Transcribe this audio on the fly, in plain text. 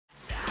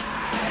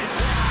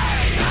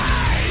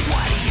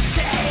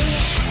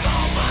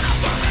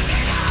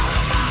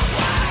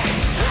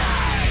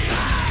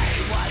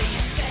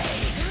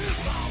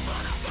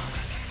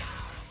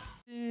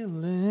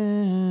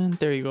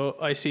you go.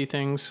 I see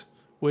things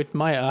with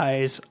my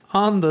eyes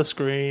on the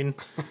screen.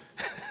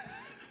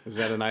 Is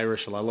that an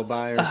Irish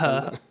lullaby or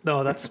something?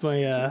 No, that's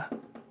my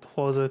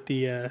what was it?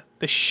 The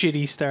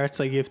shitty starts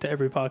I give to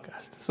every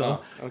podcast.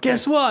 So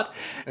guess what?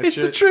 It's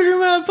the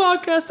Triggerman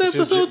Podcast,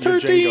 episode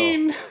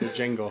 13. Your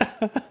jingle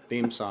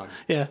theme song.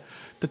 Yeah,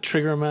 the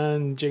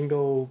Triggerman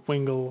jingle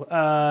wingle.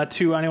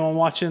 To anyone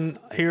watching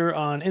here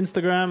on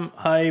Instagram,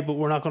 hi, but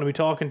we're not going to be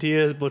talking to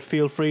you. But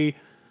feel free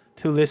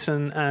to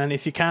listen, and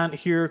if you can't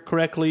hear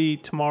correctly,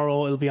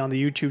 tomorrow it'll be on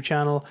the YouTube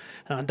channel,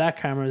 and that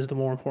camera is the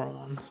more important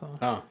one.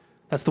 So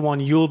that's the one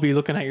you'll be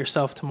looking at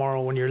yourself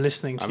tomorrow when you're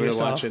listening to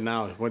yourself. I'm gonna watch it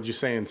now. What did you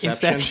say,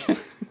 Inception?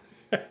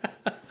 I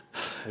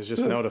was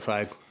just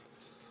notified.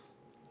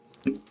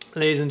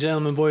 Ladies and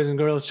gentlemen, boys and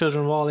girls,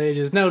 children of all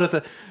ages, now that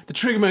the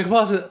Triggerman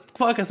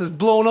podcast is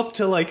blown up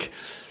to like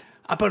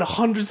about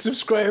 100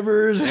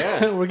 subscribers,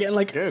 we're getting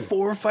like 400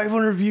 or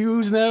 500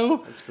 views now.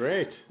 That's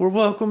great. We're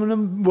welcoming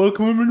him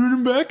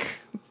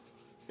back,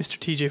 Mr.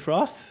 TJ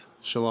Frost.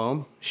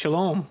 Shalom.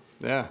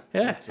 Yeah.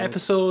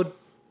 Episode.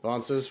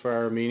 Sponsors for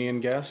our Armenian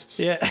guests.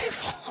 Yeah,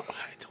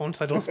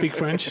 I don't speak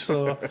French,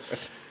 so.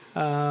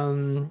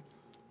 The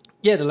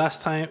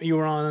last time you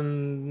were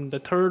on the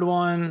third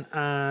one,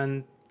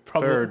 and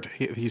probably third.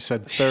 He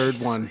said third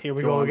one. Here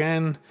we go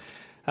again.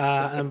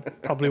 And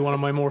probably one of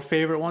my more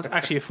favorite ones.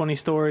 Actually, a funny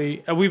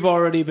story. We've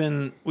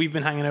been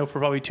hanging out for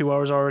probably 2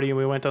 hours already, and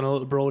we went on a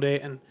little bro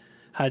date and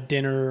had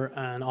dinner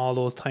and all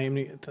those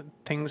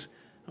things.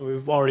 And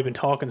we've already been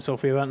talking. So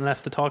if we haven't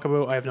left to talk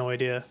about, I have no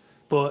idea.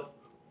 But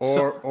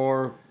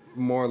or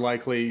more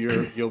likely,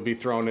 you'll be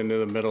thrown into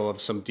the middle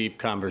of some deep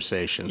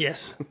conversation.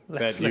 Yes,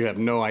 that you have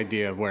no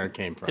idea where it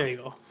came from. There you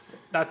go.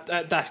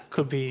 That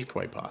could be. It's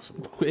quite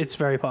possible. It's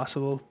very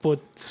possible. But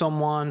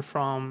someone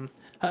from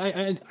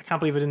I can't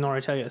believe I didn't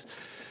already tell you this.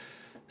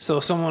 So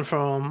someone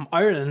from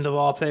Ireland, of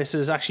all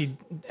places, actually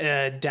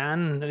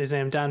Dan. His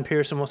name Dan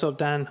Pearson. What's up,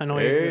 Dan? I know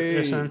you're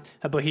listening,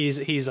 but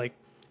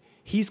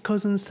he's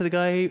cousins to the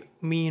guy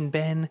me and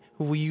Ben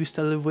who we used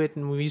to live with,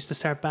 and we used to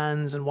start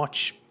bands and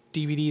watch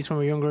DVDs when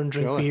we were younger and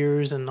drink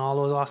beers and all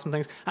those awesome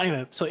things.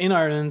 Anyway, so in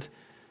Ireland,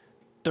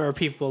 there are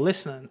people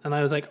listening, and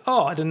I was like,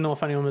 I didn't know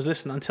if anyone was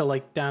listening until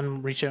like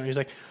Dan reached out and he was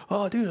like,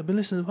 dude, I've been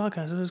listening to the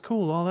podcast. It was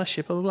cool, all that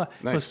shit, blah blah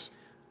blah. Nice.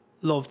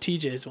 Love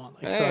TJ's one.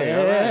 Like,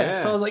 hey,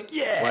 so I was like,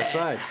 West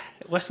Side.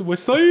 West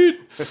Side.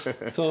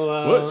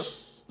 So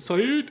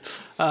Side.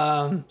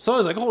 So I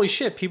was like, holy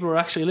shit, people are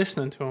actually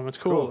listening to him. It's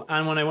cool.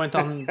 And when I went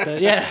on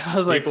I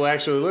was like, people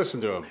actually listen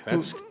to him.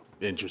 That's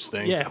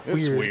interesting. Yeah,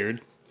 it's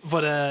weird.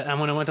 But and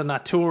when I went on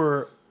that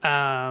tour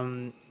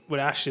with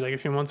Ashley like a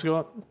few months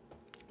ago,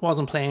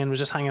 wasn't playing, was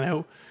just hanging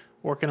out,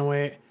 working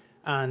away,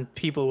 and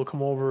people would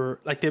come over,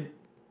 like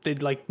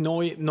they'd like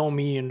know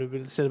me and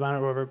they'd sit about it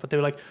or whatever, but they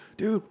were like,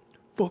 dude,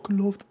 fucking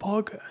love the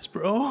podcast,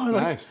 bro.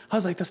 Nice. I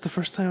was like, that's the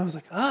first time I was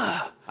like,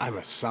 I'm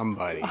a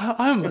somebody.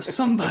 I'm a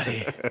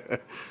somebody.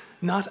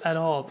 Not at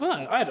all,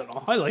 but I don't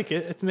know. I like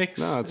it.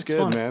 It's good,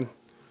 fun. Man.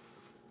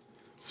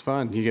 It's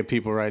fun. You get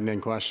people writing in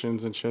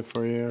questions and shit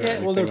for you. Yeah,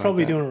 well, they're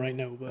probably doing it right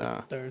now,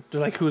 but they're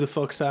like, who the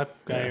fuck's that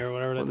guy or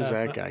whatever. What does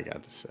that guy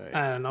got to say?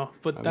 I don't know,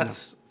 but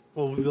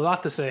we've a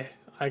lot to say,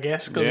 I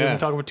guess, because we've been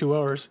talking for 2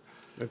 hours.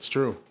 That's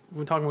true. We've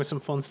been talking about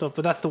some fun stuff,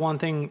 but that's the one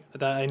thing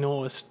that I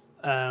noticed.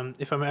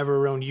 If I'm ever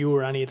around you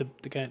or any of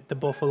the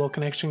Buffalo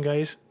Connection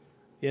guys,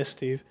 yes,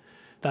 Steve,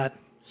 that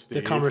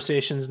the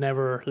conversation's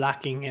never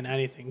lacking in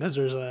anything, because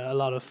there's a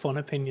lot of fun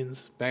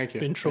opinions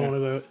been thrown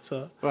about.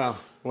 So well,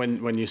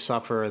 when you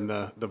suffer in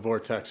the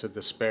vortex of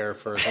despair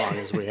for as long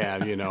as we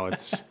have,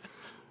 it's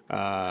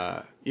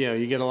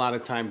you get a lot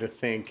of time to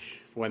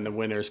think when the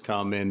winters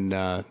come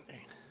and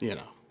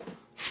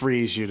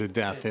freeze you to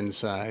death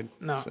inside.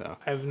 No, so.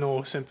 I have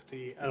no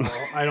sympathy at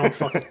all. I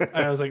don't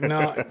I was like,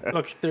 no,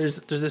 look,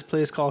 there's this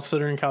place called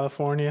Southern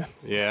California.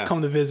 Yeah.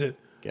 Come to visit.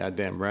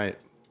 Goddamn right.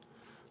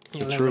 It's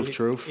the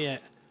truth. Yeah.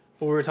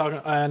 But we were talking,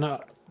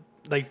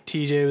 like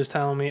TJ was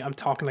telling me, I'm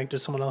talking like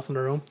there's someone else in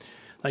the room.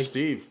 Like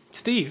Steve.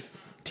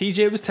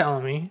 TJ was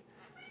telling me,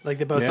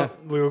 like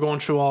about we were going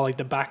through all like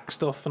the back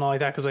stuff and all like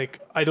that, because like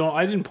I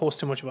didn't post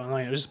too much about it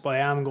online, but I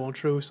am going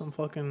through some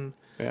fucking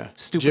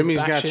stupid Jimmy's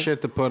back got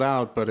shit to put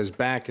out, but his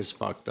back is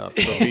fucked up.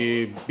 So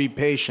be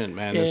patient,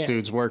 man. This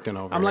dude's working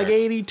over I'm here. like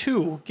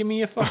 82. Give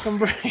me a fucking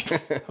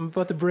break. I'm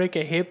about to break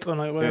a hip and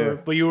like whatever.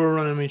 Yeah. But you were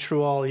running me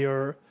through all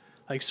your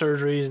like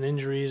surgeries and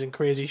injuries and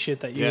crazy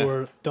shit that you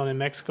were done in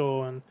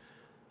Mexico, and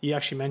you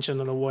actually mentioned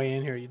on the way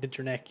in here you did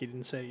your neck. You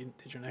didn't say you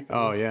did your neck.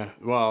 Oh yeah.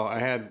 Well, I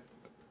had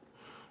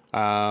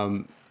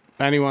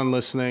anyone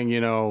listening,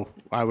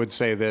 I would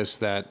say this,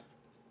 that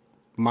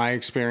my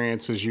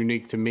experience is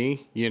unique to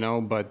me,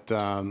 but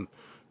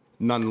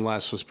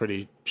nonetheless was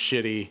pretty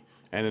shitty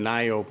and an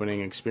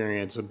eye-opening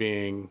experience of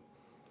being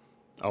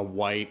a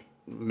white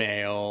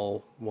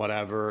male,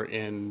 whatever,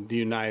 in the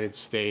United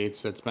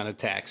States that's been a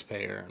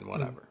taxpayer and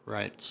whatever,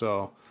 right?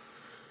 So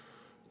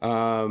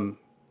I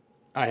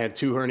had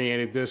 2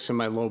 herniated discs in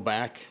my low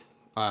back.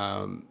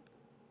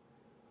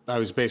 I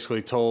was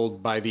basically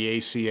told by the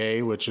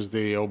ACA, which is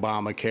the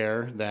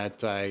Obamacare,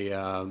 that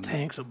I...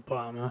 Thanks,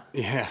 Obama.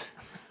 Yeah.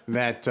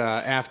 that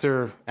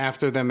after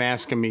them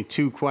asking me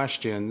 2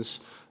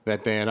 questions,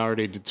 that they had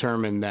already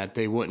determined that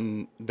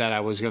that I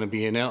was going to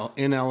be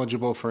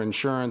ineligible for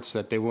insurance,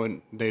 that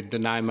they'd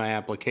deny my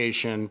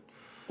application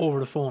Over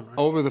the phone, right?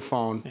 over the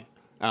phone,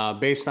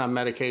 based on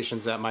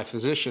medications that my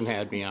physician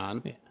had me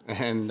on. Yeah.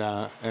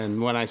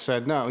 And when I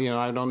said no,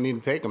 I don't need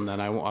to take them, then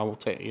I will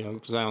take,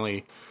 because I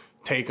only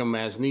take them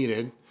as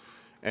needed.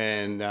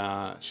 And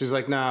she's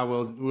like, nah,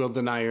 we'll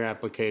deny your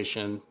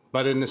application.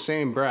 But in the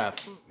same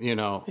breath,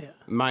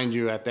 mind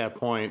you, at that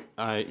point,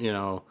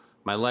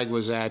 my leg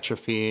was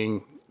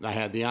atrophying. I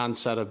had the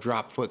onset of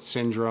drop foot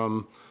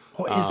syndrome.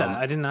 What is that?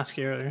 I didn't ask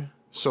you earlier.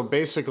 So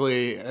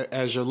basically,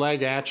 as your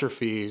leg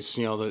atrophies,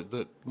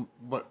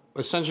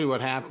 essentially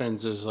what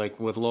happens is, like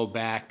with low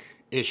back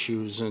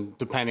issues, and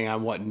depending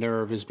on what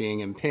nerve is being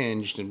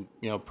impinged and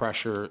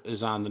pressure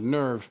is on the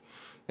nerve,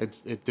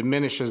 it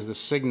diminishes the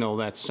signal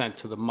that's sent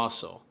to the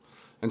muscle,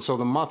 and so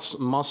the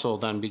muscle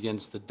then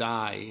begins to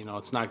die.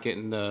 It's not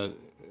getting the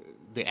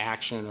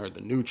action or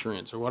the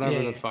nutrients or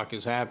whatever the fuck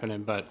is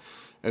happening, but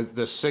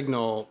the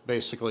signal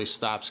basically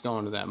stops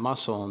going to that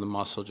muscle, and the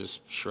muscle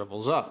just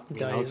shrivels up.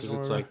 Because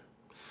it's like,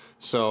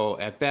 so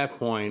at that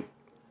point,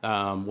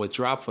 with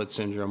drop foot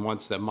syndrome,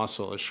 once that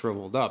muscle is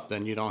shriveled up,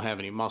 then you don't have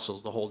any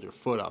muscles to hold your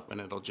foot up, and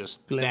it'll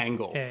just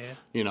dangle.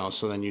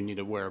 So then you need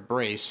to wear a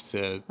brace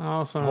to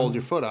hold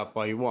your foot up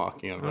while you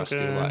walk, the rest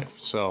of your life.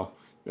 So,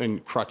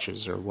 and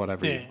crutches or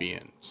whatever you'd be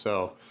in.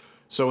 So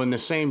in the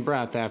same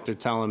breath, after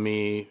telling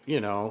me,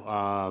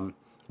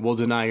 we'll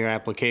deny your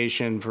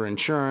application for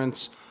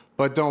insurance,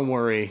 but don't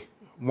worry,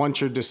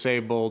 once you're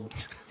disabled,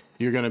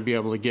 you're going to be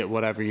able to get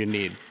whatever you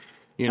need,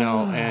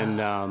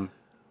 and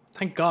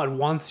thank God,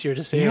 once you're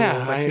disabled.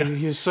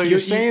 Yeah, so you're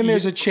saying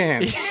there's a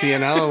chance,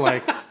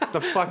 like,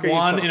 the fuck are you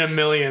One in a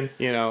million.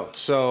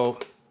 So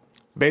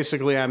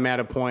basically I'm at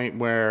a point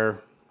where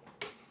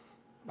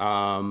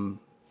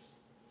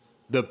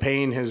the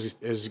pain has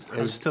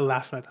I'm still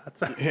laughing at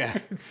that. Yeah.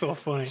 It's so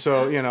funny.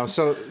 So,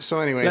 so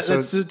anyway.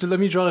 Let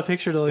me draw the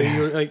picture, though.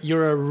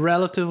 You're a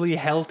relatively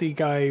healthy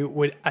guy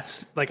with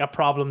a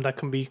problem that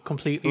can be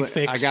completely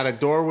fixed. I got a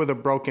door with a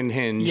broken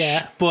hinge.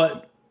 Yeah,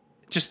 but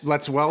just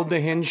let's weld the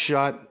hinge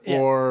shut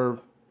or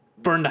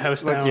burn the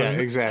house down. Yeah,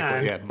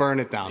 exactly. Yeah, burn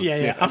it down.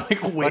 Yeah. I'm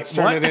like,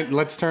 wait,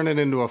 let's turn it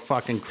into a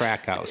fucking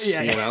crack house.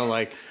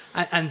 Like.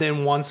 And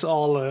then once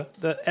all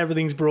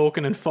everything's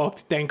broken and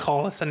fucked, then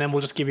call us, and then we'll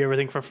just give you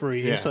everything for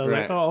free. Yeah, so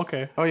right. like, oh,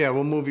 okay. Oh yeah,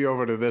 we'll move you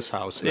over to this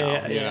house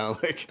now.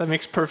 Like, that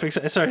makes perfect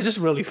sense. Sorry, it's just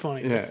really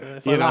funny. Yeah,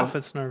 If I laugh,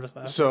 it's nervous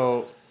laugh.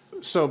 So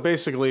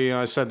basically,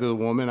 I said to the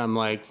woman, I'm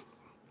like,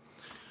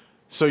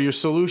 so your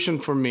solution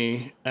for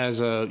me as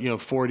a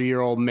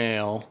 40-year-old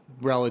male,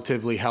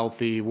 relatively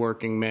healthy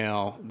working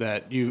male,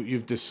 that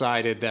you've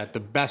decided that the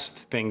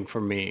best thing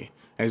for me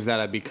is that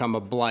I become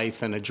a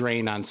blight and a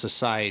drain on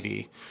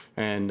society,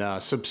 and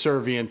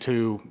subservient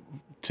to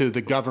the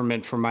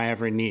government for my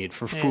every need,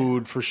 for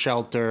food, for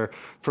shelter,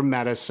 for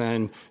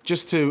medicine,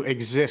 just to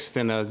exist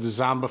in a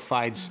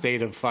zombified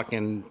state of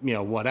fucking,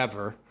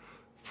 whatever,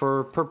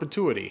 for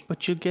perpetuity.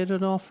 But you get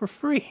it all for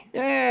free.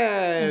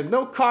 Yeah,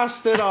 no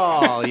cost at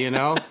all,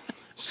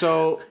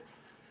 So,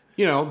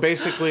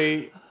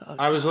 basically,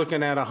 I was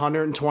looking at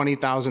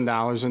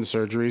 $120,000 in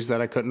surgeries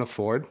that I couldn't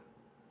afford.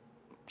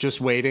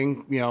 Just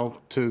waiting,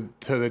 to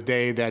the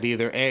day that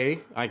either A,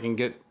 I can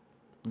get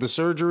the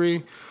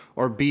surgery,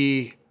 or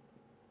B,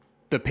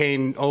 the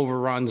pain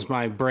overruns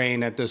my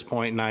brain at this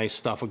point and I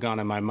stuff a gun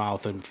in my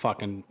mouth and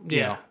fucking,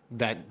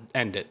 that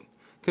end it.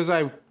 Because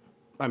I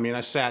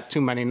sat too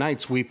many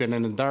nights weeping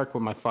in the dark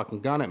with my fucking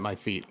gun at my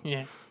feet.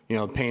 Yeah.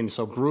 The pain is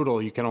so brutal,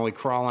 you can only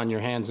crawl on your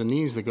hands and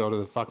knees to go to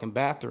the fucking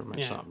bathroom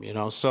or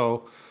something,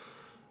 So,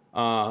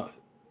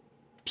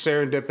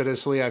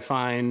 serendipitously, I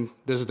find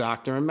this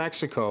doctor in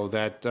Mexico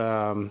that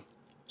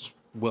is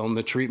willing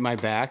to treat my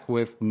back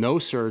with no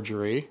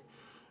surgery,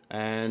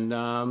 and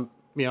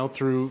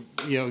through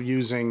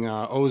using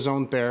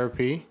ozone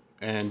therapy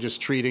and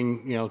just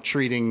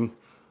treating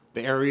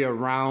the area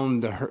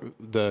around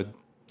the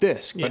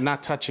disc, but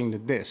not touching the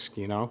disc,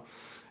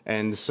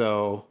 And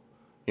so,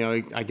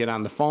 I get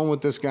on the phone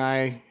with this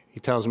guy. He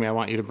tells me, I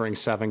want you to bring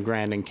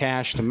 $7,000 in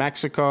cash to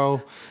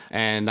Mexico,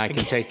 and I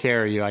can take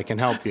care of you. I can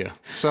help you.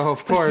 So,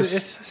 of course.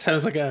 It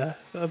sounds like a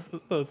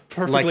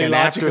perfectly like an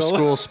logical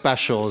after-school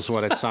special is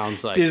what it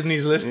sounds like.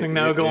 Disney's listening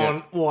now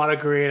going, what a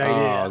great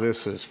idea. Oh,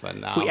 this is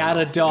phenomenal. If we add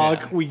a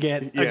dog, we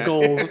get a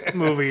gold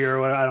movie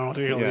or what. I don't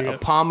know what a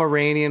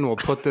Pomeranian will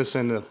put this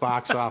into the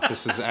box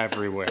offices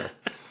everywhere.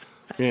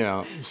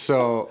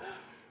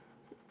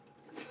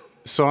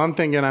 So I'm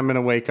thinking I'm going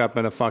to wake up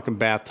in a fucking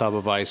bathtub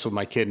of ice with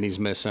my kidneys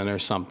missing or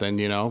something,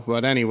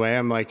 But anyway,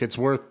 I'm like, it's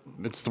worth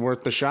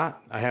the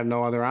shot. I have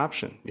no other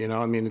option,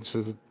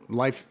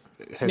 life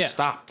has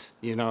stopped,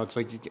 It's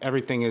like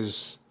everything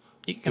is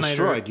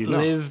destroyed, either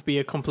live, be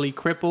a complete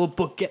cripple,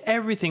 but get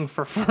everything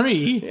for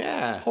free.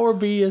 Yeah. Or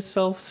be a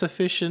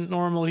self-sufficient,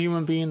 normal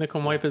human being that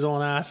can wipe his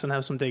own ass and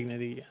have some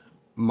dignity.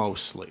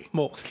 Mostly.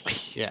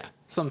 Yeah.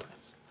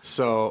 Sometimes.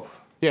 So,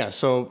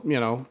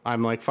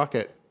 I'm like, fuck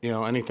it.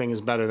 Anything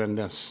is better than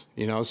this,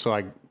 So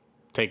I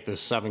take the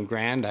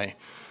 $7,000, I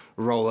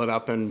roll it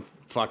up in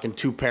fucking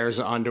 2 pairs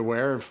of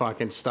underwear and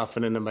fucking stuff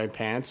it into my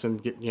pants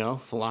and get,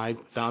 fly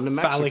down to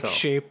Mexico. Phallic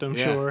shaped, I'm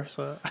sure.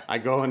 So I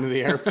go into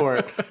the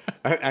airport.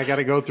 I got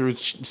to go through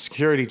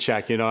security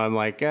check. I'm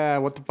like,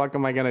 what the fuck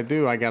am I gonna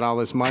do? I got all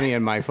this money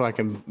in my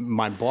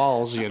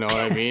balls. You know what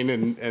I mean?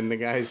 And the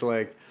guy's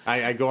like,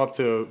 I go up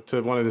to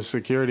one of the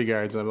security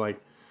guards. I'm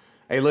like,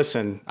 hey,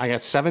 listen, I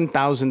got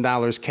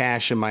 $7,000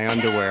 cash in my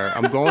underwear.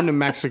 I'm going to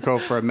Mexico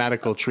for a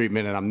medical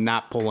treatment, and I'm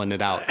not pulling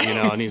it out.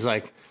 And he's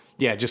like,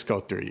 yeah, just go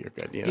through. You're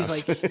good.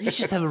 He's like, you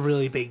just have a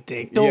really big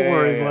dick. Don't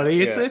worry,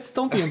 buddy. It's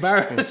don't be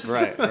embarrassed.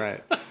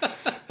 Right.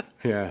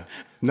 Yeah.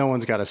 No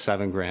one's got a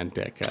 $7,000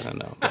 dick. I don't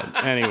know.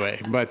 But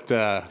anyway,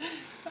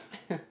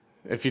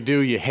 if you do,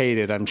 you hate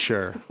it, I'm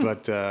sure.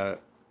 But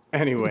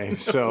anyway,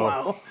 so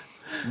Wow.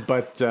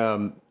 But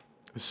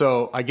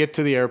so I get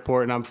to the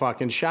airport and I'm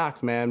fucking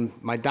shocked, man.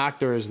 My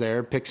doctor is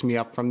there, picks me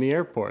up from the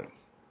airport.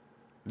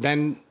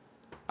 Then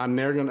I'm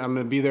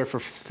gonna be there for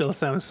Still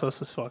sounds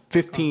sus as fuck.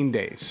 15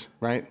 days,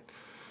 right?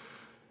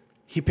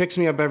 He picks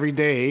me up every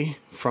day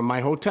from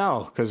my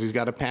hotel because he's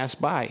got to pass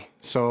by.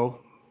 So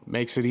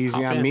makes it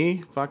easy on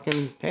me.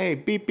 Fucking, hey,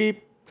 beep,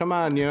 beep. Come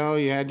on, you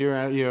had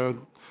your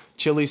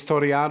Chili's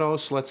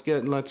Toreados. Let's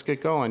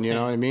get going. You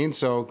know what I mean?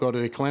 So go to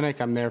the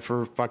clinic. I'm there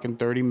for fucking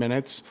 30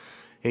 minutes.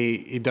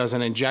 He does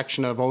an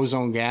injection of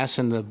ozone gas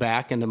in the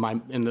back into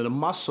the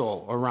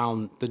muscle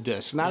around the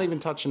disc. Not even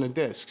touching the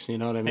discs. You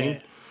know what I mean? Yeah.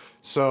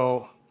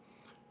 So,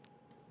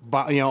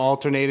 but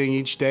alternating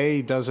each day,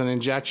 he does an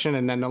injection,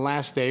 and then the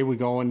last day we're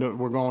going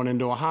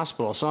into a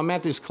hospital. So I'm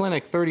at this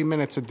clinic 30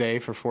 minutes a day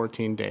for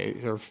 14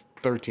 days or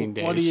 13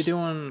 days. What are you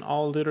doing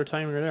all the other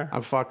time you're there?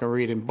 I'm fucking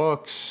reading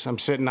books. I'm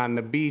sitting on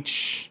the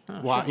beach.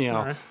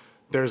 Right.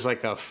 There's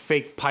like a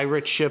fake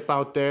pirate ship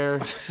out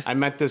there. I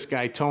met this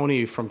guy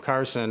Tony from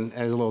Carson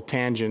as a little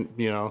tangent,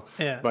 Yeah.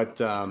 But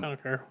I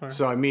don't care.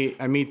 so I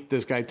meet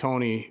this guy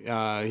Tony.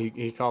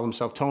 He called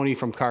himself Tony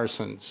from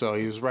Carson. So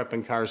he was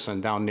repping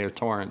Carson down near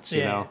Torrance,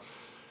 you know.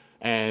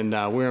 And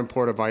we're in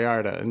Puerto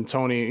Vallarta, and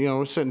Tony,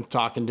 we're sitting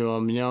talking to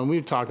him, and we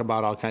would talk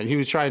about all kinds. He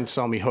was trying to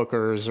sell me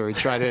hookers, or he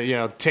tried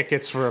to,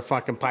 tickets for a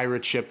fucking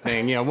pirate ship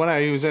thing. He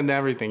was into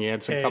everything. He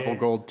had some couple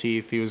gold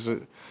teeth. He was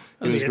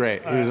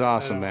great. He was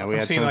awesome, man.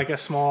 I've seen like a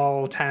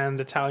small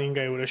tanned Italian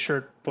guy with a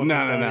shirt.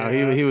 No.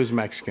 He was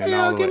Mexican. Hey,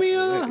 all the give way. me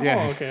a.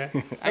 Yeah. Oh, okay.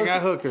 I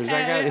got hookers.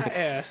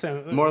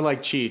 More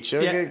like Cheech.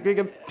 Yeah. Big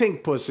a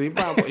pink pussy.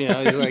 Probably,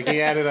 he's like he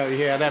had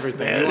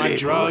everything. You want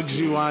drugs?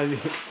 Pussy. You want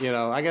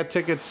I got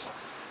tickets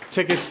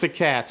to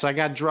cats. I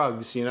got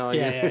drugs.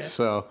 Yeah.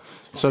 So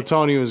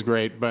Tony was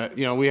great, but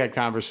we had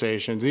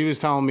conversations. He was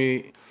telling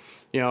me,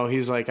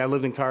 he's like, I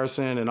lived in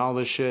Carson and all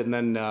this shit, and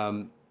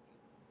then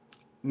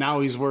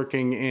now he's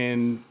working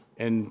in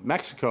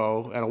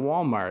Mexico at a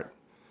Walmart,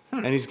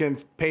 and he's getting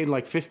paid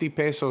like 50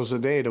 pesos a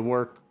day to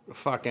work a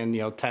fucking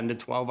 10 to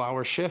 12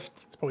 hour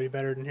shift. It's probably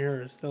better than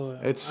here. Still,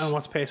 I don't know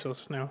what's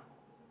pesos now.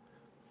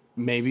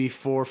 Maybe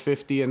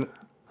 $4.50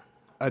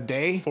 a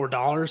day.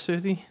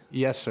 $4.50.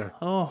 Yes, sir.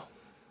 Oh.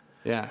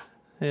 Yeah.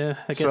 Yeah,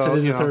 I guess it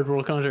is a third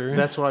world country. Right?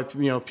 That's why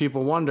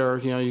people wonder.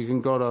 You can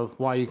go to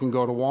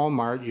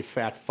Walmart, you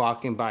fat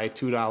fuck, and buy a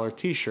 $2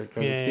 T-shirt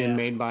because it's being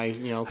made by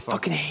I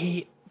fucking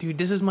hate, dude.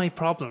 This is my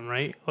problem,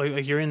 right? Like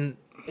if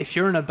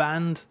you're in a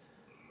band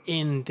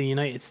in the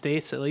United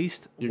States, at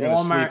least you're gonna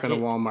sleep in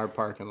a Walmart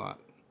parking lot.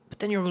 But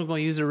then you're gonna go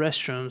use the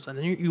restrooms, and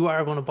then you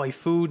are gonna buy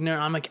food in there.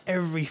 I'm like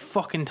every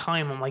fucking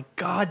time. I'm like,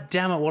 God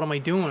damn it, what am I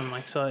doing?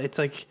 Like, so it's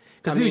like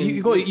because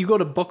you go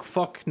to buck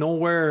fuck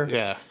nowhere.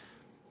 Yeah.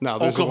 No,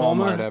 there's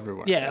Oklahoma, a Walmart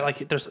everywhere. Yeah,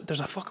 like there's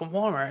a fucking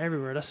Walmart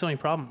everywhere. That's the only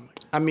problem.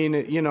 I mean,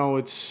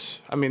 that's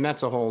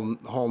a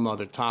whole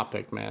nother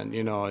topic, man.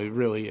 It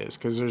really is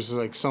because there's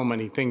like so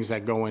many things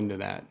that go into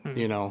that,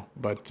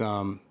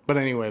 But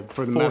anyway,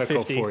 for the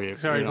medical for you,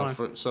 Sorry,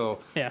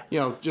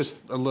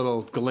 just a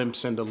little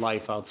glimpse into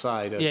life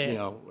outside,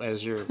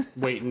 as you're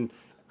waiting,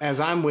 as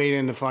I'm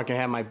waiting to fucking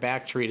have my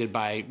back treated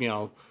by,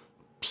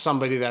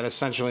 somebody that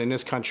essentially in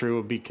this country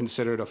would be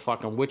considered a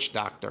fucking witch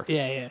doctor.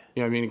 Yeah.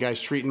 The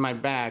guy's treating my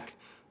back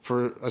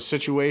for a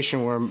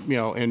situation where,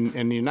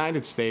 in the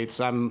United States,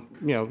 I'm,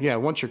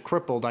 once you're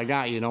crippled, I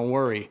got you, don't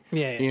worry.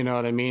 Yeah. You know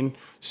what I mean?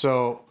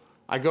 So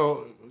I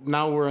go,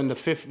 now we're in the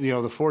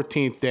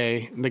 14th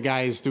day, the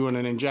guy is doing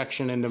an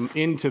injection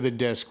into the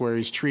disc where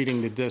he's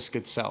treating the disc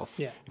itself.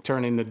 Yeah.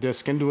 Turning the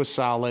disc into a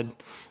solid,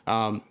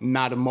 not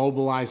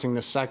immobilizing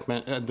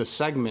the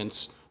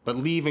segments, but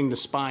leaving the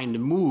spine to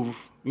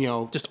move,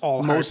 just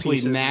all mostly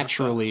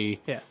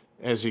naturally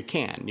as you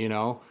can,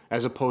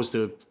 as opposed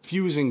to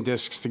fusing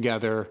discs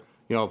together,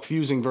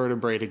 fusing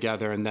vertebrae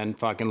together and then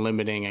fucking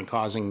limiting and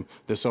causing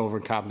this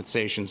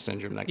overcompensation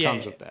syndrome that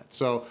comes with that.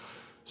 So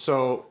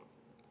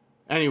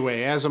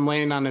anyway, as I'm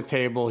laying on the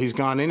table, he's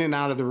gone in and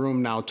out of the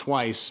room now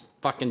twice,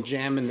 fucking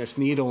jamming this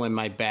needle in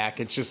my back.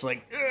 It's just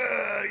like,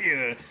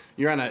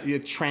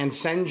 it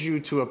transcends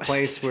you to a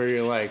place where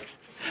you're like,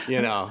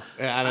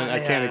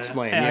 I can't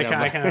explain.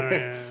 I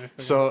can't.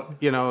 So,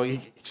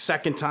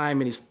 second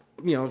time, and he's,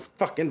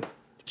 fucking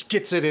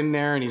gets it in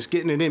there, and he's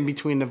getting it in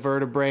between the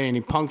vertebrae, and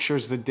he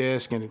punctures the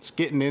disc, and it's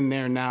getting in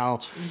there now.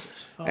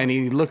 Jesus fuck. And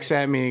he looks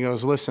at me and he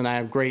goes, listen, I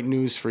have great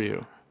news for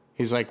you.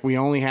 He's like, we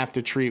only have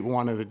to treat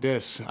one of the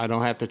discs. I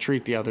don't have to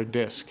treat the other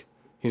disc.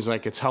 He's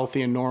like, it's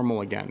healthy and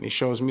normal again. He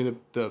shows me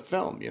the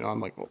film. You know, I'm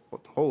like,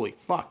 holy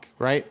fuck,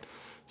 right?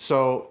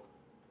 So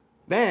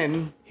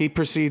then he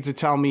proceeds to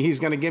tell me he's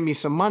going to give me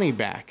some money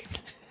back,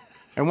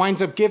 and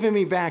winds up giving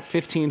me back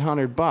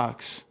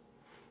 $1,500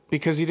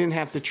 because he didn't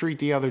have to treat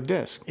the other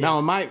disc. Yeah.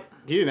 Now,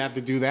 he didn't have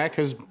to do that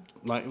because,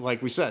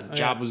 like we said,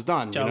 job was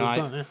done. Job was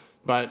done, yeah.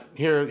 But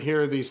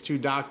here are these two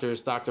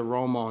doctors, Dr.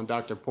 Romo and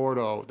Dr.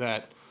 Porto,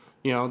 that,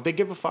 you know, they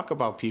give a fuck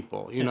about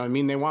people. You know what I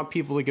mean? They want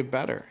people to get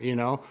better, you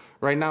know?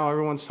 Right now,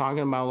 everyone's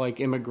talking about, like,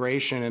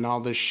 immigration and all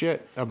this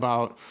shit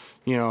about,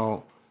 you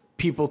know,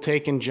 people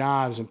taking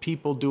jobs and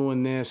people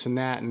doing this and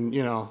that. And,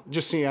 you know, I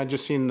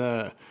just seen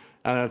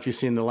I don't know if you've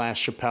seen the last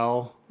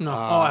Chappelle. No,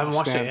 I haven't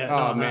watched it yet.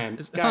 Oh, no, man.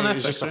 It's on Netflix,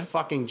 He's just right? a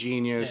fucking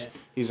genius.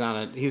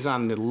 Yeah. He's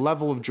on the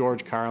level of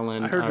George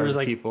Carlin. I heard there was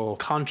like people.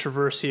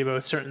 controversy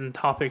about certain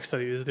topics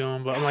that he was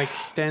doing, but I'm like,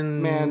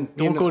 then Man,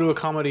 don't go to a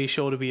comedy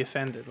show to be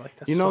offended. Like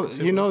that's you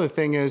know the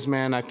thing is,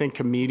 man, I think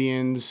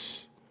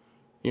comedians,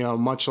 you know,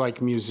 much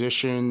like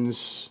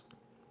musicians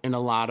in a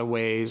lot of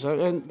ways,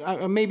 and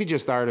maybe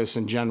just artists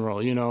in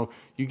general, you know,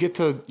 you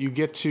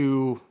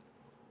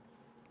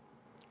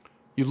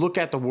look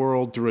at the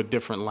world through a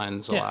different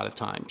lens a lot of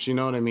times. You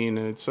know what I mean?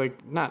 And it's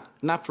like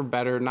not for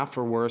better, not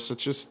for worse.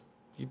 It's just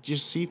you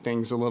just see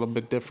things a little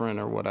bit different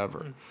or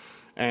whatever.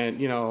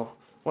 And you know,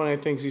 one of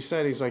the things he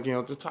said, he's like, you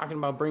know, they're talking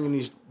about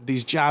bringing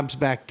these jobs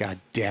back. God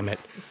damn it!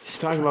 He's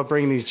talking about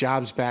bringing these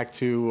jobs back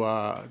to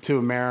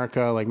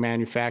America, like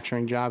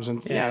manufacturing jobs.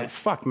 And yeah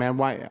fuck, man,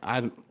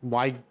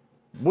 why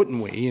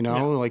wouldn't we? You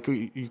know, like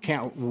you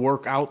can't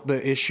work out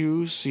the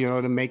issues, you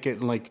know, to make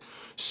it like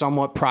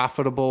somewhat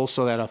profitable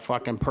so that a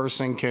fucking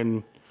person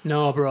can.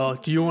 No, bro.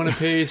 Do you want to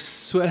pay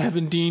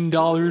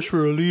 $17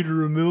 for a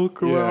liter of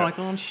milk? Or what? I'm like,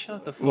 oh,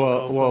 shut the fuck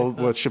up. Well,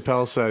 what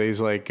Chappelle said,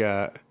 he's like,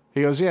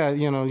 he goes, yeah,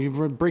 you know, you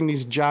bring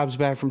these jobs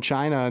back from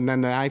China, and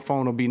then the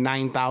iPhone will be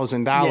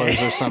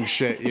 $9,000 or some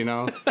shit, you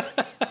know.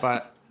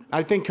 But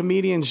I think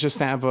comedians just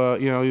have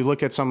you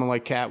look at someone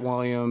like Cat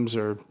Williams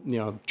or, you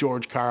know,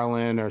 George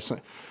Carlin or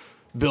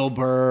Bill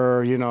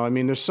Burr, you know, I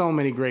mean, there's so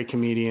many great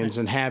comedians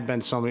and have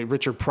been so many.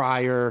 Richard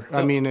Pryor.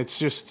 I mean, it's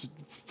just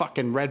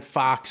fucking Red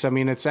Fox. I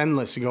mean, it's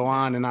endless to go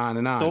on and on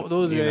and on.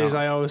 Those guys,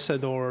 I always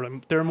said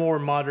they're more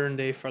modern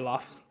day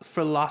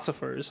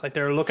philosophers. Like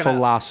they're looking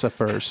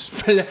philosophers.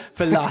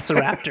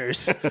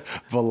 Velociraptors.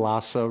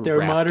 Velociraptors.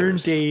 They're modern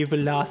day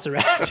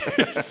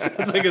velociraptors.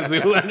 It's like a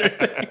Zoolander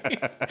thing.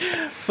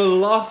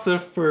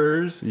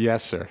 Philosophers.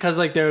 Yes, sir. Because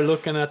like they're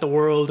looking at the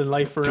world and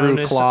life around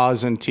through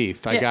claws and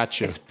teeth. I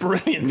got you. It's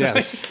brilliant.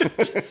 Yes.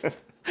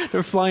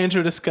 They're flying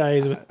through the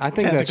skies with I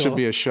think tentacles. that should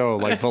be a show,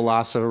 like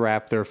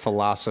Velociraptor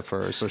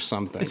Philosophers or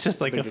something. It's just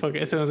like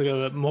it sounds like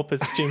a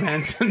Muppets Jim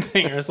Henson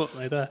thing or something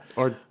like that.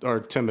 Or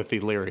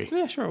Timothy Leary.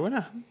 Yeah, sure, why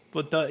not?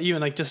 But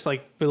even like just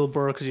like Bill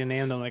Burr, because you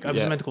named him. Like I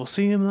was meant to go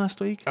see him last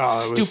week.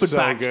 Oh, it was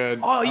so good.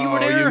 Oh, you were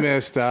there. You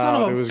missed out.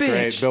 Son of a it was bitch.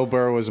 great. Bill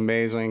Burr was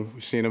amazing.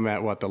 We've seen him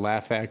at the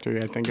Laugh Factory,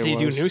 I think it was.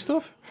 Did he do new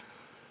stuff?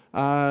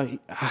 I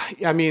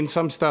mean,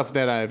 some stuff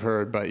that I've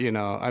heard, but you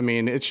know, I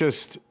mean, it's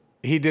just.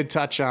 He did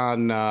touch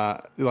on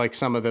like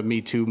some of the Me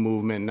Too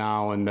movement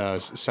now and the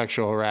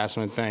sexual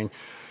harassment thing,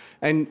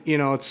 and you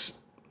know it's.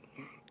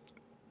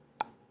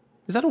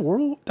 Is that a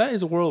world? That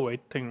is a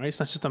worldwide thing, right? It's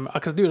not just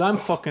because, dude, I'm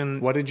fucking.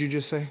 What did you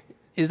just say?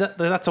 Is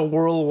that's a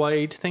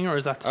worldwide thing, or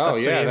is that? Oh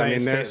that's yeah, the I mean,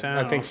 States?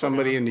 I think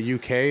somebody in the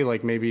UK,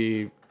 like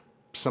maybe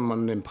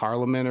someone in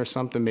Parliament or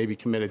something, maybe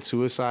committed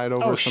suicide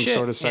over some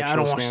sort of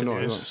sexual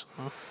scandal.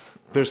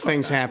 There's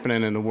things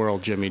happening in the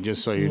world, Jimmy,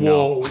 just so you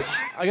know. Whoa.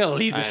 I got to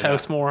leave this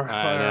house more.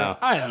 I know.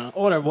 I don't know.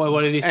 Whatever.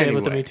 What did he say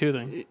about the Me Too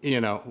thing? You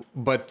know,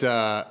 but,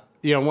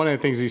 you know, one of the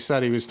things he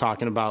said, he was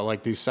talking about,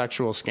 like, these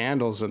sexual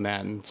scandals and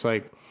that. And it's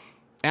like,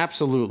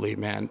 absolutely,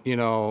 man. You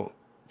know,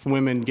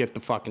 women get the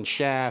fucking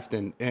shaft.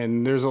 And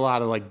there's a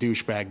lot of, like,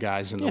 douchebag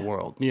guys in the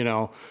world, you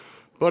know.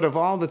 But of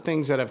all the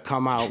things that have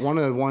come out, one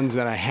of the ones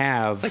that I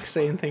have, it's like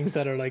saying things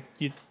that are like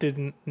you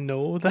didn't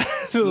know that.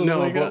 No,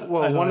 like but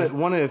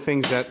one of the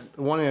things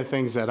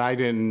that I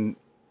didn't,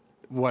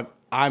 what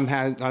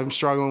I'm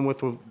struggling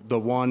with the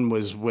one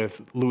was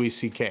with Louis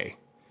C.K.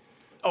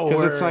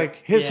 Because it's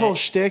like his whole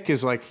shtick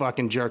is like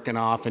fucking jerking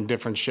off and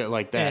different shit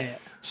like that. Yeah.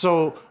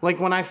 So like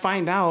when I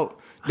find out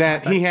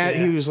that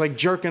he was like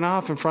jerking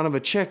off in front of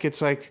a chick,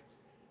 it's like.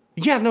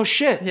 Yeah, no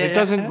shit. It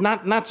doesn't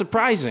not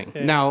surprising.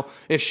 Yeah. Now,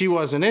 if she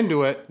wasn't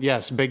into it,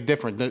 yes, big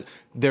difference.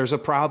 There's a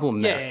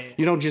problem there. Yeah.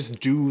 You don't just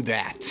do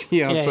that.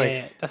 You know, it's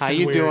like, how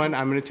you weird. Doing?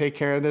 I'm going to take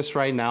care of this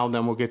right now.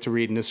 Then we'll get to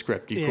reading the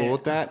script. You cool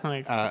with that?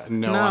 Like,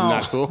 no, I'm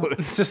not cool with it.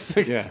 It's just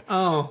like,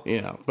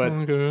 you know, but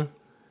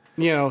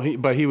you know,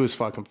 he was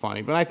fucking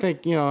funny. But I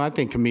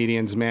think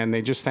comedians, man,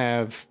 they just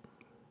have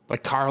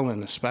like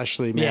Carlin,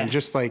 especially, man,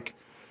 just like.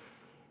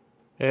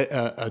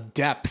 A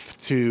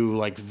depth to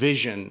like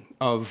vision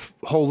of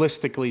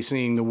holistically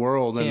seeing the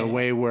world in a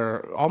way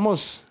where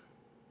almost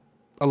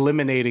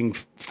eliminating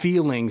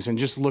feelings and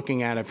just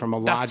looking at it from a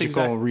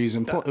logical,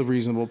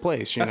 reasonable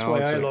place. That's why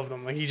I love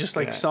them. Like he just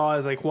like saw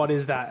as like, what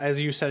is that? As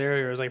you said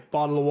earlier, it was like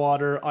bottle of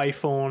water,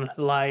 iPhone,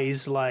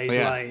 lies.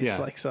 Yeah.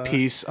 Like so.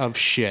 Piece of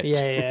shit.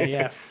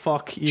 Yeah.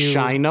 Fuck you.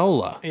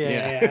 Shinola.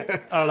 Yeah.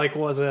 Or like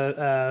was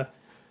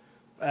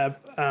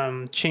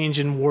change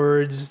in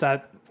words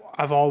that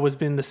I've always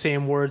been the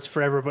same words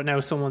forever, but now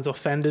someone's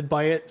offended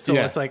by it. So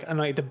it's like, and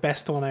like the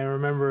best one I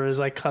remember is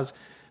like, cause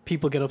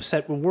people get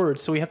upset with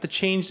words, so we have to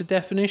change the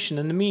definition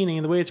and the meaning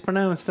and the way it's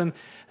pronounced, and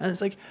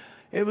it's like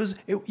it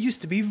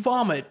used to be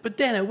vomit, but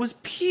then it was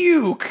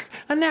puke,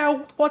 and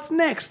now what's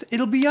next?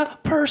 It'll be a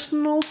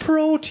personal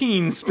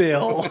protein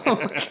spill.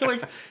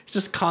 like it's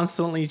just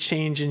constantly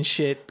changing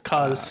shit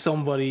because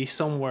somebody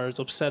somewhere is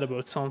upset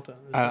about something.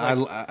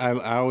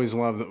 I always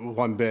loved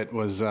one bit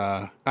was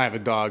I have a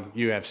dog,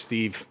 you have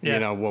Steve, you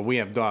know, well, we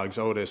have dogs,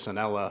 Otis and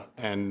Ella,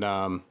 and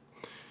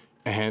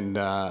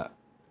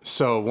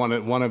so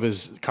one of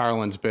his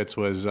Carlin's bits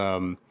was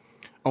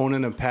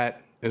owning a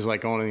pet is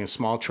like owning a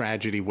small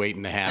tragedy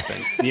waiting to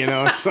happen. You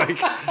know, it's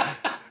like,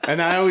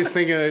 and I always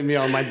think of, you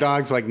know, my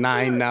dog's like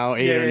 9 now,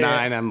 8 or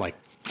 9. I'm like,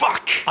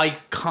 fuck. I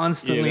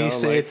constantly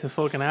say it to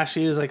fucking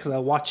Ashley, is like, because I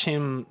watch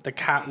him, the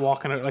cat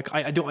walking out. Like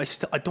I don't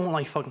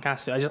like fucking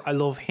cats. I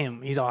love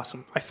him. He's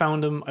awesome. I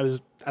found him. I was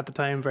at the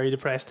time very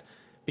depressed.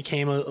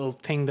 Became a little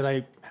thing that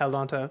I held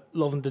on to,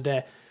 loving to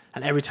death.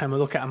 And every time I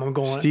look at him, I'm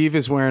going... Steve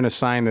is wearing a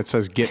sign that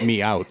says, "Get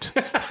me out."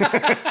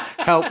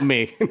 Help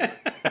me.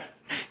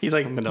 He's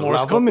like... I'm going to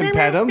love him and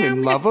pet him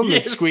and love him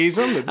and squeeze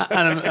him. Was it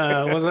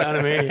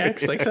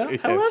Animaniacs? Like, so,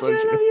 I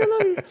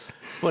love you.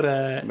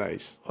 But,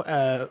 nice.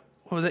 What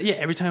was it? Yeah,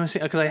 every time I see...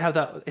 Because I have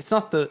that... It's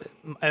not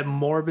a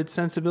morbid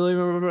sensibility.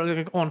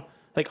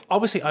 Like,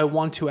 obviously, I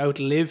want to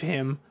outlive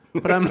him.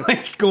 But I'm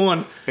like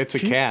going... It's a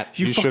cat.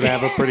 You should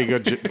have a pretty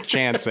good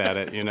chance at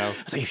it, you know?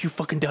 It's like, if you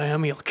fucking die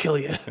on me, I'll kill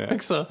you. Yeah.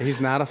 Like, so.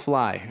 He's not a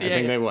fly. I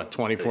think they,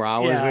 24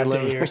 hours they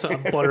live? Or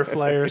some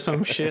butterfly or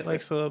some shit.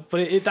 Like so.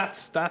 But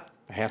that's that...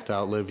 I have to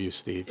outlive you,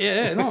 Steve.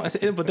 Yeah, no.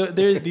 But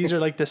these are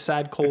like the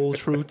sad, cold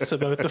truths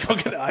about the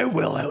fucking... I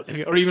will outlive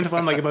you. Or even if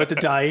I'm like about to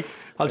die,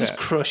 I'll just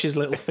crush his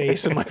little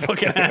face in my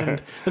fucking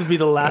hand. That'll be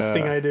the last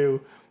thing I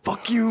do.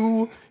 Fuck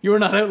you. You're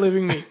not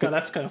outliving me. God,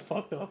 that's kind of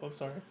fucked up. I'm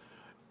sorry.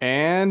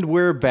 And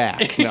we're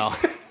back. No.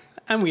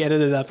 And we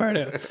edited that part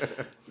out.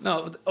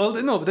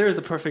 But there's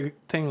the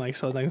perfect thing. Like,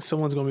 so like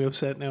someone's going to be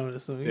upset now.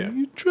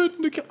 You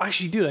threatened to kill...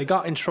 Actually, dude, I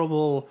got in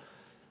trouble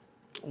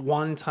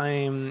one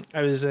time.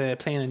 I was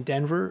playing in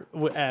Denver.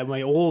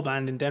 My old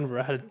band in Denver.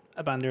 I had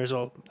a band there as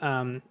well.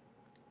 And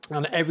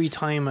every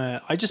time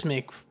I'd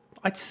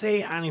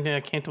say anything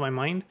that came to my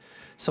mind.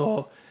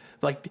 So...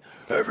 Like,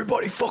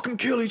 everybody fucking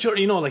kill each other.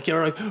 You know, like,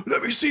 you're like,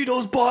 let me see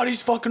those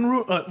bodies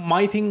fucking...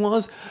 my thing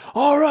was,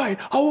 all right,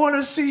 I want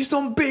to see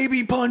some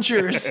baby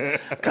punchers.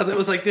 Because it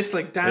was like this,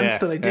 like, dance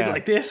that I did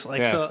like this.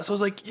 Like, so I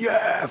was like,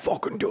 yeah,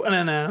 fucking do it.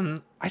 And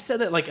then I said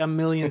it like a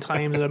million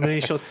times at a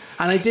million shows.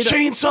 And I did...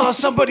 Chainsaw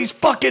somebody's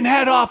fucking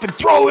head off and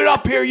throw it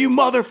up here, you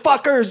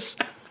motherfuckers.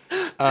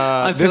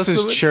 This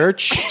is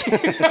church.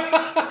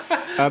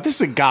 This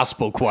is a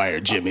gospel choir,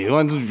 Jimmy.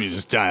 Why don't you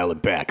just dial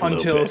it back a little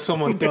bit? Until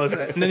someone does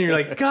it. And then you're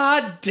like,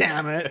 God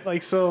damn it.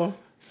 Like, so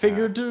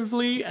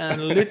figuratively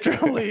and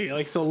literally.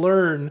 Like, so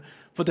learn.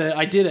 But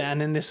I did it. And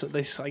then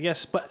this I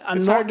guess. But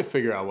it's hard to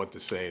figure out what to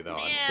say, though,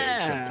 on stage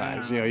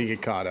sometimes. You know, you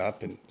get caught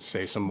up and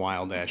say some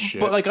wild-ass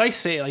shit. But like I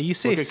say, like you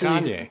say,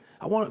 Kanye.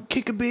 I want to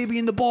kick a baby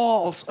in the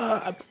balls.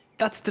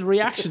 That's the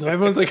reaction.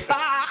 Everyone's like,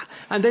 ah.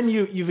 And then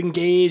you've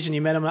engaged and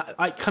you met him.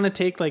 I kind of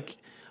take like...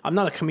 I'm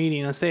not a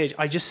comedian on stage.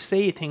 I just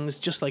say things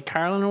just like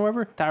Carlin or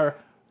whatever that are,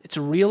 it's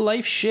real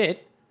life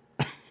shit.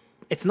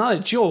 It's not a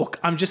joke.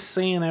 I'm just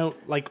saying out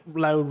like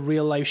loud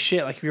real life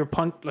shit. Like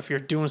if you're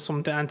doing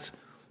some dance,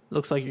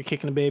 looks like you're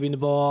kicking a baby in the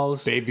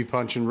balls. Baby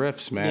punching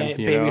riffs, man.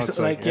 Yeah, babies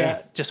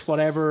like just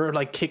whatever.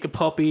 Like kick a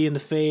puppy in the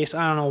face.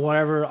 I don't know,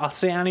 whatever. I'll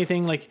say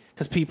anything like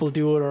because people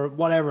do it or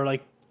whatever.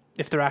 Like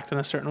if they're acting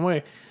a certain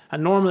way,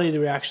 and normally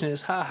the reaction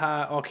is,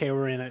 "Ha, okay,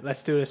 we're in it.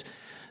 Let's do this."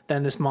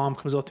 Then this mom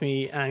comes up to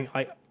me and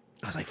I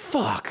was like,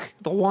 fuck.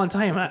 The one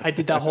time I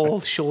did that whole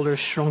shoulders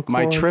shrunk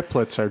My forward.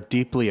 Triplets are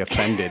deeply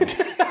offended.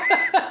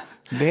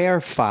 They are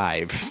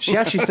 5. She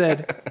actually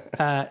said,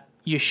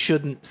 you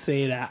shouldn't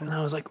say that. And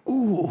I was like,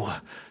 ooh,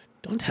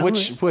 don't tell me.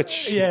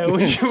 Which? Yeah,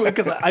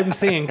 because I'm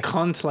saying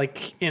cunt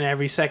like in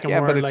every second word.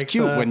 Yeah, but it's like,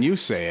 cute when you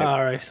say it.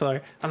 All right, sorry.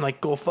 I'm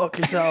like, go fuck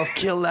yourself,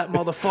 kill that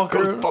motherfucker.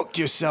 Go fuck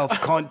yourself,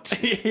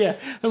 cunt. Yeah.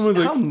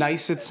 How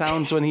nice it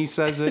sounds when he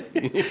says it.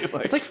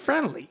 It's like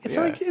friendly. It's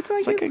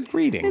like a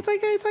greeting.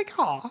 It's like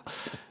aw.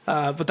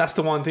 But that's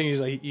the one thing he's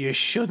like, you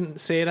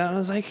shouldn't say that. And I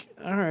was like,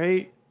 all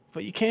right,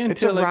 but you can't.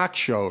 It's a rock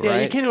show, right?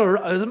 Yeah, you can't do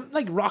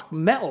a rock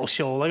metal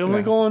show. Like I'm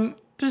like going.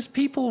 There's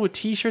people with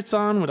T-shirts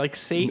on with like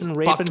Satan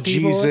raping fuck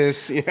people.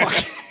 Jesus. Yeah.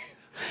 Fuck.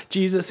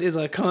 Jesus is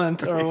a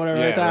cunt or whatever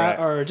like that,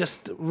 right. Or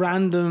just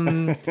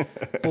random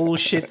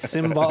bullshit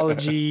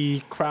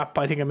symbology crap.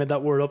 I think I made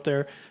that word up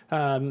there.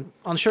 On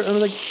shirt, I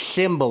was like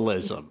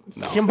symbolism,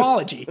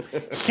 symbology.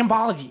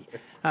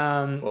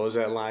 What was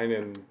that line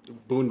in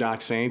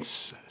Boondock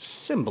Saints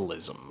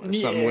symbolism or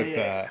something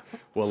with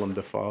Willem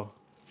Dafoe.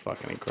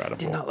 Fucking incredible.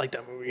 Did not like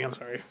that movie. I'm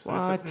sorry.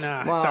 What?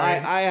 Nah, Well, sorry.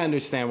 I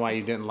understand why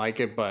you didn't like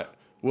it, but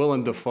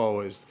Willem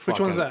Dafoe is Which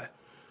one's that?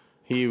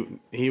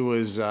 He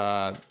was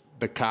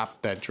the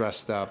cop that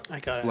dressed up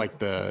like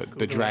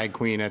the drag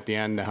queen at the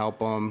end to help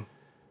him.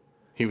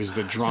 He was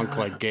the drunk,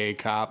 like, gay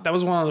cop. That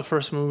was one of the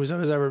first movies I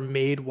was ever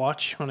made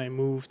watch when I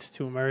moved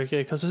to America,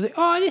 because I was like,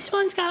 oh, this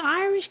one's got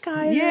Irish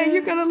guys. Yeah,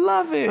 you're going to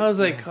love it. I was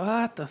like,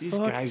 what the These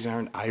fuck? guys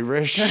aren't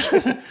Irish.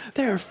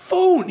 They're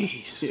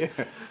phonies.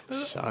 Yeah.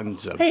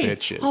 Sons of Hey,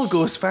 bitches. I'll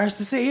go as far as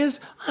to say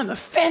is, I'm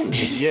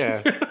offended.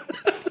 Yeah.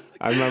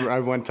 I remember I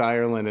went to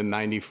Ireland in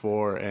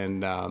 94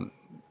 and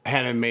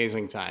had an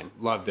amazing time.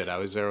 Loved it. I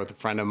was there with a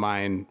friend of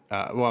mine.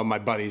 My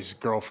buddy's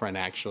girlfriend,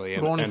 actually.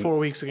 We're going in 4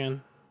 weeks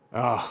again.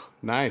 Oh,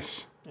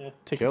 nice. Yeah,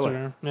 tickets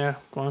are, yeah,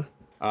 go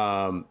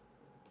on.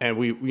 And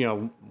we,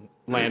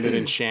 landed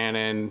in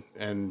Shannon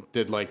and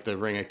did like the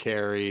Ring of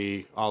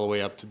Kerry all the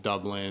way up to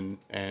Dublin,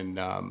 and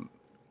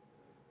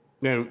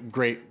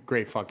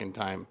great fucking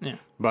time. Yeah.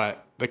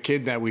 But the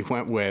kid that we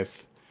went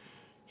with,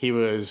 he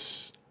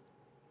was,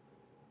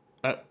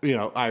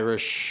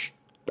 Irish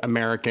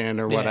American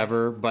or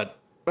whatever, but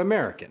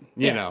American.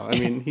 You know, I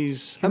mean,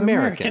 he's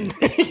American.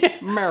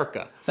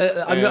 America.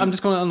 I'm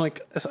just going on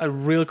like a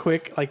real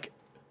quick, like,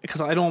 because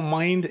I don't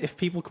mind if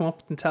people come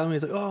up and tell me,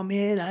 it's like, oh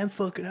man, I'm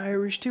fucking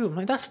Irish too. I'm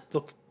like, that's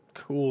look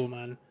cool,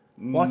 man.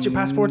 What's your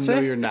passport say?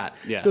 No, you're not.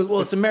 Yeah. Goes,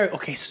 well, it's American.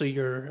 Okay, so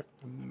you're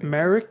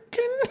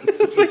American?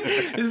 it's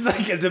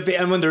like a debate.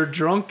 And when they're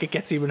drunk, it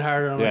gets even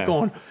harder. I'm like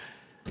going,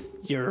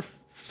 you're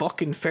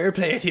fucking fair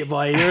play to you,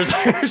 boy. You're as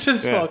Irish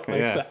as fuck.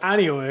 Like, so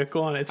anyway,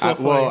 go on. It's so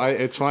funny. Well,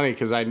 it's funny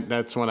because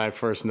that's when I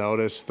first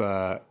noticed,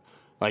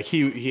 like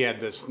he had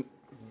this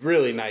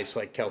really nice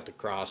like Celtic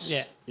cross,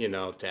 tattoo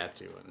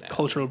and that.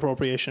 Cultural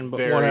appropriation, but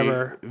very,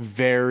 whatever.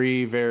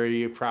 Very,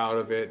 very proud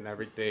of it and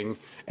everything.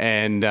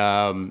 And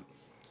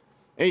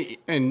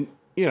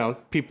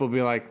people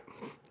be like,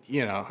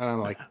 and I'm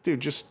like, dude,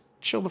 just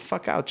chill the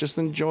fuck out. Just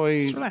enjoy.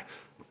 Just relax.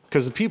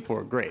 Because the people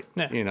are great.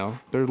 Yeah.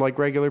 They're like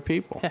regular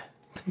people. Yeah.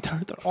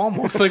 They're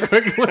almost like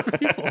regular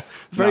people.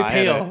 Very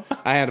pale.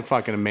 I had a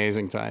fucking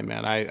amazing time,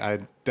 man. I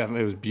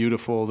definitely, it was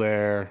beautiful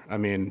there. I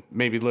mean,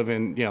 maybe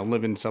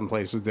living some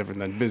places different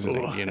than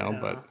visiting,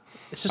 but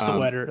it's just the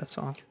weather, that's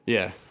all.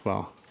 Yeah,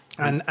 well.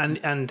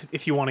 And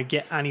if you want to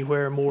get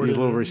anywhere more than a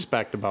little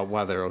respect about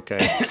weather, okay?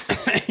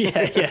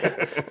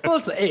 yeah.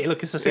 Well,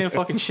 it's the same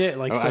fucking shit.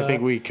 Like, I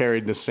think we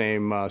carried the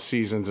same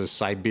seasons as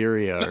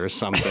Siberia or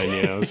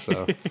something,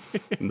 so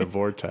in the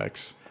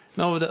vortex.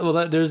 No,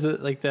 there's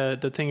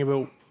the thing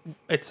about,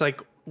 it's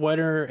like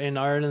weather in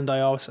Ireland.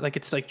 I always like,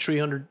 it's like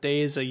 300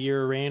 days a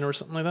year of rain or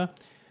something like that.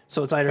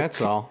 So it's either that's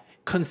all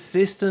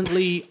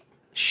consistently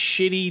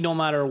shitty no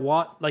matter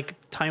what like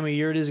time of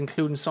year it is,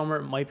 including summer.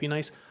 It might be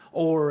nice,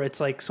 or it's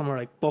like somewhere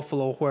like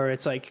Buffalo where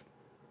it's like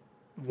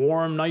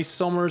warm, nice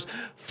summers,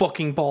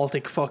 fucking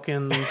Baltic,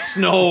 fucking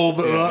snow.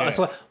 It's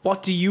like,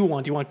 what do you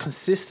want? Do you want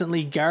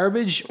consistently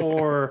garbage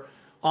or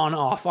on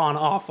off?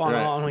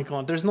 I'm like,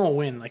 going, there's no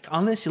win. Like,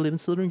 unless you live in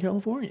Southern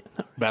California.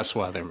 Best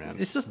weather, man.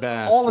 It's just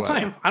best all the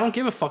weather. time. I don't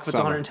give a fuck if it's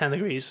 110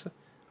 degrees.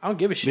 I don't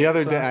give a shit. The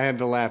other day, I had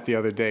to laugh the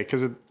other day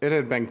because it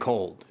had been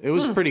cold. It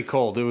was pretty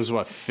cold. It was,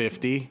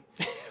 50?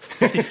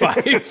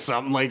 55?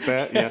 Something like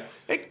that, yeah.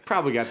 It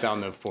probably got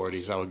down to the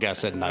 40s, I would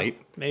guess, at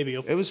night. Maybe.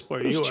 It was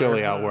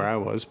chilly out where I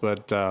was,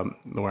 but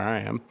where I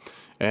am.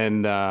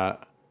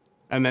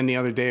 And then the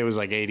other day it was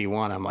like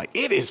 81. I'm like,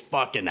 it is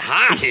fucking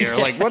hot here.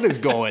 Like, what is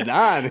going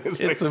on? It's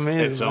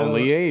amazing. It's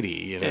only 80,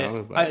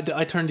 Yeah.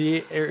 I turned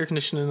the air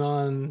conditioning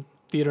on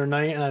the other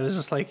night and I was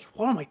just like,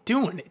 what am I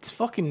doing?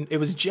 It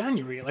was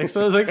January. Like,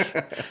 so I was like,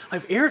 I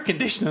have air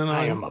conditioning on.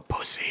 I am a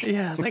pussy.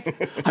 Yeah, I was like,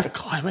 I've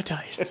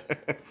climatized.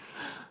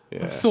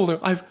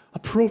 I've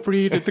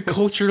appropriated the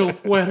cultural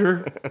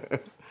weather.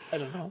 I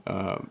don't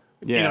know.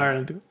 In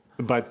Ireland.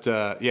 But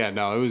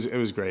it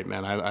was great,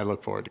 man. I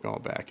look forward to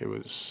going back. It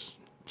was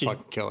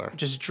fucking killer.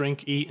 Just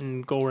drink, eat,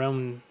 and go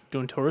around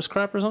doing tourist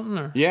crap or something?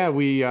 Or? Yeah,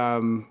 we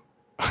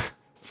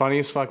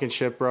funniest fucking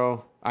shit,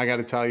 bro. I got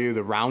to tell you,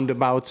 the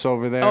roundabouts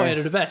over there. Oh, yeah,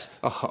 they're the best.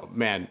 Oh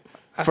man,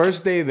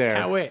 first day there.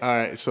 Can't wait. All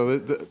right, so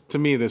to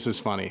me, this is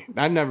funny.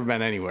 I've never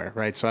been anywhere,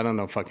 right? So I don't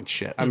know fucking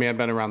shit. I mean, I've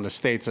been around the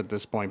States at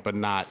this point, but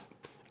not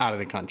out of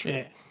the country.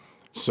 Yeah.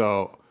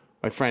 So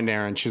my friend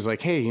Erin, she's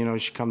like, hey, you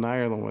should come to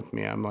Ireland with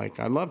me. I'm like,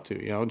 I'd love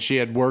to. And she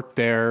had worked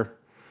there,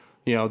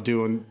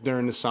 doing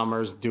during the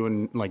summers,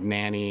 doing like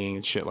nannying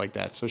and shit like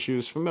that. So she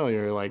was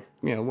familiar, like,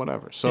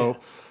 whatever. So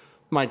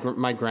my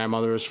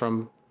grandmother is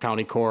from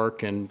County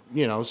Cork, and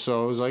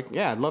so I was like,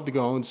 yeah, I'd love to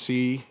go and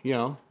see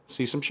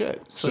some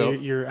shit. So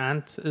your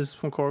aunt is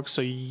from Cork,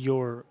 so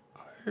you're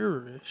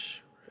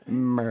Irish, right?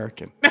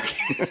 American.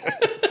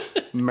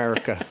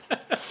 America.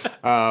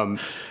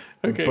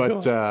 Okay,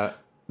 but cool.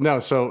 No,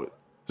 so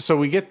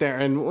we get there,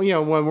 and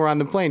when we're on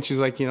the plane, she's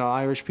like,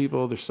 Irish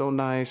people, they're so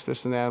nice,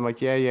 this and that. I'm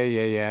like,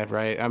 yeah,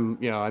 right. I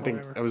think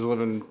whatever. I was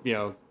living,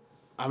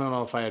 I don't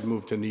know if I had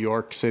moved to New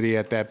York City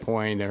at that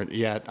point or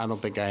yet. I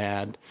don't think I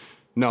had.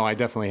 No, I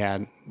definitely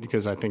had,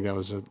 because I think that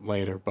was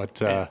later.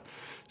 But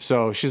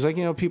so she's like,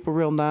 people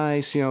real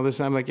nice, this.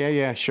 And I'm like,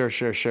 yeah, sure,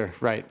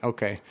 right,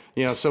 okay.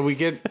 So we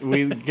get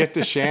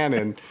to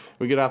Shannon,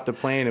 we get off the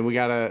plane, and we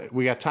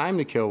got time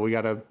to kill. We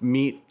gotta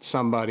meet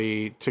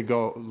somebody to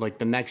go like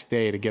the next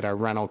day to get our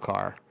rental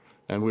car,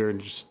 and we were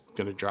just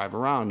gonna drive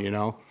around,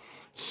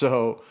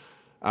 So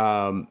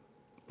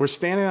we're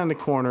standing on the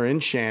corner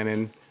in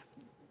Shannon,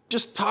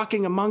 just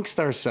talking amongst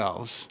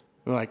ourselves.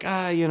 We're like,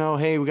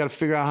 hey, we got to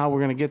figure out how we're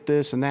going to get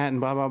this and that and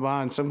blah, blah,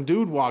 blah. And some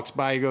dude walks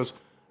by. He goes,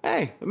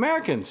 hey,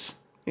 Americans.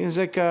 He's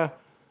like, I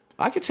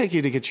could take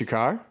you to get your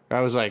car.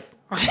 I was like,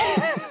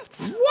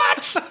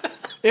 what?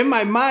 In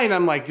my mind,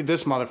 I'm like,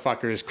 this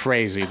motherfucker is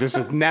crazy. This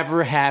is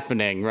never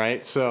happening,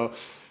 right?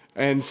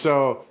 And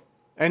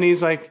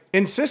he's like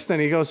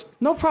insistent. He goes,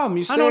 no problem.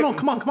 You stay. No,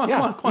 come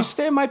on. You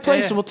stay at my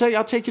place, and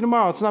I'll take you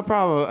tomorrow. It's not a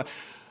problem.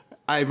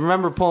 I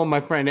remember pulling my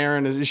friend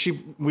Erin.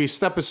 We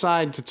step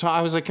aside to talk.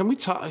 I was like, "Can we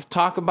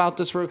talk about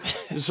this?"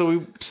 So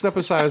we step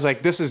aside. I was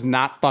like, "This is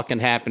not fucking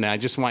happening. I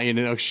just want you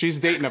to know." She's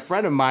dating a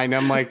friend of mine.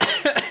 I'm like,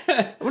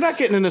 "We're not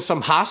getting into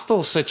some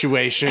hostile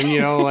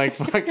situation, like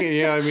fucking,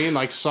 you know what I mean,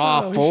 like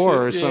Saw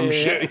 4 or some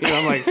shit."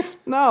 I'm like,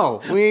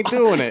 "No, we ain't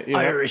doing it."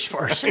 Irish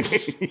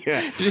forces.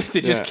 Yeah,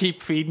 they just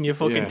keep feeding you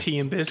fucking tea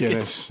and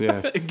biscuits.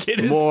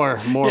 Guinness.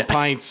 More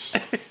pints.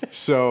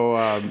 So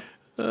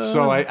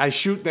I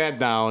shoot that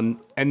down,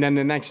 and then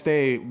the next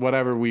day,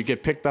 we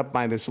get picked up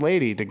by this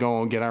lady to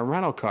go and get our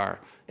rental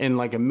car in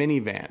like a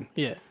minivan.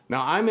 Yeah.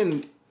 Now I'm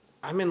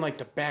in like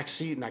the back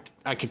seat, and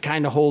I could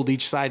kind of hold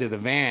each side of the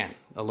van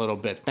a little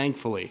bit,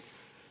 thankfully.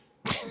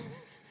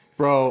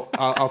 Bro,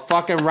 a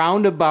fucking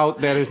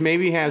roundabout that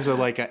maybe has a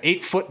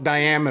 8-foot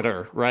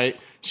diameter, right?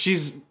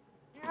 She's.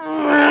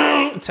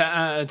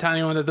 To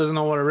anyone that doesn't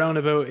know what a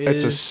roundabout is,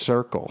 it's a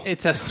circle.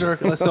 It's a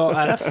circle. So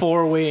at a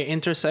 4-way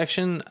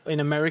intersection in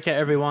America,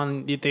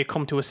 they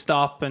come to a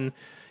stop, and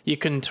you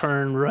can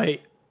turn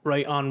right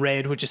on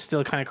red, which is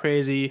still kind of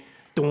crazy.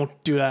 Don't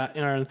do that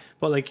in Ireland.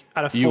 But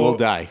at a you will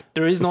die.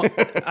 There is no.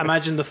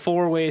 Imagine the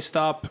 4-way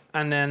stop,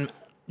 and then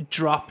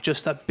drop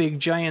just a big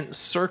giant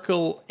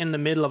circle in the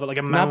middle of it, like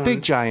a mound. Not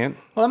big giant.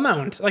 Well, a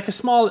mound, like a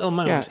small little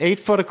mound. Yeah, 8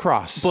 foot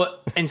across.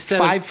 But instead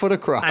 5 foot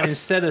across. And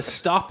instead of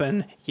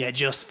stopping, you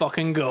just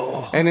fucking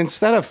go. And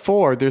instead of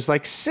 4, there's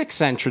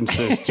 6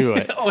 entrances to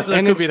it.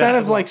 And instead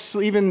of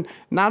even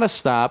not a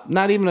stop,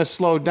 not even a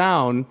slow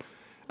down,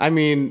 I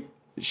mean,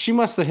 she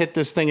must have hit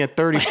this thing at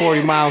 30,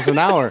 40 miles an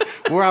hour.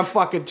 We're on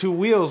fucking 2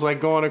 wheels,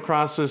 going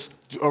across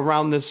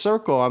around this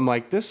circle. I'm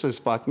like, this is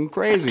fucking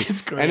crazy.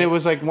 It's great. And it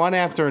was one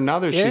after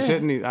another. She's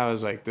hitting. I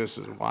was like, this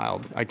is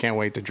wild. I can't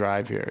wait to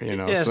drive here.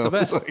 Yeah, it's the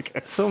best.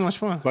 It's so much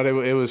fun. But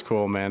it was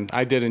cool, man.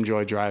 I did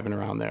enjoy driving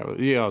around there.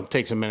 It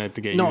takes a minute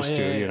to get used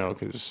to.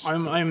 Because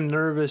I'm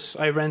nervous.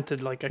 I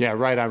rented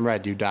right on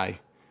red, you die.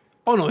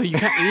 Oh no, you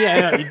can't.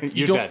 Yeah,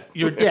 you're dead.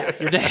 You're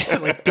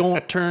dead.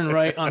 Don't turn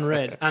right on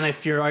red. And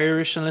if you're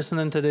Irish and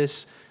listening to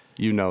this,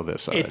 you know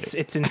this already.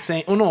 It's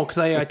insane. Oh no, because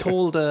I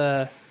told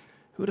who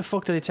the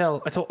fuck did I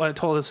tell? I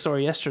told this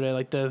story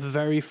yesterday. The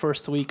very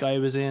first week I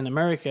was in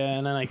America,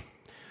 and then I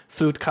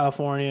flew to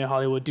California,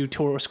 Hollywood, do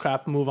tourist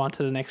crap, move on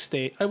to the next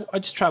state. I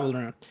just traveled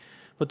around.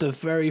 But the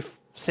very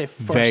first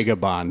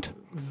vagabond,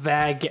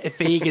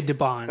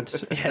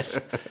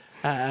 yes,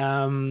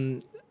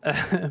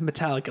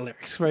 Metallica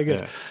lyrics, very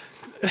good. Yeah.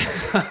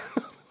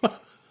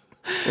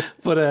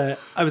 But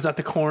I was at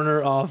the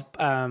corner of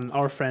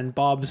our friend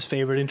Bob's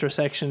favorite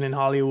intersection in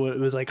Hollywood. It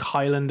was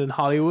Highland and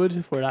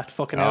Hollywood, where that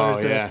fucking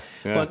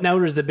But now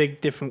there's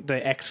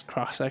the X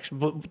cross section.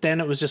 But then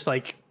it was just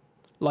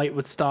light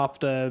would stop,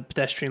 the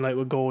pedestrian light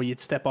would go, you'd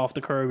step off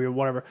the curb or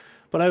whatever.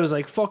 But I was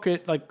like, fuck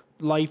it,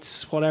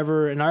 lights,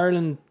 whatever. In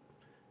Ireland,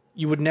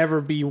 you would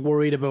never be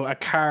worried about a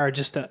car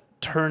just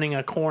turning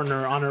a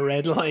corner on a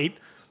red light.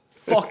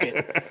 Fuck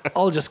it.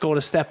 I'll just go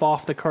to step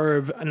off the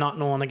curb and not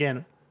knowing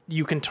again.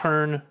 You can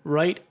turn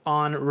right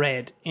on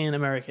red in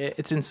America.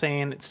 It's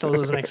insane. It still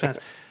doesn't make sense.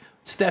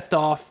 Stepped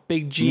off,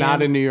 big GM.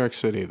 Not in New York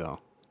City, though.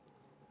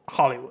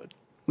 Hollywood.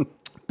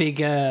 Big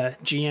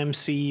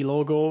GMC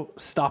logo.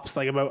 Stops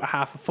about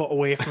half a foot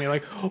away from me.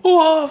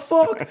 Oh,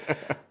 fuck.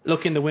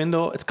 Look in the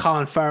window. It's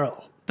Colin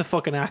Farrell, the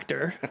fucking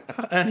actor.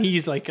 And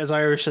he's as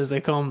Irish as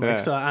they come.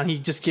 And he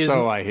just gives me,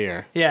 I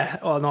hear. Yeah.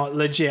 Oh, no,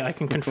 legit. I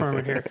can confirm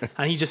it here.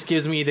 And he just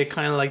gives me the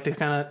kind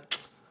of,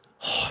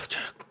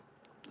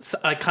 so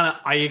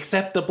I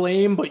accept the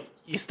blame, but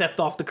you stepped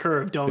off the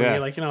curb, dummy.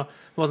 It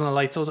wasn't a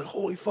light. So I was like,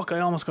 holy fuck, I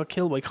almost got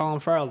killed by Colin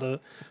Farrell the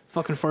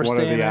fucking first day.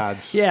 What are the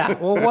odds? Yeah,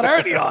 well, what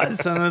are the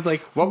odds? And I was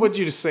like, what would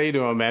you say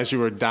to him as you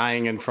were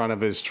dying in front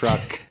of his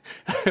truck?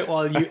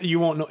 Well, you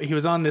won't know. He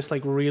was on this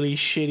really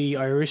shitty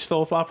Irish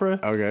soap opera.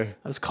 Okay. It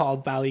was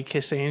called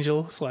Ballykiss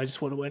Angel. So I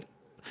just would have went,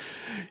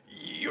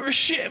 you're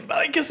shit,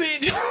 Ballykiss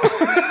Angel.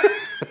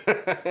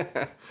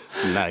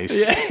 Nice.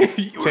 Yeah,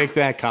 take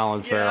that,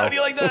 Colin Farrell. Yeah, how do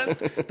you like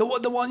that?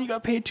 The one you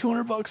got paid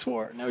 $200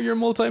 for. Now you're a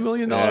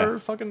multi-million-dollar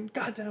fucking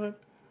goddamn it.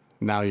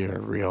 Now you're a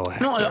real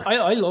actor. No,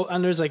 I love,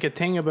 and there's a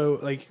thing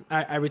about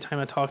every time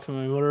I talk to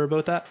my mother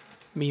about that,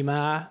 me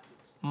ma,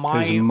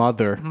 His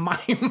mother.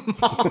 My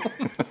mom.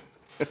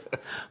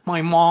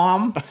 My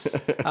mom.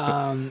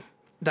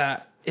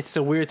 That it's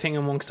a weird thing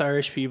amongst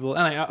Irish people,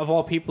 and of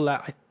all people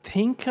that I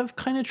think have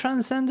kind of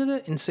transcended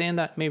it in saying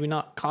that maybe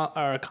not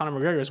Conor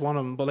McGregor is one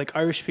of them, but like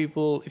Irish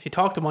people, if you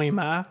talk to my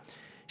ma,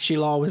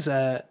 she'll always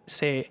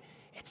say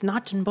it's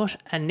nothing but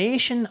a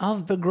nation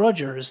of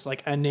begrudgers,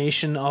 like a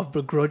nation of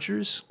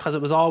begrudgers, because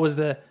it was always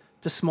the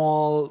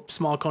small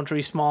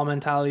country, small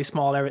mentality,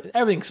 small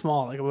everything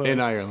small, like in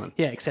Ireland.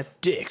 Yeah,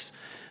 except dicks.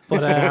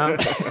 But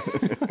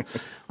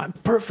I'm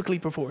perfectly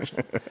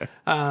proportionate.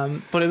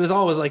 But it was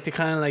always like the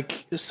kind of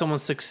like someone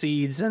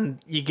succeeds and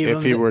you give them.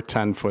 If you were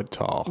 10 foot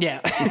tall.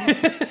 Yeah.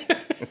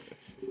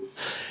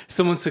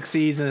 Someone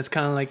succeeds and it's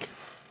kind of like,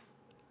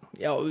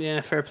 yo, yeah,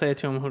 fair play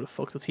to him. Who the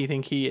fuck does he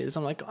think he is?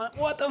 I'm like,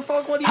 what the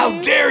fuck? What do you How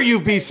mean? dare you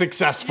be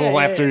successful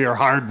after your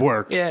hard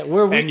work? Yeah,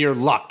 and your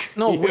luck.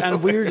 No,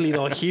 and weirdly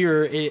though,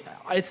 here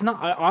it's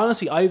not.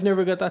 Honestly, I've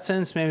never got that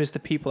sense. Maybe it's the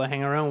people I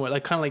hang around with,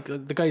 like kind of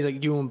like the guys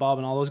like you and Bob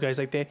and all those guys.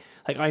 Like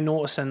I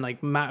notice, and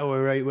like Matt, who I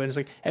write with, it's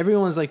like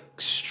everyone's like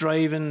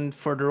striving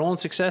for their own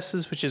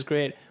successes, which is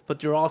great. But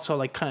they're also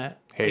like kind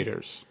of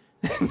haters.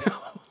 No.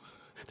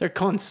 They're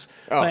cunts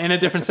in a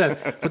different sense,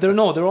 but they're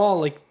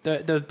all like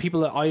the people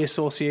that I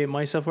associate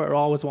myself with are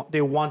always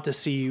they want to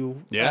see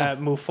you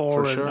move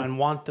forward and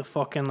want to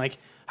fucking like,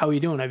 how are you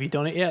doing? Have you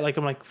done it yet? Like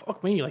I'm like,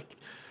 fuck me, like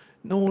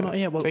no, not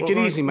yet. Well, take it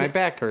easy, my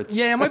back hurts.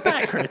 Yeah, my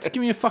back hurts.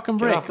 Give me a fucking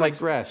break. Get off like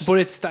rest. But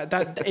it's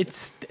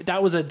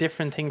that was a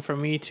different thing for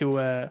me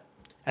to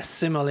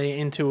assimilate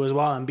into as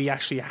well and be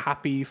actually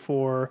happy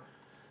for.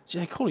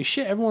 Like, holy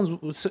shit,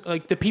 everyone's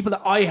like the people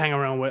that I hang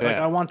around with. Like,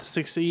 I want to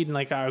succeed and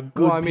like are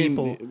good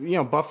people. You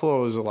know,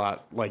 Buffalo is a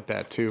lot like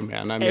that too,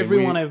 man. I mean,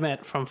 everyone I've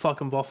met from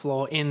fucking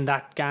Buffalo in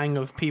that gang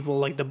of people,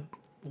 like the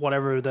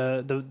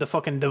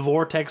fucking the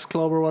Vortex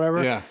Club or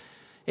whatever. Yeah,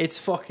 it's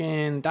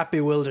fucking that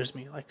bewilders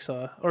me. Like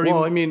so, or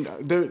well, I mean,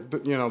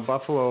 you know,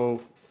 Buffalo,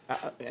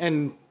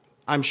 and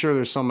I'm sure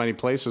there's so many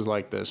places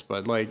like this,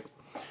 but like,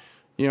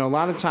 you know, a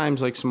lot of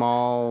times like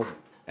small.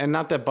 And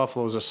not that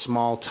Buffalo is a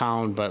small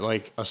town, but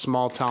like a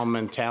small town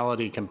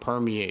mentality can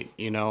permeate,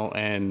 you know,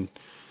 and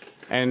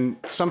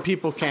some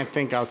people can't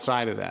think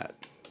outside of that,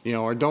 you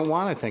know, or don't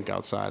want to think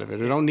outside of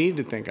it, or don't need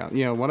to think out,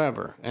 you know,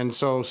 whatever. And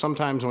so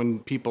sometimes when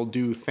people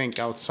do think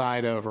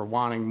outside of or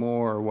wanting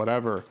more or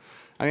whatever,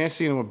 I mean, I've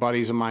seen it with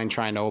buddies of mine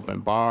trying to open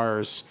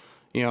bars,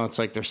 you know, it's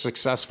like they're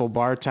successful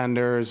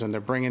bartenders and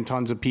they're bringing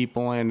tons of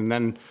people in, and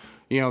then,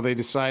 you know, they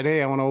decide,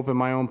 hey, I want to open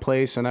my own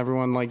place, and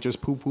everyone like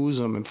just poo-poos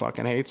them and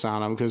fucking hates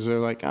on them because they're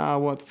like,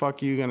 what the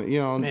fuck are you gonna, you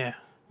know? Yeah.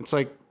 It's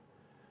like,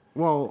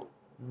 well,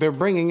 they're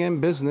bringing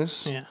in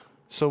business. Yeah.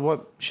 So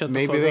what?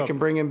 Maybe they can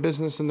bring in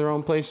business in their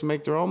own place and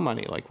make their own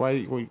money. Like,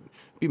 why would you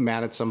be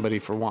mad at somebody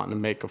for wanting to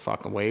make a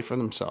fucking way for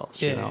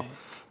themselves? You know.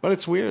 But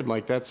it's weird.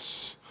 Like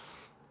that's,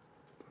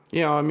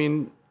 you know, I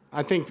mean,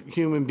 I think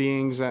human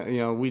beings, you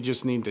know, we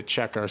just need to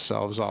check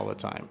ourselves all the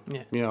time.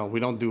 Yeah. You know, we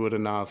don't do it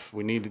enough.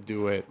 We need to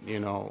do it. You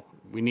know.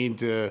 We need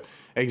to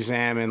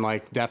examine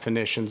like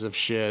definitions of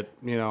shit,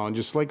 you know, and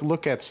just like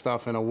look at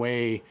stuff in a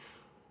way,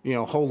 you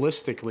know,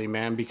 holistically,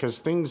 man, because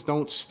things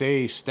don't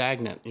stay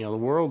stagnant. You know, the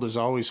world is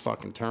always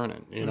fucking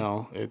turning, you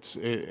know,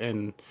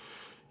 and,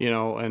 you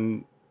know,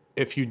 and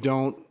if you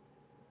don't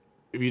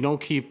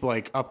keep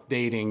like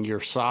updating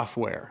your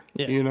software,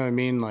 you know what I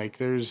mean? Like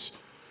there's,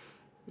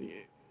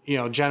 you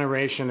know,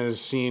 generation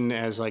is seen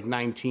as like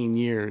 19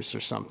 years or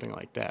something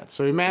like that.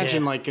 So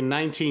imagine like in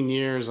 19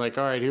 years, like,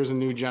 all right, here's a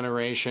new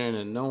generation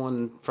and no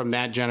one from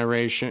that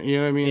generation, you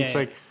know what I mean? It's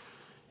like,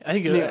 I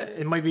think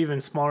it might be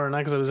even smaller than that,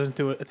 because I was listening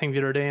to a thing the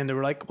other day and they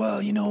were like,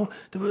 well, you know,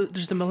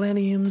 there's the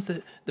millennials,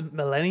 the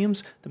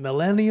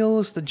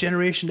millennials, the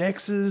Generation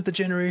X's, the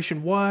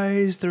Generation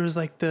Y's, there's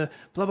like the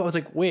blah, blah. I was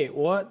like, wait,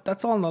 what?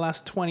 That's all in the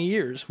last 20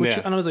 years.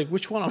 And I was like,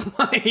 which one am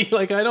I?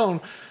 Like, I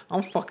don't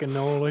fucking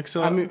know. Like,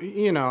 so. I mean,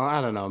 you know,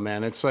 I don't know,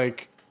 man. It's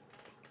like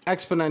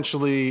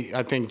exponentially,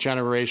 I think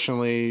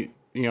generationally,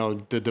 you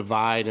know, the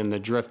divide and the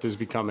drift is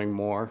becoming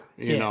more,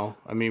 you know.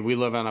 I mean, we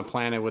live on a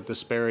planet with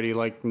disparity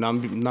like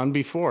none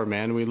before,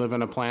 man. We live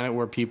on a planet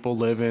where people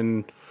live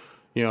in,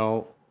 you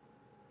know,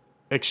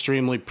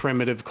 extremely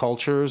primitive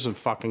cultures of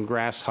fucking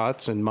grass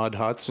huts and mud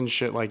huts and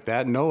shit like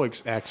that. No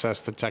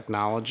access to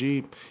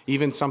technology,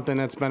 even something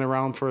that's been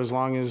around for as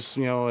long as,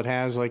 you know, it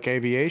has, like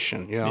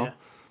aviation, you know.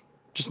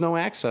 Just no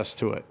access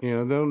to it. You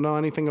know, they don't know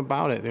anything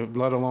about it,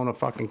 let alone a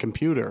fucking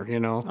computer, you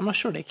know. I'm not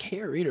sure they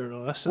care either,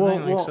 though. That's the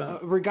thing. Well,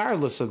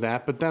 regardless of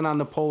that, but then on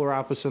the polar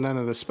opposite end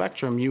of the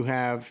spectrum, you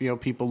have, you know,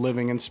 people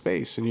living in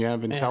space, and you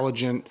have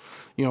intelligent,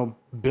 you know,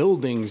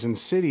 buildings and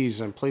cities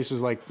and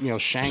places like, you know,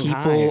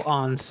 Shanghai. People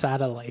on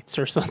satellites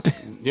or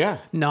something. Yeah.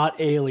 Not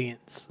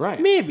aliens. Right.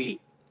 Maybe.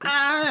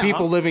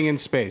 People living in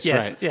space,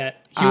 yes, right. Yeah.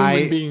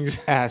 Human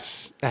beings.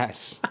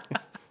 ISS.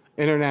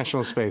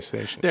 International Space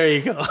Station. There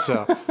you go.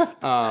 So,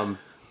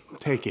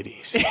 take it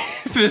easy.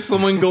 There's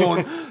someone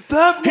going,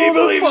 that he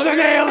believes in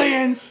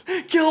aliens.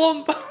 Kill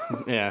him.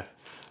 Yeah,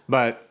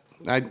 but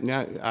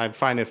I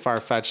find it far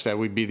fetched that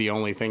we'd be the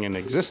only thing in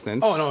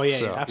existence. Oh no, yeah,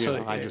 so, yeah,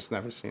 absolutely. You know, I just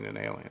never seen an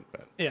alien,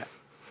 but yeah,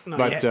 no,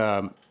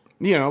 but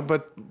you know,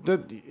 but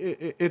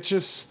it's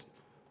just,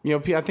 you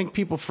know, I think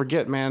people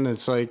forget, man.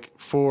 It's like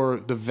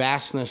for the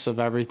vastness of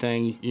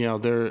everything, you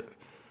know,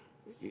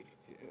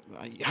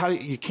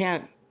 you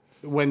can't,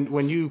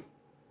 when you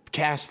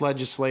cast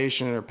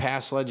legislation or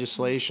pass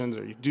legislations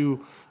or you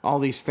do all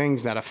these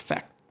things that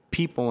affect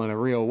people in a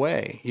real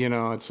way, you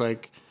know, it's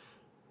like,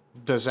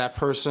 does that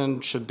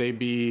person, should they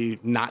be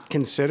not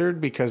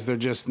considered because they're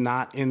just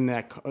not in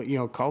that, you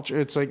know, culture?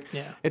 It's like,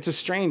 it's a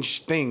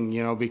strange thing,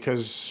 you know,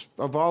 because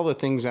of all the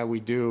things that we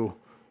do,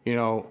 you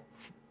know,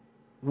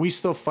 we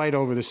still fight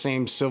over the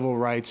same civil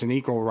rights and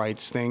equal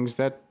rights things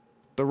that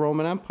the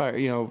Roman Empire,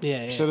 you know,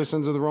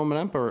 citizens of the Roman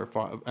Empire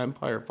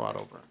fought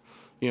over,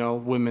 you know,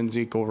 women's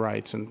equal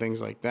rights and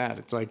things like that.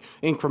 It's like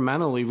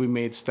incrementally we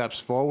made steps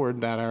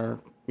forward that are,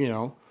 you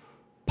know,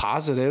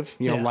 positive.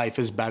 You know, life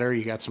is better.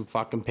 You got some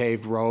fucking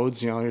paved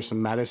roads. You know, here's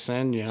some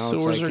medicine. You know,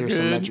 Sewers it's like are here's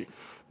good.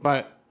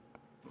 some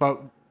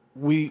but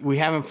we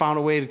haven't found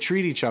a way to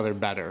treat each other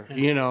better.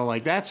 You know,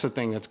 like that's the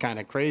thing that's kind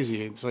of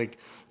crazy. It's like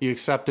you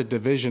accepted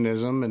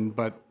divisionism,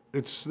 but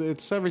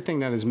it's everything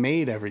that has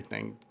made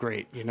everything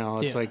great. You know,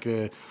 it's like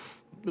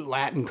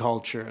Latin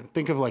culture, and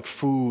think of like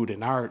food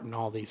and art and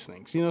all these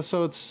things. You know,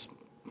 so it's,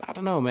 I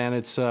don't know, man.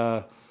 It's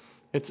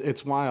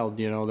wild.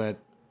 You know, that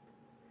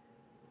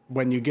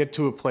when you get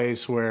to a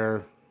place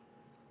where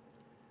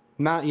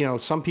not, you know,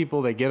 some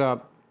people, they get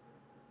up,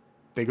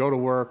 they go to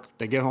work,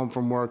 they get home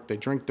from work, they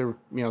drink their,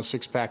 you know,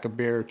 6-pack of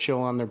beer,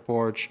 chill on their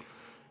porch,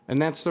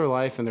 and that's their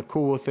life, and they're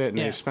cool with it, and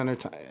they spend their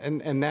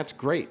time, and that's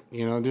great.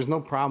 You know, there's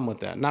no problem with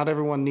that. Not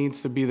everyone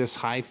needs to be this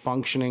high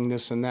functioning,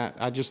 this and that.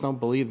 I just don't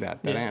believe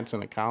that ants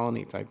in a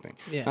colony type thing.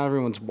 Not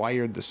everyone's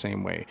wired the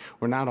same way.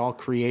 We're not all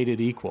created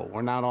equal.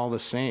 We're not all the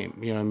same.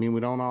 You know what I mean? We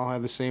don't all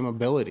have the same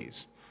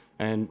abilities.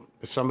 And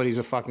if somebody's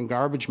a fucking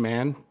garbage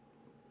man,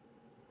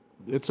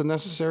 it's a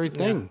necessary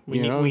thing. We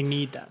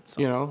need that.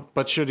 So. You know,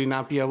 but should he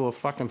not be able to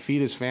fucking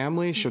feed his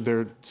family? Should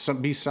there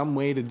be some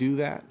way to do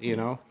that? You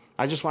know,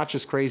 I just watched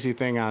this crazy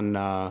thing on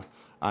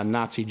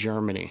Nazi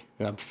Germany.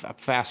 I'm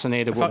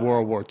fascinated with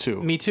World War II.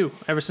 Me too.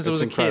 Ever since I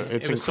was a kid,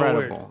 it's it was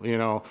incredible. So weird. You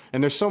know,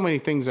 and there's so many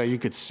things that you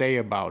could say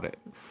about it.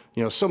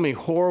 You know, so many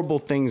horrible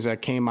things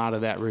that came out of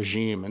that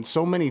regime, and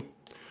so many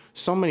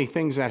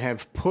things that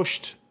have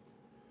pushed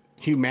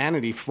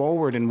humanity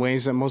forward in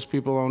ways that most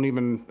people don't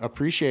even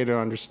appreciate or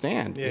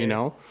understand, you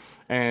know?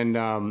 And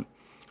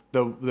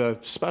the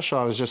special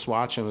I was just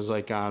watching was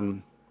like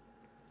on,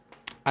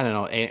 I don't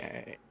know,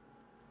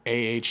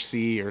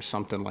 AHC or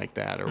something like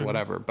that or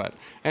whatever. But,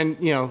 and,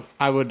 you know,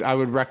 I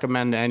would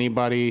recommend to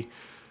anybody,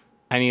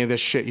 any of this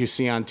shit you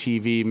see on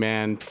TV,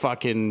 man,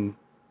 fucking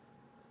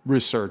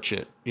research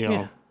it, you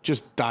know?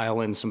 Just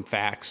dial in some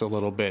facts a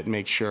little bit and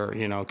make sure,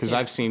 you know, because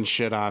I've seen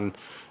shit on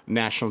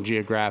National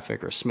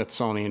Geographic or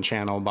Smithsonian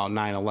Channel about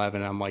 9/11.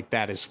 And I'm like,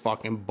 that is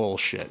fucking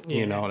bullshit.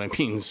 You know what I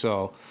mean?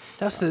 So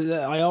that's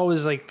I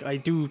always like, I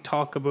do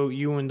talk about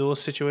you in those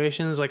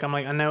situations. Like, I'm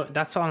like, I know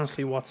that's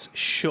honestly what's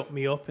shut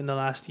me up in the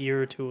last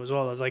year or two as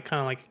well. As like, kind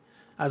of like,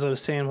 as I was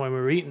saying when we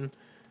were eating,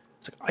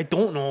 it's like, I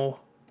don't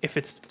know if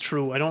it's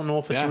true. I don't know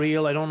if it's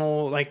real. I don't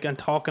know, like, and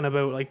talking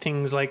about like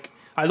things like,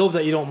 I love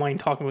that you don't mind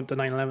talking about the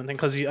 9/11 thing,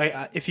 because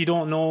if you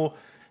don't know,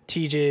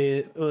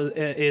 TJ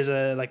is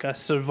a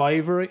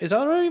survivor. Is that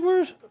the right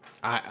word?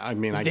 I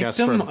mean, I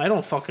Victim? guess I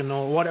don't fucking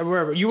know.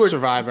 Whatever. You were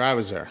survivor. I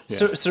was there.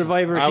 Yeah.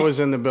 Survivor. I was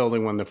in the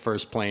building when the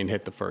first plane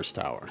hit the first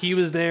tower. He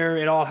was there.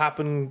 It all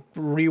happened.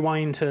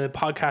 Rewind to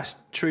podcast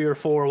 3 or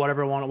 4,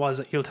 whatever one it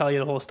was. He'll tell you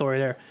the whole story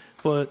there.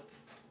 But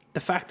the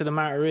fact of the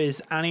matter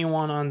is,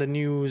 anyone on the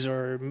news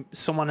or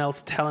someone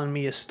else telling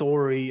me a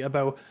story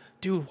about,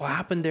 dude, what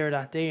happened there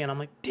that day? And I'm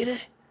like, did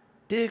it?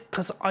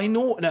 Because I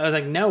know. And I was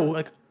like, no,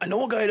 like, I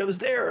know a guy that was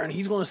there, and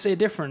he's going to say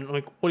different. I'm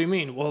like, what do you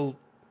mean? Well,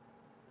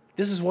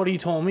 this is what he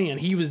told me, and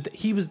he was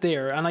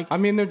there. And like, I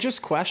mean, they're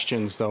just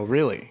questions, though,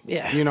 really.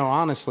 Yeah. You know,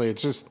 honestly,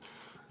 it's just,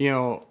 you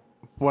know,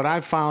 what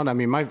I found. I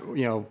mean,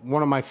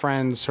 one of my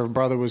friends, her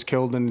brother was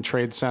killed in the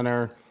Trade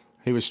Center.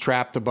 He was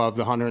trapped above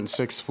the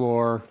 106th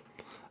floor.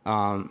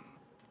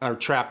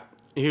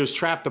 He was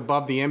trapped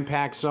above the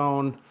impact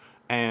zone,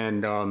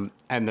 and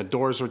the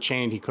doors were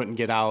chained. He couldn't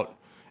get out.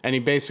 And he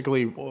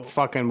basically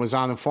fucking was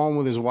on the phone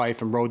with his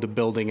wife and rode the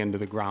building into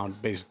the ground,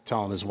 basically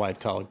telling his wife,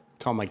 tell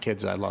my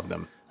kids I love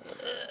them.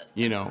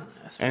 You know,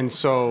 and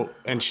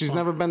she's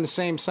never been the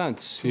same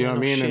since. You know what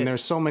I mean? Shit. And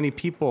there's so many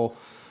people,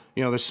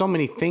 you know, there's so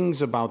many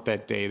things about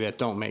that day that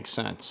don't make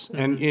sense. Mm-hmm.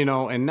 And, you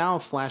know, and now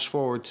flash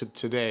forward to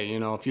today,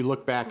 you know, if you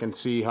look back and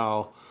see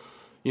how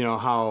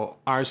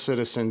our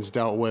citizens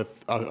dealt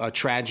with a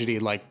tragedy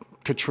like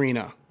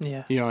Katrina.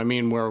 Yeah. You know what I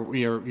mean? Where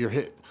you're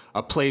hit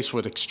a place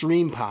with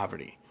extreme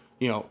poverty.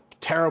 You know,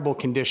 terrible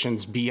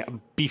conditions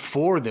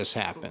before this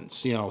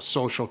happens, you know,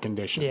 social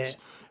conditions. Yeah.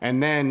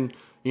 And then,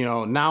 you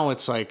know, now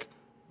it's like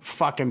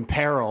fucking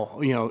peril,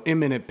 you know,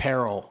 imminent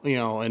peril, you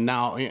know,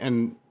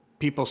 and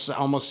people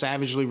almost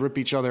savagely rip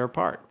each other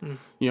apart,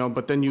 you know,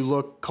 but then you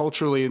look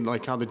culturally,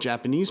 like how the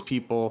Japanese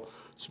people,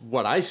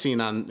 what I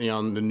seen on, you know,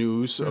 on the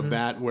news of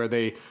that, where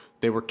they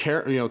were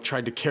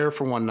tried to care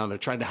for one another,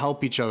 tried to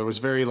help each other, was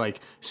very like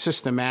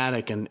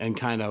systematic and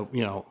kind of,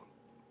 you know,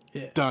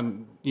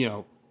 done,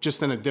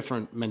 just in a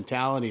different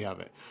mentality of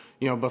it,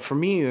 but for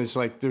me, it's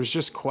like, there's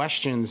just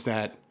questions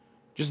that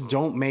just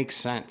don't make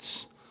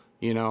sense,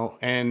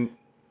 and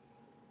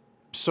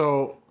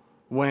so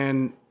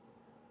when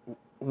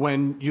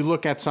you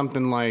look at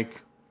something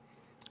like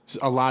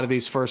a lot of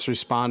these first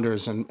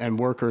responders and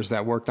workers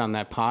that worked on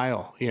that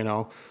pile,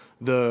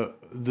 the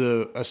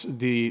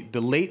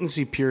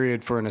latency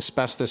period for an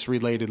asbestos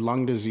related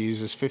lung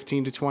disease is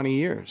 15 to 20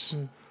 years.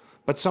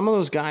 But some of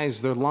those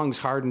guys, their lungs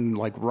hardened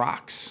like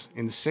rocks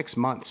in 6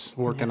 months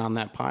working on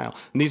that pile.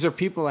 And these are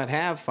people that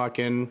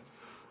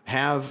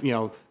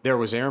there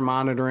was air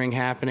monitoring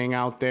happening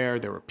out there.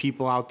 There were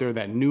people out there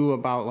that knew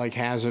about like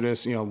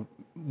hazardous,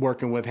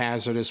 working with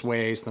hazardous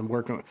waste and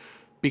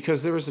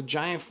because there was a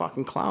giant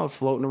fucking cloud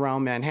floating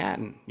around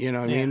Manhattan, you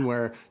know what I mean?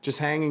 Where just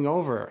hanging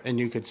over, and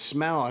you could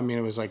smell,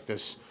 it was like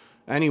this,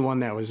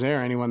 anyone that was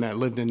there, anyone that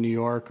lived in New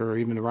York or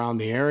even around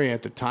the area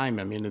at the time,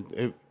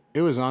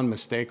 it was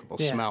unmistakable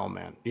smell,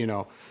 man,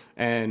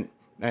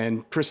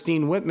 and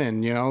Christine Whitman,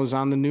 was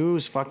on the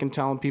news fucking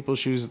telling people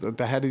she was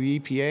the head of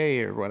the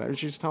EPA or whatever.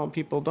 She's telling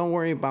people, don't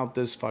worry about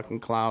this fucking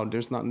cloud.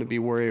 There's nothing to be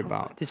worried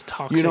about. This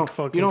toxic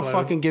fucking You don't cloud.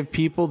 fucking give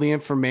people the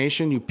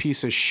information, you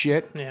piece of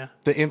shit. Yeah.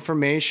 The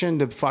information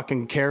to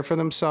fucking care for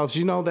themselves.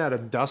 You know that a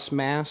dust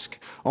mask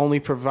only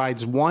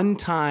provides one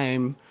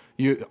time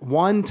your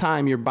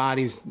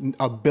body's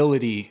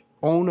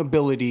own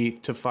ability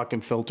to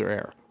fucking filter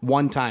air.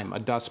 One time, a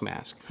dust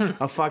mask.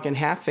 A fucking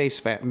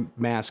half-face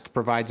mask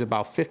provides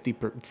about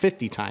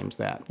 50 times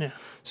that. Yeah.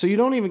 So you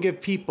don't even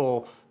give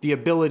people the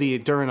ability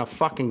during a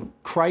fucking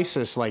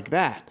crisis like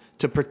that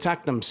to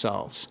protect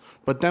themselves.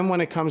 But then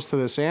when it comes to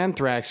this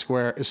anthrax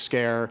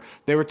scare,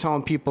 they were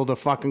telling people to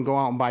fucking go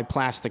out and buy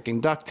plastic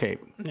and duct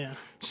tape. Yeah.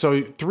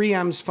 So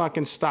 3M's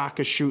fucking stock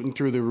is shooting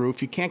through the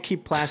roof. You can't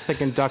keep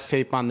plastic and duct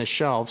tape on the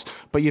shelves,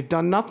 but you've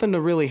done nothing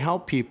to really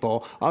help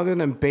people other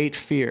than bait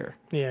fear.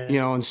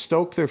 And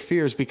stoke their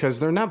fears,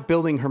 because they're not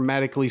building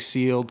hermetically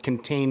sealed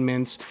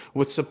containments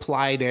with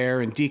supplied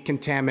air and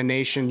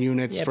decontamination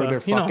units for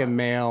their fucking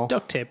mail.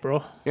 Duct tape,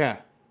 bro. Yeah.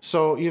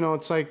 So,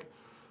 it's like,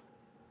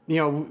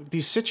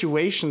 these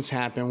situations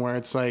happen where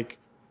it's like,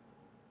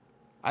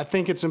 I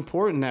think it's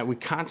important that we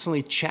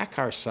constantly check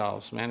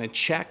ourselves, man, and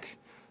check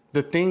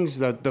the things,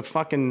 the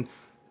fucking,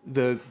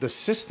 the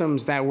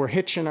systems that we're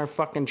hitching our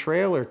fucking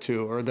trailer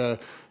to, or the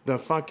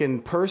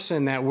fucking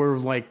person that we're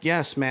like,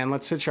 yes, man,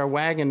 let's hitch our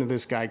wagon to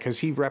this guy because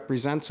he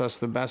represents us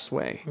the best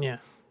way. Yeah.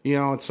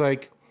 It's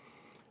like,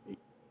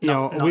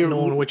 not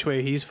knowing which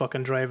way he's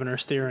fucking driving or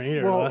steering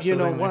either. Well,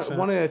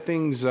 one of the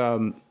things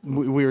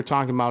we were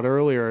talking about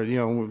earlier,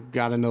 we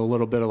got into a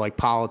little bit of like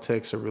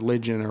politics or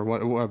religion or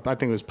what I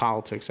think it was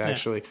politics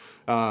actually,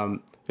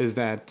 is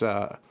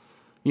that,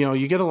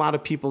 you get a lot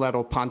of people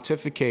that'll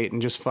pontificate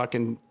and just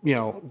fucking,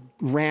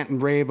 rant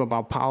and rave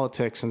about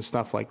politics and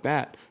stuff like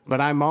that.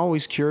 But I'm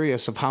always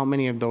curious of how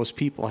many of those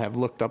people have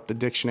looked up the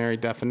dictionary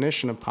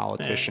definition of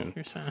politician,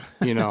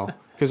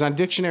 because on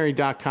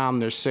dictionary.com,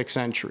 there's 6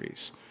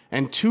 entries.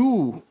 And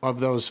 2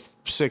 of those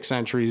 6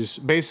 entries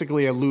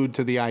basically allude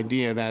to the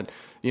idea that,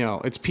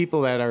 it's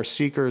people that are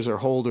seekers or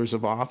holders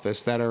of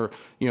office that are,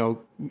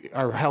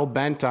 are hell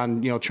bent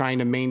on, trying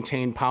to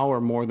maintain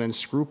power more than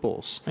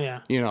scruples.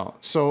 Yeah.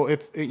 So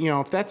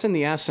if that's in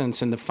the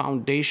essence and the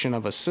foundation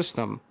of a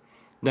system,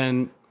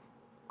 then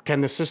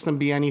can the system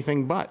be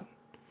anything but?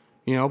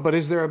 But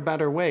is there a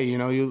better way?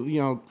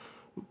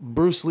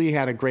 Bruce Lee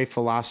had a great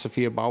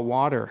philosophy about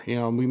water.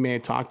 We may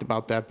have talked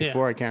about that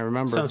before. I can't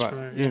remember. Sounds but,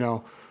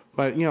 familiar,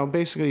 But,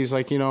 basically he's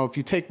like, if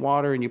you take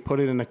water and you put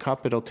it in a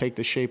cup, it'll take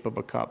the shape of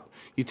a cup.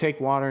 You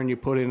take water and you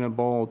put it in a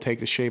bowl, it'll take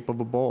the shape of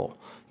a bowl.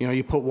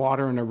 You put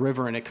water in a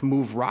river and it can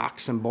move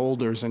rocks and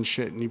boulders and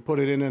shit. And you put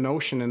it in an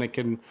ocean and it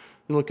can,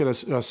 look at a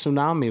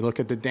tsunami, look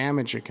at the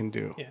damage it can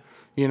do.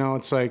 Yeah.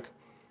 It's like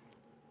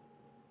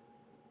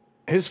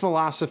his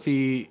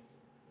philosophy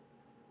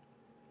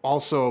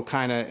also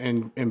kind of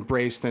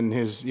embraced in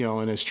his,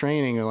 in his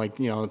training, like,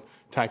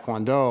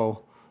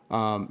 Taekwondo,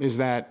 is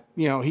that,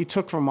 he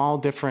took from all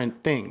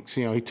different things.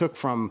 He took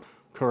from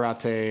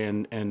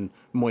karate and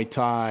Muay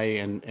Thai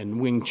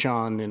and Wing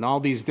Chun and all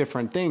these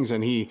different things.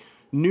 And he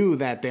knew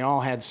that they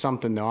all had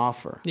something to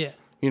offer. Yeah.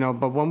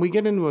 But when we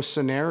get into a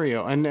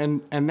scenario,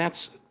 and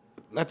that's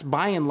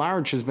by and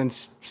large has been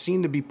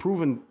seen to be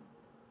proven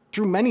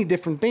through many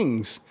different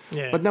things.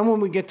 Yeah. But then when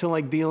we get to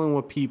like dealing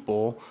with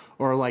people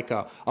or like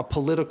a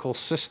political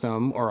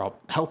system or a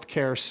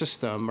healthcare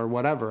system or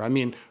whatever,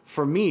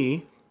 for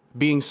me,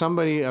 being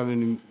somebody of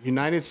a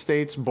United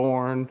States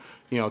born,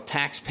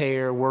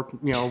 taxpayer,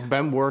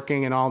 been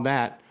working and all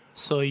that.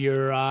 So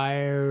you're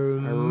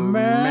American.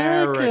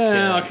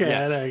 Okay,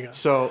 yeah. There you go.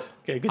 So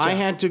I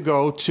had to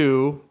go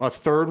to a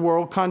third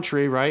world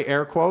country, right?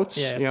 Air quotes,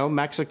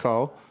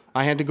 Mexico.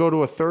 I had to go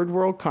to a third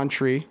world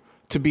country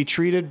to be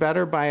treated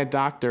better by a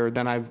doctor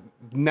than I've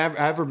never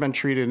ever been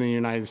treated in the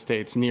United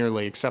States,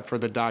 nearly, except for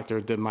the doctor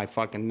who did my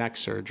fucking neck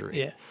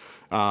surgery.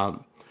 Yeah.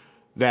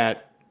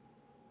 That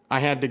I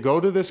had to go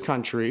to this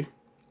country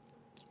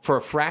for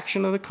a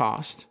fraction of the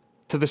cost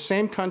to the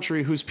same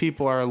country whose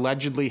people are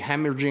allegedly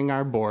hemorrhaging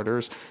our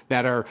borders,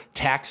 that are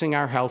taxing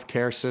our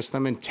healthcare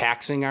system and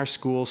taxing our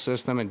school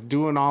system and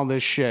doing all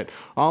this shit.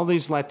 All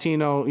these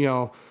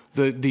Latino,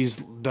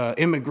 the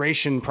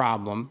immigration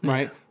problem,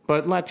 right?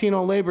 But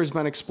Latino labor has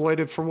been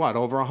exploited for what,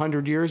 over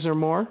 100 years or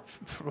more?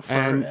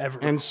 Forever.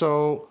 And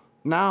so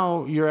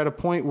now you're at a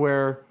point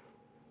where,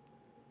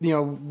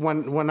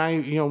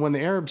 when the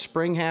Arab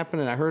Spring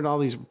happened and I heard all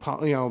these,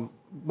 whoever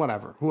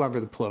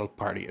the political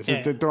party is,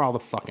 they're all the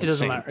fucking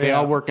same. Matter. They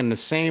all work in the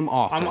same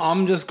office.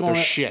 I'm just going.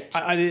 They're shit.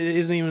 It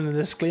isn't even a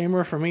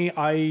disclaimer for me.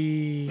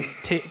 I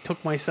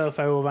took myself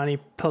out of any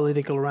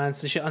political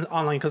rants and shit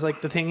online because,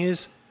 like, the thing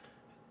is,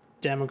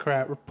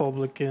 Democrat,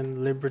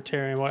 Republican,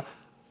 Libertarian, what?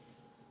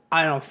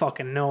 I don't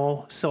fucking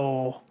know.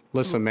 So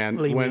listen, man,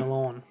 leave me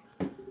alone.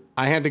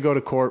 I had to go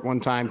to court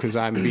one time because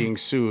I'm being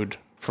sued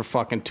for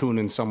fucking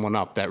tuning someone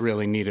up that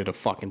really needed a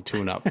fucking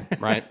tune up,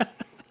 right?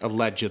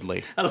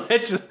 Allegedly.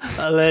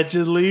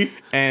 Allegedly.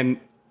 And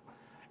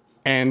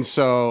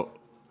so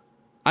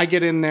I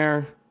get in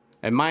there,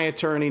 and my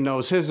attorney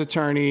knows his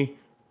attorney.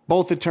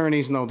 Both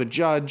attorneys know the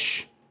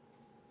judge.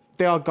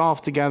 They all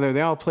golf together. They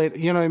all played.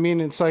 You know what I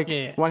mean? It's like,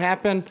 what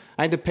happened?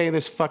 I had to pay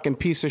this fucking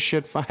piece of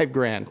shit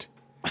 $5,000.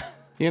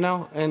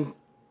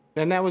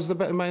 And that was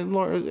my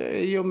lawyer.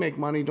 Hey, you'll make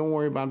money. Don't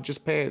worry about it.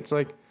 Just pay it. It's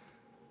like,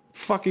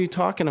 fuck are you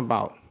talking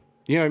about?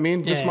 You know what I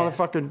mean? This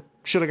motherfucker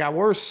should have got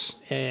worse.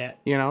 Yeah.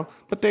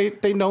 But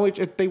they know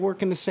it. They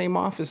work in the same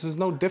office. It's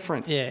no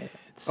different. Yeah.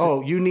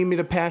 Oh, you need me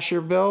to pass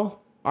your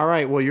bill? All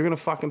right. Well, you're gonna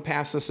fucking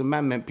pass this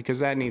amendment because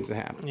that needs to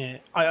happen. Yeah.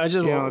 I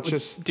just it's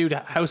just, dude,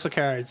 House of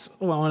Cards.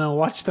 Well, I want to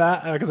watch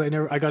that because I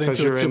got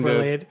into it super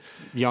late.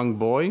 Young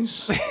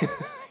boys.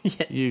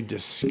 Yeah. You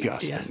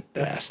disgusting.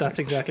 Yes, that's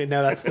exactly.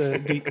 Now that's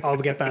the I'll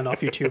get banned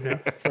off YouTube now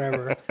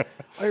forever.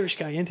 Irish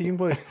guy into young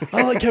boys.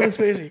 I like Kevin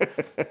Spacey.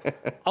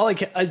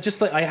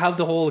 I have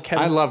the whole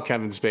Kevin. I love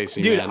Kevin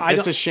Spacey, dude. Man.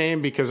 It's a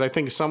shame because I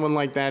think someone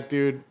like that,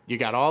 dude, you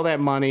got all that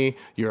money,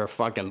 you're a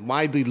fucking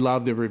widely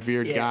loved and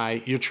revered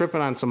guy. You're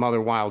tripping on some other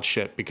wild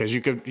shit because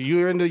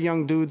you're into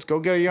young dudes. Go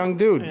get a young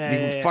dude.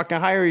 Fucking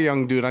hire a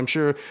young dude. I'm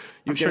sure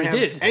you can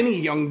have any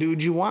young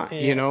dude you want.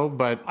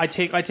 But I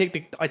take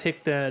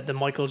the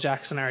Michael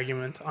Jackson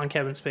argument on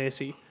Kevin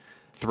Spacey.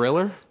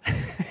 Thriller.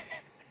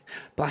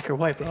 Black or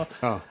white, bro.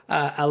 Oh.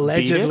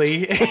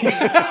 Allegedly.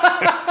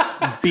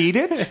 Beat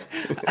it?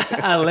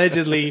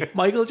 Allegedly,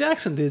 Michael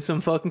Jackson did some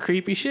fucking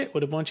creepy shit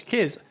with a bunch of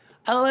kids.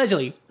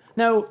 Allegedly.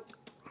 Now,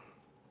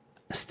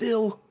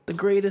 still the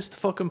greatest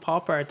fucking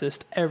pop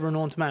artist ever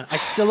known to man. I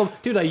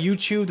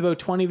YouTubed about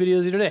 20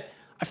 videos the other day.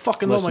 I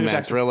fucking love Michael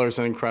Jackson. Thriller's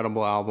an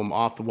incredible album.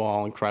 Off the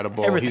Wall,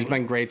 incredible. Everything. He's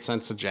been great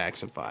since the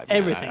Jackson 5.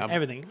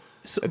 Everything.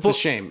 So, it's a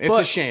shame. It's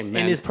a shame,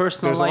 man. In his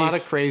personal life, there's a lot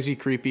of crazy,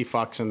 creepy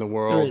fucks in the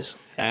world. There is.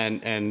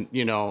 And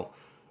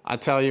I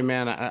tell you,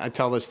 man, I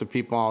tell this to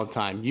people all the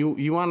time.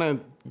 You want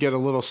to get a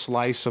little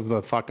slice of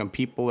the fucking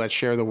people that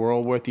share the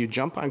world with you,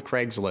 jump on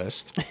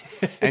Craigslist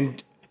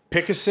and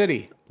pick a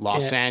city.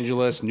 Los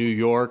Angeles, New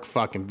York,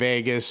 fucking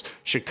Vegas,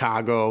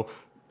 Chicago,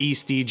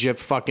 East Egypt,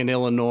 fucking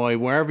Illinois,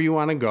 wherever you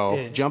want to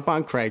go. Jump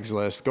on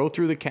Craigslist, go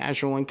through the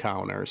casual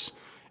encounters.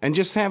 And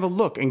just have a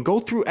look and go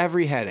through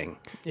every heading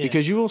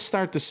because you will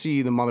start to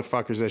see the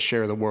motherfuckers that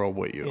share the world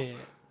with you. Yeah.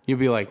 You'll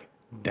be like,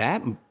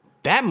 that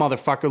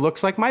motherfucker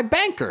looks like my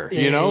banker,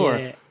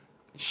 or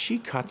she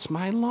cuts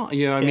my lawn.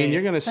 You know what I mean?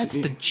 You're going to see. That's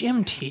the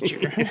gym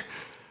teacher.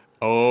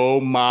 Oh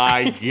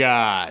my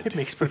God. It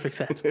makes perfect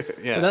sense.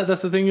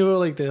 That's the thing about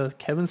like the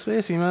Kevin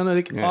Spacey, man.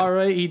 Like, all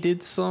right, he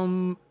did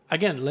some,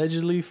 again,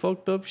 allegedly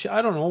fucked up shit.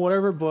 I don't know,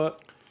 whatever,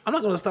 but I'm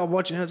not going to stop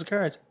watching House of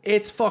Cards.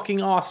 It's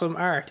fucking awesome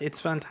art.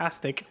 It's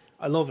fantastic.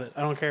 I love it. I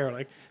don't care.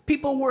 Like,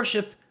 people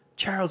worship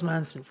Charles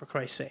Manson, for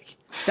Christ's sake.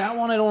 That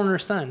one I don't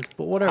understand,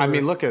 but whatever. I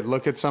mean, look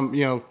at some,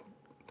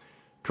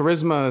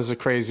 charisma is a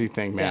crazy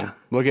thing, man. Yeah.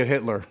 Look at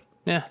Hitler.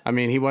 Yeah. I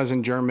mean, he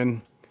wasn't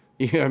German.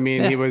 He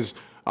was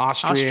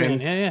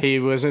Austrian. Yeah.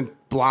 He wasn't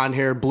blonde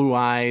hair, blue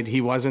eyed.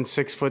 He wasn't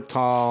 6 foot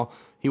tall.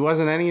 He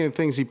wasn't any of the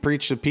things he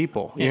preached to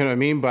people. You know what I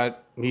mean?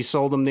 But he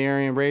sold them the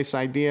Aryan race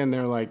idea, and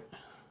they're like,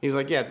 he's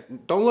like,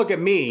 don't look at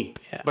me,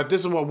 but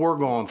this is what we're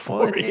going for.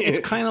 Well, it's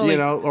kind of like,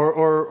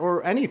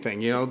 or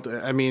anything,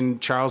 I mean,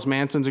 Charles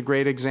Manson's a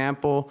great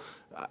example.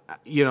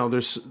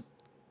 There's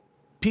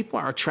people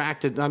are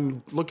attracted.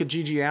 Look at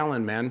Gigi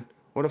Allen, man.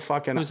 What a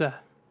fucking. Who's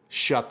that?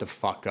 Shut the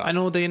fuck up. I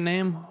know the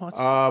name.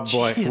 Oh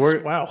boy, Jesus,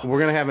 we're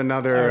gonna have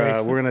another.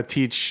 Right. We're gonna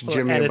teach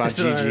Jimmy about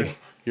Gigi.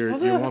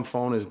 Your one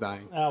phone is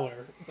dying. Oh,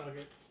 whatever. It's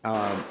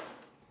all good.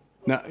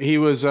 No, he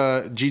was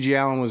Gigi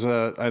Allen was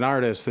an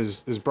artist.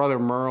 His brother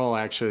Merle,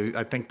 actually,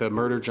 I think the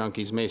Murder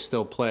Junkies may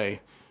still play.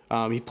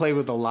 He played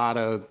with a lot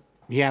of.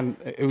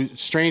 It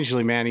was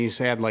strangely, man. He's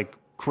had like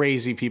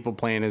crazy people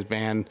playing his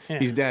band. Yeah.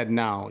 He's dead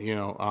now.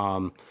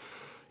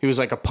 He was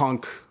like a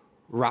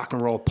rock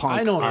and roll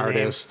punk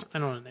artist. I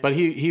know the name. But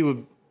he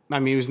would. I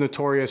mean, he was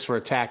notorious for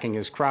attacking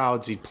his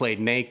crowds. He played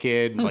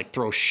naked, like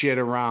throw shit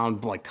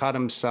around, like cut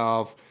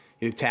himself.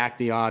 He'd attack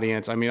the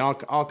audience. I mean,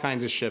 all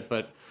kinds of shit.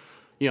 But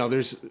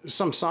there's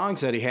some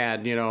songs that he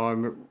had,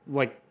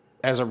 like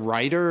as a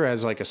writer,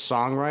 as like a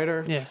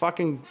songwriter, Yeah.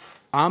 fucking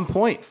on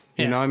point.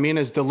 You Yeah. know what I mean?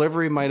 His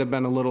delivery might have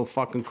been a little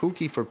fucking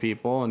kooky for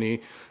people, and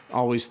he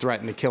always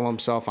threatened to kill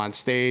himself on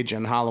stage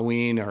on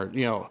Halloween, or,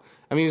 you know,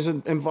 I mean, he's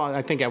involved.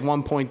 I think at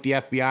one point the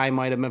FBI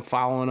might have been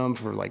following him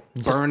for like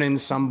burning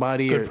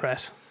somebody. Good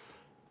press.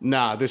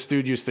 Nah, this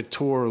dude used to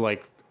tour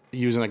like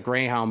using a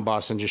Greyhound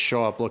bus and just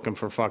show up looking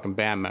for fucking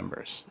band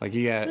members. Like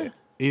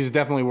he's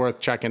definitely worth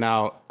checking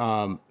out.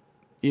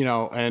 You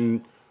know,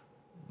 and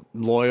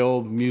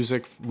loyal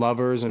music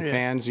lovers and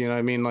fans, you know what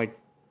I mean? Like,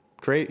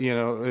 great, you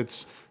know,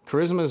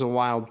 charisma is a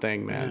wild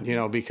thing, man, you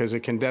know, because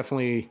it can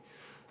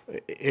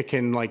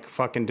like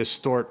fucking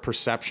distort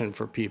perception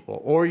for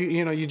people. Or,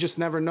 you know, you just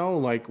never know,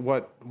 like,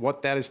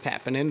 what that is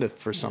tapping into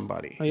for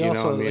somebody. You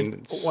also, know what I mean?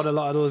 Like, what a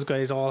lot of those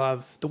guys all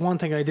have, the one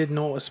thing I did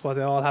notice what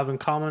they all have in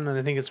common, and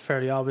I think it's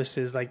fairly obvious,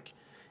 is like,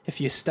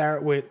 if you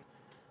start with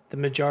the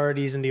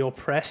majorities and the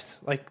oppressed,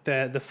 like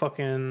the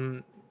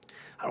fucking,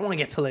 I don't want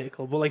to get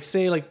political, but like,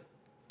 say, like,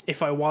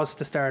 if I was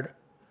to start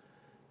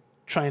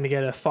trying to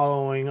get a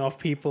following of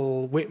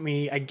people with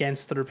me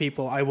against other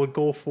people, I would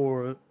go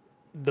for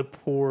the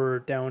poor,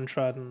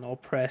 downtrodden,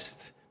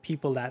 oppressed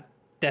people that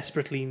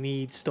desperately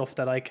need stuff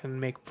that I can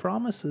make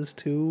promises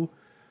to.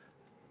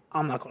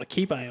 I'm not going to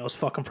keep any of those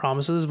fucking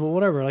promises, but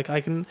whatever. Like, I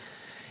can.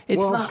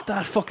 It's not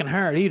that fucking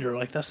hard either.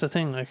 Like, that's the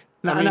thing. Like,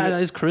 I mean,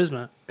 that is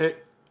charisma.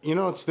 You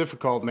know, what's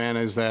difficult, man,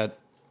 is that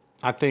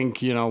I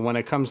think, you know, when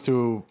it comes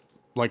to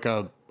like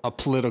a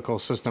political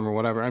system or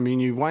whatever, I mean,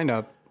 you wind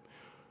up,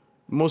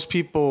 most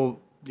people,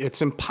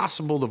 it's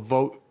impossible to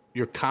vote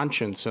your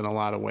conscience in a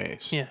lot of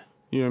ways. Yeah.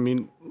 You know what I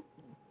mean?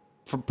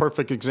 For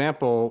perfect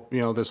example, you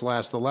know, this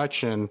last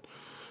election,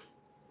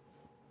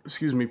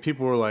 excuse me,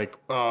 people were like,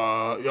 you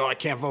know, I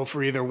can't vote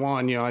for either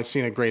one. You know, I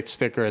seen a great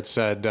sticker. It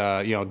said,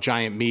 you know,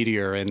 giant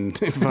meteor and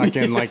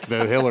fucking like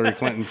the Hillary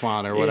Clinton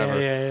font or whatever.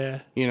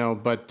 Yeah. You know,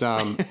 but,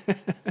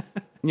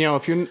 you know,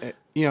 if you're,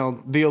 you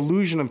know, the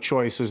illusion of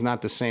choice is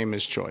not the same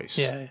as choice.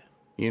 Yeah.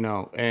 You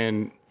know,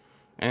 and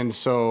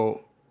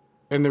so,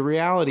 and the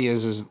reality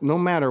is no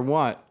matter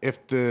what,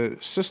 if the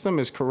system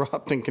is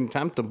corrupt and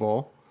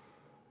contemptible,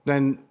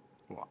 then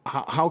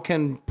how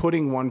can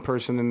putting one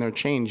person in there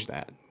change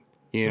that?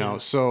 You know,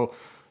 so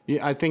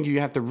I think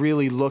you have to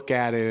really look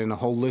at it in a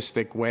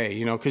holistic way,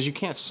 you know, because you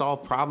can't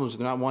solve problems.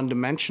 They're not one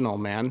dimensional,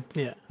 man.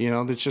 Yeah. You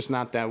know, it's just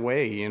not that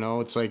way. You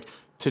know, it's like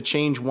to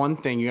change one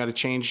thing, you got to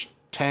change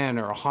 10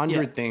 or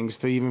 100 things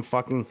to even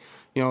fucking,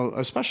 you know,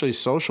 especially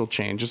social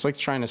change. It's like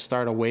trying to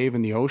start a wave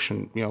in the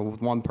ocean, you know,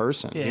 with one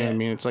person. You know what I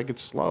mean? It's like,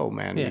 it's slow,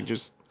 man. You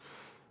just,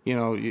 you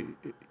know,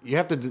 you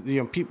have to,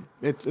 you know,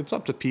 it's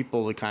up to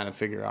people to kind of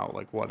figure out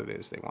like what it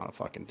is they want to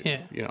fucking do.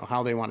 Yeah. You know,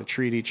 how they want to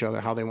treat each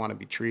other, how they want to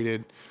be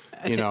treated.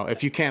 You know,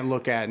 if you can't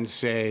look at and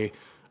say,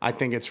 I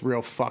think it's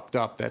real fucked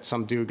up that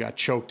some dude got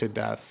choked to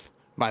death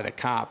by the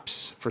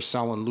cops for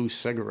selling loose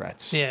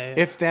cigarettes. Yeah.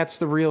 If that's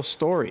the real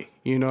story,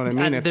 you know what I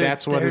mean? And if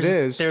that's what it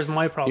is, there's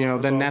my problem. you know,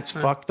 then well. that's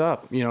fucked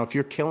up. You know, if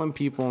you're killing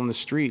people in the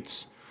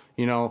streets,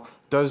 you know,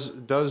 does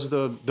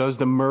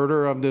the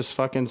murder of this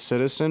fucking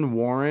citizen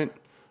warrant?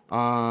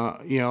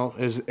 You know,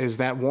 is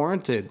that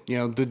warranted? You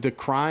know, did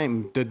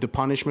the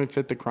punishment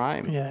fit the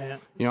crime? Yeah.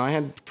 You know, I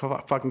had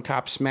fucking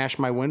cops smash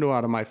my window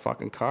out of my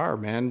fucking car,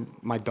 man.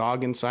 My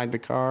dog inside the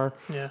car.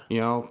 Yeah. You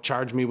know,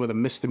 charge me with a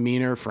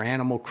misdemeanor for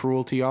animal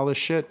cruelty, all this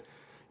shit.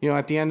 You know,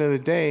 at the end of the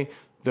day,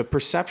 the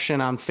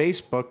perception on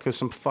Facebook, because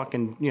some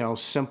fucking, you know,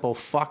 simple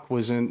fuck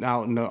was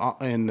out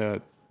in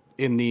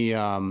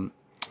the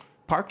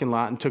parking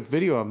lot and took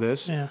video of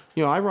this. Yeah.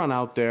 You know, I run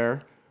out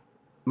there.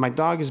 My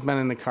dog has been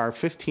in the car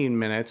 15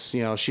 minutes.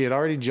 You know, she had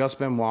already just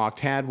been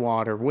walked, had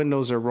water,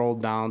 windows are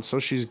rolled down, so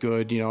she's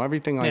good, you know,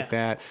 everything like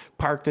that.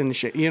 Parked in the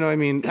shit, you know what I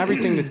mean?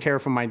 Everything to care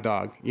for my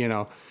dog, you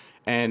know.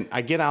 And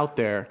I get out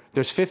there,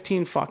 there's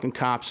 15 fucking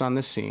cops on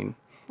the scene.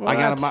 What?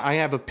 I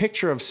have a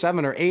picture of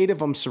 7 or 8 of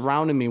them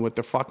surrounding me with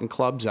their fucking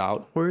clubs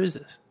out. Where is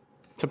this?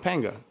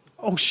 Topanga.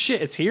 Oh shit,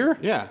 it's here?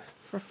 Yeah.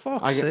 For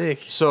fuck's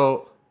sake.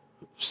 So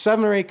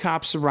 7 or 8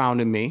 cops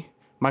surrounding me.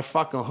 My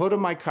fucking hood of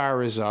my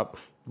car is up.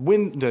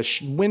 The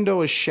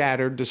window is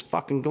shattered. There's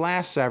fucking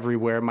glass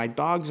everywhere. My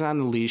dog's on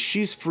the leash.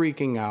 She's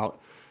freaking out.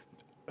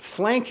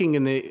 Flanking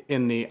in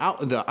the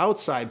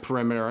outside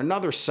perimeter,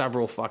 another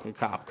several fucking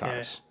cop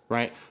cars.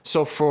 Right.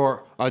 So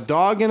for a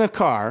dog in a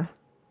car,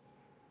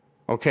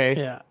 okay.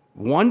 Yeah.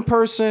 One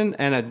person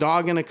and a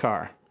dog in a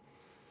car,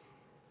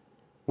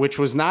 which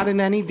was not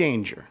in any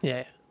danger.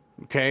 Yeah.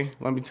 Okay.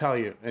 Let me tell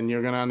you, and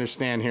you're gonna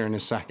understand here in a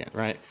second,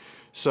 right?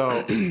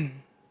 So.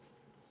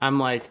 I'm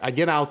like, I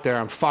get out there,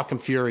 I'm fucking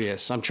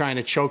furious. I'm trying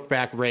to choke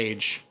back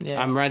rage. Yeah.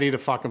 I'm ready to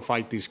fucking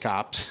fight these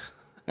cops.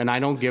 And I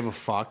don't give a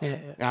fuck.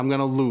 I'm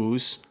gonna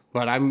lose.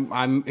 But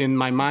I'm in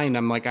my mind,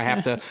 I'm like,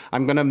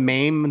 I'm gonna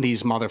maim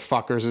these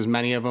motherfuckers, as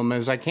many of them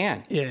as I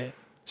can. Yeah.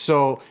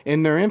 So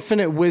in their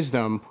infinite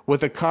wisdom,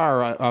 with a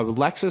car, a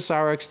Lexus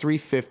RX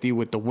 350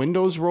 with the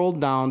windows rolled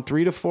down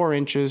 3 to 4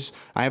 inches.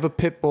 I have a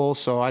pit bull,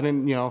 so I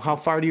didn't, you know, how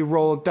far do you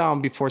roll it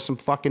down before some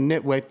fucking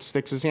nitwit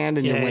sticks his hand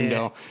in your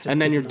window?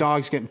 And then your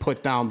dog's getting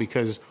put down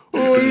because,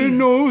 oh, I didn't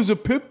know it was a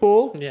pit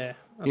bull. Yeah.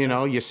 You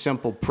know, you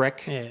simple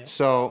prick. Yeah.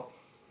 So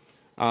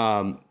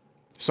I'm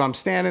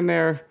standing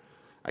there.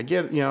 I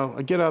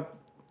get up.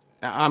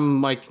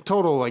 I'm like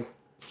total like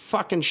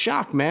fucking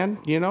shock, man.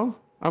 You know,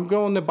 I'm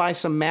going to buy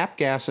some MAP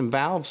gas and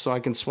valves so I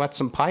can sweat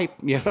some pipe.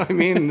 You know what I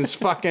mean? And it's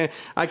fucking.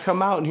 I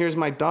come out and here's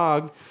my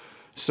dog.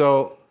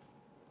 So,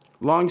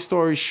 long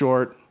story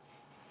short,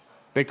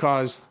 they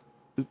caused.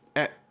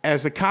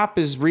 As the cop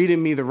is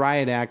reading me the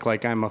riot act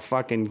like I'm a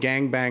fucking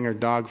gangbanger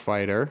dog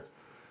fighter,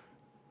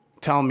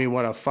 telling me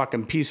what a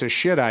fucking piece of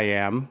shit I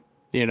am,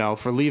 you know,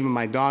 for leaving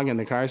my dog in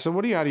the car. I said,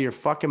 what are you, out of your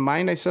fucking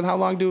mind? I said, how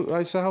far do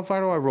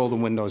I roll the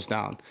windows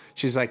down?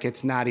 She's like,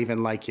 it's not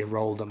even like you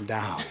rolled them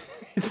down.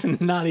 It's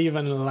not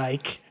even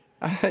like.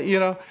 You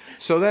know,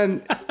 so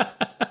then,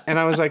 and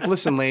I was like,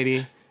 listen,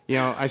 lady, you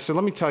know, I said,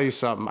 let me tell you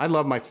something. I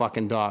love my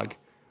fucking dog.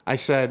 I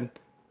said,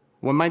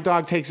 when my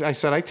dog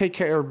I take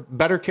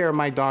better care of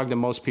my dog than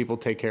most people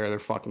take care of their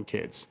fucking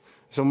kids.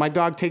 So when my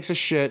dog takes a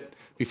shit,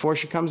 before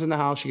she comes in the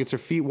house, she gets her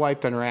feet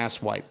wiped and her ass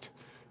wiped.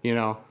 You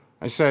know,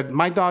 I said,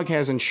 my dog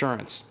has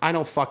insurance. I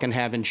don't fucking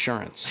have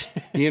insurance.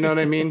 You know what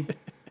I mean?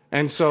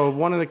 And so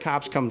one of the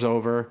cops comes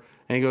over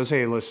and he goes,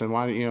 hey, listen,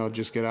 why don't you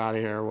just get out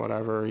of here or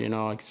whatever? You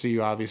know, I can see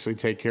you obviously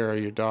take care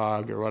of your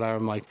dog or whatever.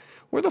 I'm like,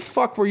 where the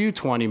fuck were you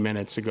 20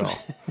 minutes ago?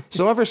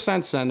 So ever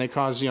since then, they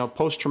caused,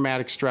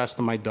 post-traumatic stress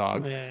to my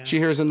dog. Yeah. She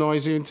hears a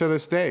noise even to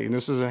this day. And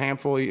this is a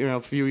handful, a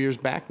few years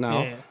back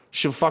now. Yeah.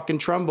 She'll fucking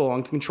tremble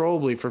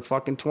uncontrollably for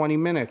fucking 20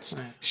 minutes.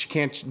 Yeah. She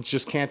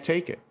just can't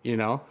take it, you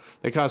know?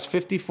 They caused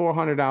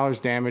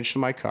 $5,400 damage to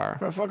my car.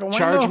 For a fucking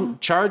window.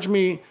 Charge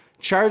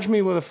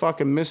me with a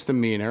fucking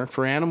misdemeanor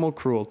for animal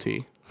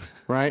cruelty,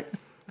 right?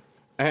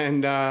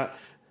 And, and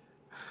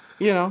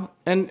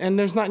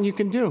there's nothing you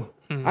can do.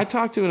 I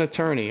talked to an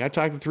attorney. I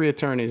talked to 3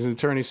 attorneys. The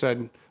attorney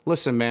said,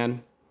 listen,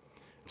 man,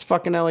 it's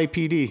fucking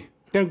LAPD.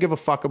 They don't give a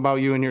fuck about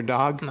you and your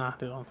dog. Nah,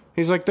 they don't.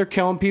 He's like, they're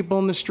killing people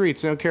in the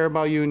streets. They don't care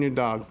about you and your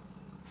dog.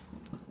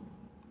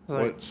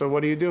 So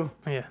what do you do?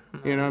 Yeah.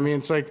 You know what I mean?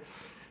 It's like,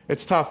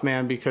 it's tough,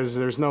 man, because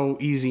there's no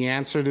easy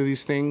answer to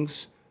these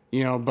things,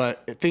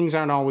 but things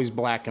aren't always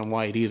black and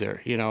white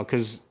either,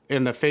 because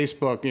in the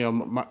Facebook,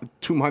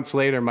 2 months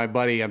later, my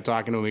buddy, I'm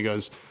talking to him, he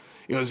goes,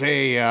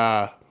 hey,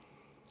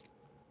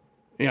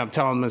 I'm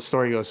telling him the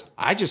story. He goes,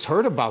 I just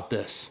heard about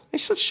this. I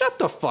said, shut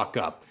the fuck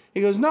up.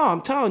 He goes, no,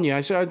 I'm telling you. I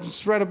said, I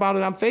just read about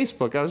it on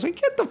Facebook. I was like,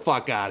 get the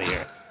fuck out of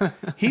here.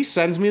 He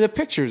sends me the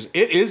pictures.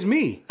 It is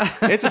me.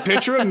 It's a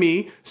picture of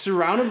me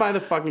surrounded by the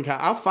fucking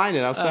cops. I'll find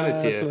it. I'll send it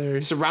to you.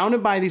 Hilarious.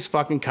 Surrounded by these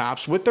fucking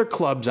cops with their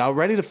clubs out,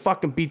 ready to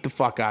fucking beat the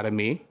fuck out of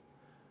me.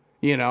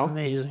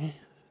 Amazing.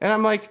 And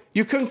I'm like,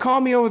 you couldn't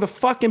call me over the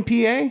fucking PA?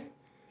 Yeah.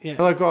 They're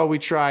like, oh, we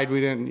tried.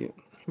 We didn't. You'd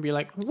be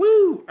like,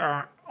 woo.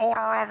 Order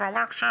of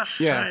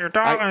Alexis. Yeah, your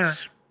dog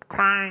is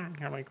crying.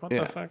 I'm like, what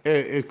the fuck?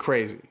 It's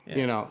crazy,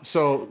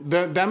 So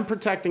them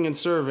protecting and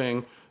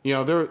serving,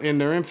 they're in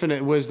their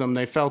infinite wisdom.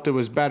 They felt it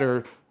was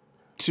better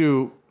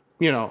to,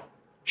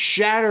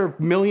 shatter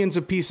millions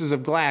of pieces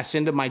of glass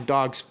into my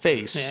dog's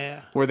face,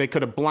 where they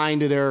could have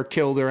blinded her, or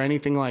killed her,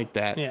 anything like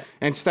that. Yeah.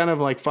 Instead of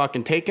like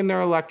fucking taking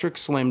their electric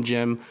Slim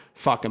Jim,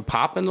 fucking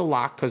popping the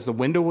lock because the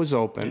window was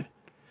open,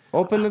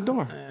 open the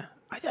door.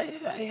 You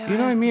know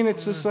what I mean?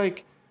 It's just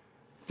like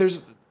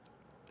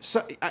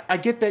I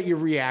get that you're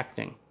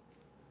reacting.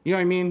 You know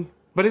what I mean?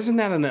 But isn't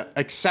that an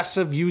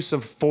excessive use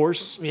of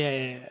force?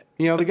 Yeah.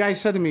 The guy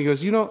said to me, he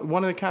goes,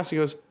 one of the cops, he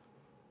goes,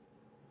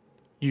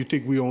 you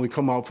think we only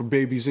come out for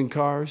babies in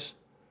cars?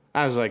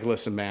 I was like,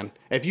 listen, man,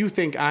 if you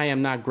think I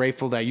am not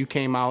grateful that you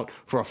came out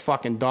for a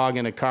fucking dog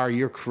in a car,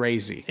 you're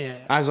crazy. Yeah.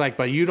 I was like,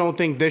 but you don't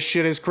think this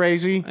shit is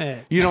crazy? Yeah.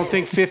 You don't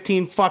think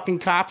 15 fucking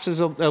cops is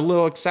a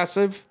little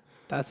excessive?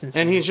 That's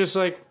insane. And he's just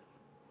like,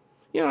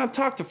 I've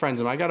talked to friends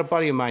of mine. I got a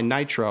buddy of mine,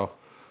 Nitro.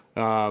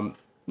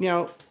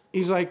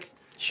 He's like,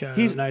 shout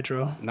out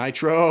Nitro.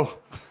 Nitro.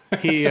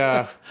 He's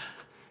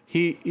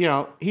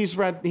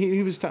read.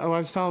 I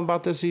was telling him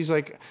about this. He's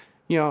like,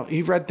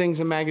 he read things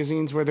in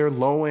magazines where they're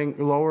lowering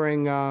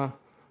the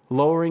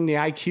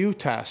IQ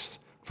test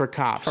for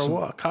cops. For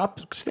what?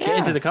 Cops? Get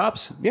into the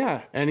cops?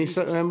 Yeah. And he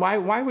said, and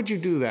why would you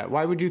do that?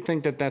 Why would you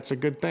think that that's a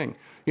good thing?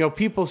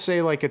 People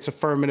say like it's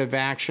affirmative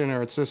action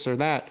or it's this or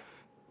that.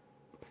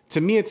 To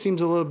me, it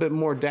seems a little bit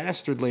more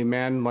dastardly,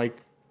 man. Like,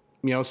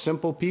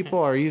 simple people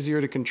are easier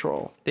to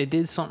control. They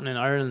did something in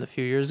Ireland a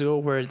few years ago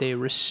where there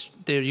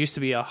used to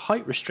be a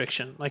height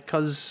restriction, like,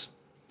 because,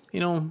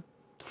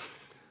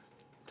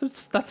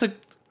 that's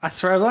as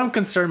far as I'm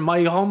concerned,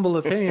 my humble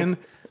opinion,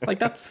 like,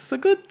 that's a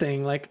good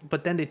thing. Like,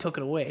 but then they took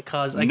it away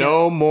because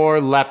no more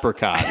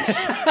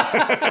leprechauns.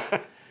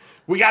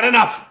 We got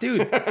enough.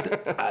 Dude,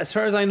 as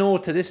far as I know,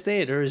 to this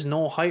day, there is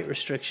no height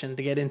restriction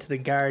to get into the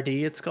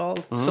Gardaí, it's called.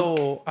 Mm-hmm.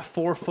 So a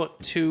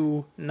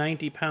 4'2",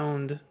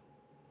 90-pound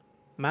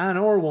man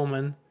or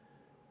woman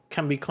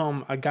can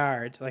become a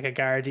guard, like a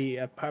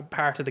Gardaí, a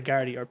part of the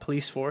Gardaí or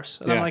police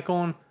force. And I'm like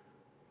going,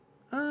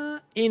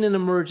 in an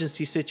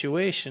emergency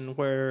situation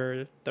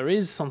where there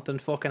is something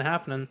fucking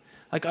happening.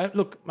 Like,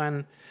 look,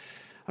 man,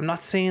 I'm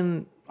not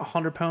saying a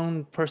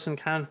 100-pound person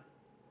can't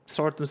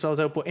sort themselves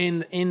out. But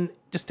in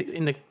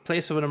the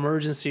place of an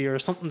emergency or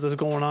something that's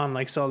going on,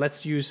 like, so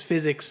let's use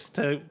physics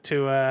to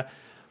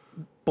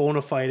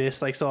bonify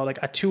this. Like, so like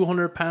a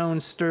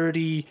 200-pound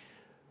sturdy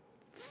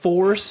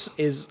force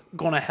is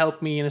going to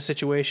help me in a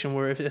situation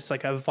where if it's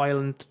like a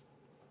violent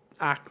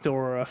act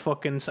or a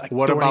fucking...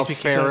 What about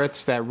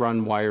ferrets that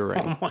run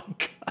wiring? Oh my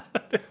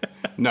God.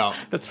 No.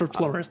 That's for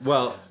plumbers.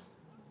 Well,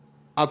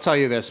 I'll tell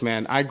you this,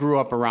 man. I grew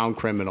up around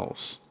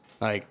criminals.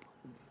 Like,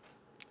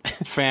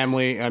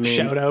 family, I mean...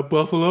 Shout out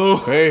Buffalo.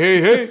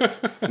 Hey.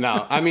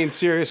 No, I mean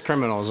serious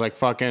criminals. Like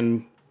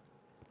fucking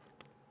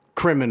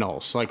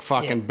criminals. Like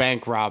fucking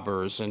bank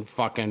robbers and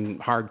fucking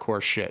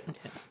hardcore shit.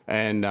 Yeah.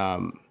 And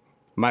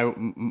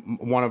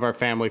one of our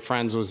family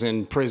friends was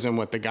in prison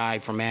with the guy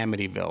from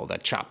Amityville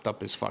that chopped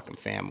up his fucking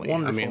family.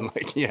 Wonderful. I mean,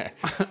 like, yeah.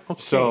 Okay.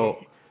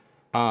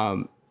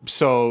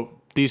 So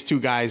these two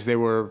guys, they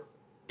were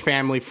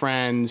family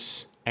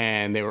friends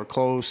and they were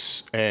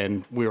close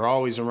and we were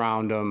always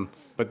around them,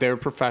 but they were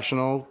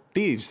professional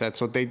thieves.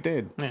 That's what they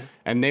did. Yeah.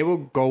 And they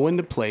would go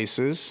into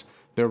places,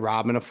 they're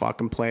robbing a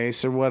fucking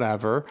place or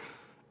whatever,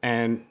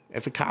 and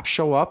if the cops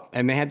show up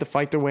and they had to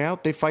fight their way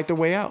out, they fight their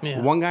way out.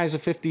 Yeah. One guy's a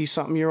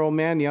 50-something-year-old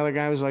man. The other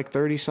guy was like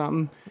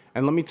 30-something.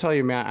 And let me tell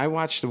you, man, I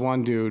watched the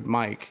one dude,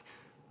 Mike,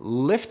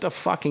 lift a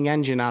fucking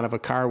engine out of a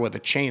car with a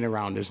chain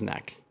around his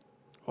neck.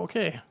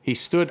 Okay. He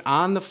stood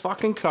on the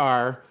fucking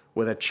car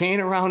with a chain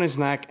around his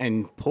neck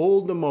and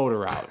pulled the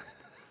motor out.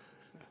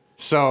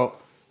 So...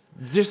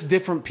 just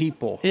different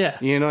people. Yeah.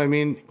 You know what I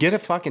mean? Get a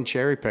fucking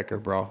cherry picker,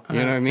 bro. You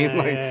know what I mean?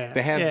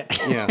 They have,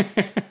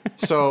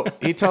 So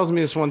he tells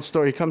me this one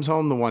story. He comes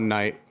home the one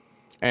night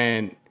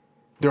and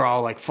they're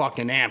all like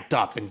fucking amped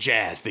up and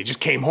jazzed. They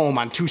just came home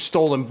on 2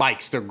 stolen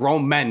bikes. They're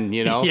grown men,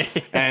 you know?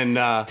 And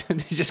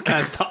they just kind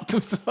of stopped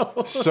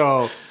themselves.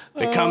 So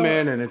they come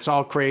in and it's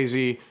all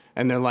crazy.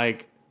 And they're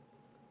like,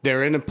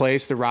 they're in a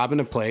place, they're robbing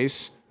a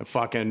place. The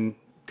fucking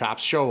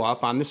cops show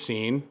up on the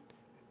scene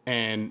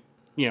and...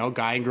 you know,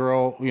 guy and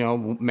girl, you know,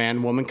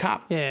 man, woman,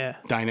 cop. Yeah.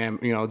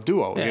 Dynamic, you know,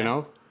 duo, you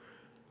know.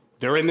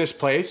 They're in this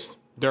place.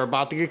 They're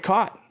about to get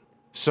caught.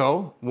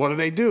 So, what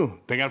do?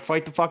 They got to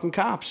fight the fucking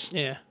cops.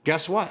 Yeah.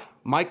 Guess what?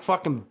 Mike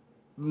fucking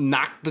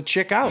knocked the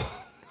chick out.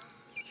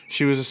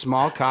 She was a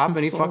small cop,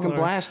 and he fucking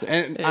blasted.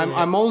 And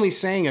I'm only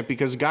saying it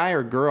because guy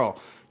or girl,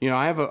 you know,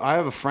 I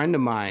have a friend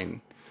of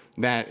mine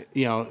that,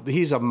 you know,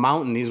 he's a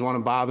mountain. He's one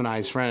of Bob and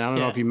I's friends. I don't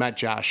know if you met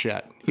Josh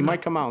yet. He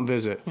might come out and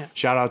visit. Yeah.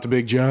 Shout out to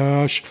Big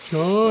Josh.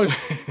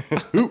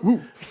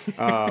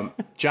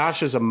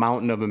 Josh is a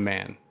mountain of a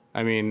man.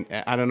 I mean,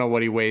 I don't know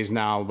what he weighs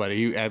now, but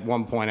he at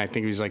one point I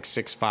think he was like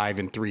 6'5"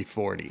 and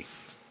 340.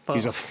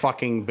 He's a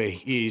fucking big.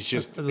 He's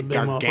just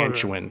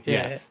gargantuan.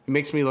 Yeah. He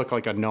makes me look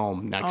like a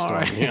gnome next to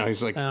him. You know,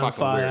 he's like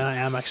fucking weird. I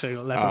am actually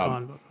a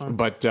leprechaun.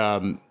 But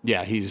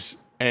yeah, he's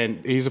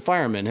a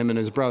fireman. Him and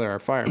his brother are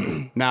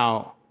firemen.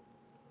 Now,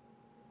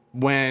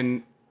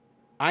 when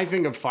I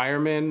think of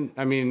firemen,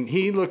 I mean,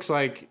 he looks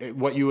like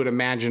what you would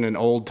imagine an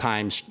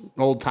old-timey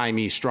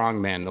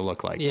strongman to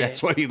look like. Yeah.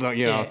 That's what he looked,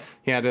 you know.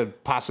 He had a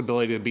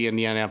possibility to be in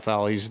the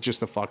NFL. He's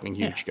just a fucking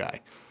huge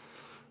guy.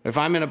 If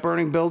I'm in a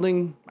burning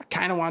building, I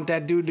kind of want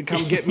that dude to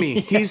come get me.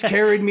 He's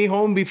carried me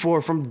home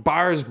before from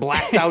bars,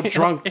 blacked out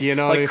drunk, you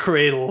know. Like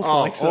cradle.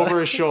 Oh, like over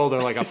his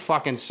shoulder like a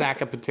fucking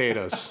sack of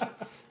potatoes.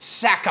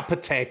 Sack of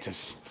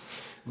potatoes.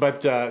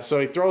 But so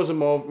he throws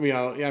him over, you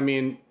know, I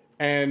mean,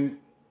 and...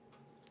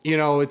 you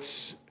know,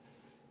 it's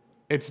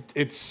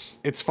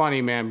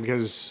funny, man,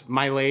 because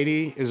my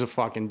lady is a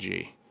fucking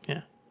G.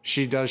 Yeah.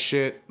 She does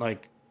shit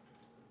like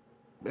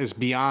is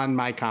beyond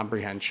my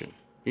comprehension,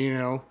 you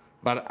know?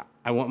 But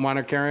I wouldn't want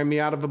her carrying me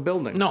out of a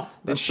building. No.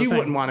 And she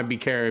wouldn't want to be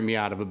carrying me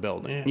out of a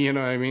building. Yeah. You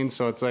know what I mean?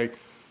 So it's like,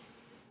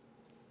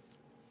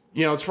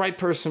 you know, it's right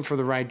person for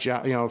the right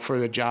job, you know, for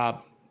the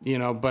job, you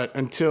know, but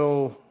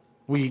until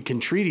we can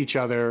treat each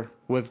other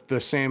with the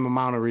same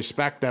amount of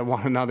respect that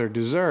one another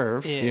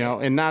deserve, you know,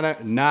 and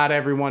not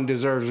everyone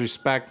deserves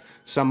respect.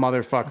 Some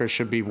motherfuckers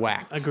should be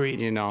whacked.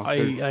 Agreed. You know,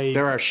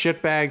 there are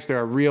shitbags. There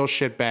are real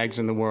shitbags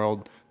in the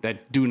world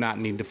that do not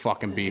need to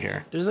fucking be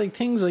here. There's like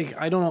things like,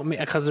 I don't know,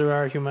 because there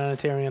are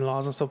humanitarian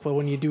laws and stuff, but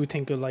when you do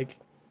think of like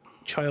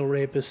child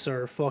rapists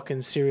or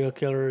fucking serial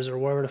killers or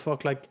whatever the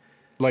fuck,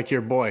 like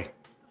your boy,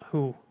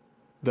 who,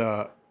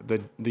 the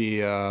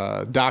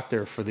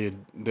doctor for the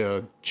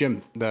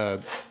gym,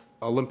 the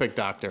Olympic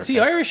doctor. Is he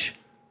Irish?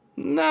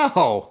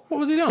 No. What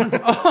was he doing?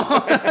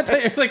 Oh, I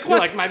thought you were like, what? You're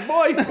like my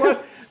boy.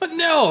 What?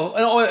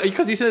 No,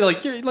 because he said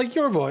like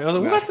your boy. I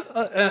was like,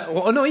 what?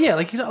 Well, no, yeah,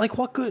 like he's like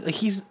what good? Like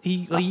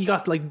he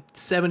got like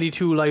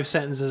 72 life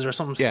sentences or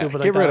something stupid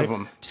like that. Get rid of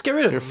him. Just get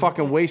rid of him. You're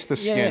fucking waste of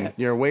skin. Yeah.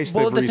 You're a waste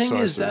of resources. Well, the thing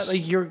is that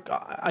like you're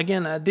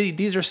again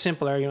these are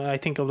simple arguments. I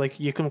think of like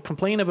you can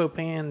complain about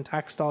paying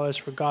tax dollars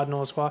for God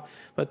knows what,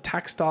 but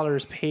tax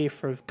dollars pay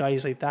for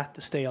guys like that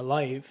to stay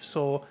alive.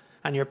 So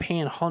and you're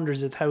paying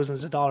hundreds of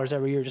thousands of dollars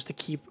every year just to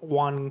keep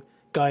one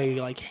guy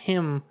like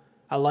him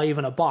alive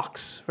in a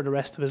box for the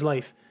rest of his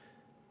life.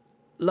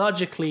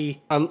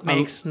 Logically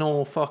makes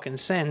no fucking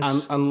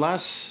sense.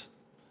 Unless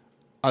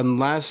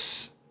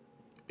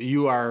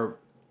you are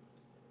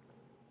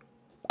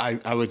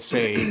I would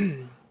say,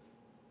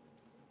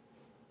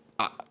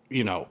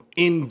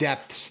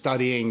 in-depth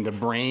studying the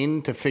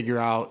brain to figure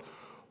out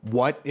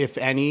what, if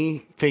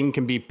anything,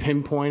 can be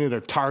pinpointed or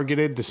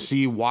targeted to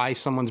see why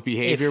someone's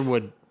behavior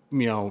would,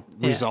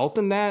 result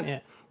in that. Yeah.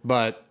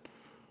 But,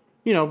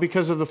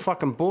 because of the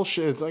fucking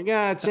bullshit, it's like,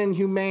 it's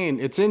inhumane.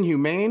 It's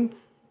inhumane.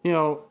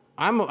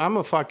 I'm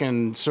a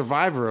fucking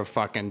survivor of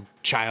fucking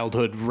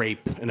childhood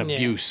rape and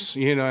abuse.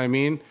 You know what I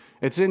mean?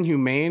 It's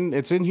inhumane.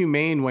 It's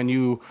inhumane when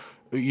you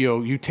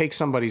take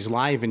somebody's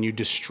life and you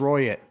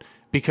destroy it.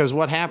 Because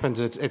what happens?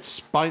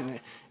 It's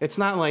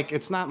not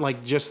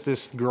like just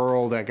this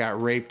girl that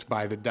got raped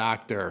by the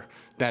doctor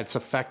that's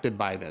affected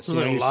by this. There's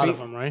a lot of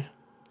them, right?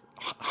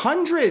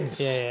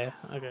 Hundreds. Yeah.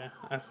 Okay.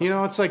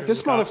 It's like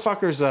this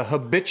motherfucker's a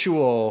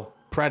habitual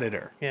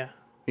predator. Yeah.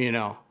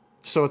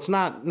 So it's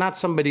not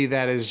somebody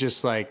that is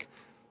just like,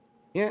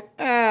 I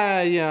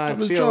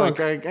feel drunk.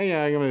 like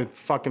I'm gonna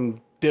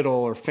fucking diddle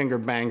or finger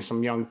bang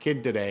some young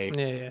kid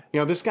today.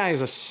 Yeah. This guy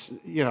is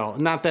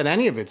not that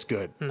any of it's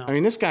good. No. I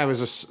mean, this guy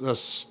was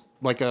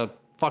a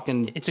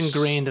fucking. It's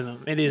ingrained in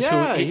him. It is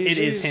it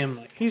is him.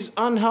 Like. He's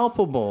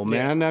unhelpable,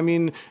 man. Yeah. I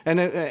mean,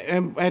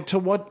 and to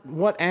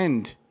what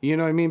end? You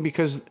know what I mean?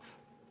 Because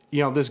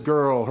this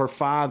girl, her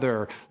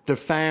father, the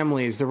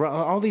families,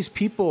 all these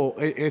people.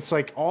 It's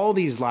like all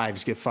these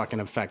lives get fucking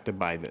affected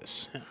by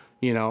this. Yeah.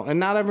 And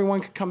not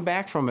everyone can come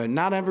back from it.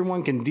 Not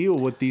everyone can deal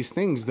with these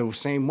things the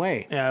same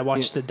way. Yeah, I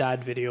watched the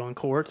dad video in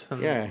court.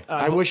 And,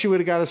 I wish he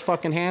would have got his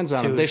fucking hands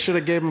on him. They should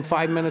have gave him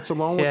 5 minutes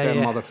alone with that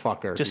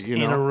motherfucker. Just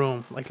in a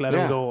room, like let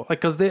him go.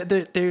 Like, because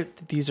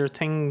these are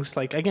things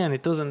like, again,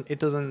 it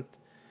doesn't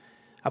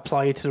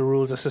apply to the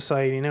rules of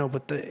society now,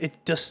 but it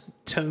just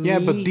to me. Yeah,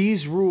 but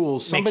these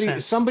rules,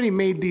 somebody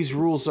made these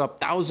rules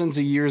up thousands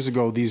of years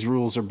ago. These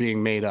rules are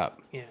being made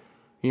up.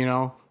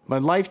 Yeah.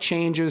 But life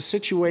changes,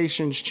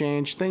 situations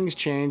change, things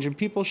change, and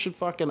people should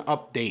fucking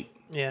update.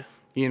 Yeah.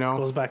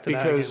 Goes back to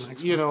because,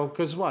 that again,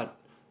 because what?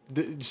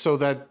 So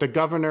that the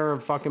governor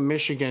of fucking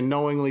Michigan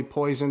knowingly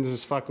poisons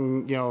his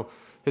fucking,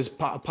 his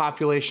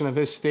population of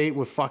his state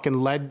with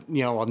fucking lead, a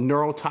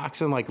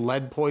neurotoxin like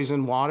lead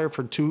poison water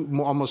for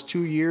almost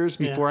 2 years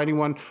before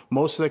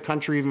most of the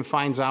country even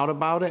finds out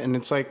about it. And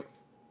it's like,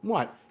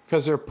 what?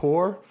 Because they're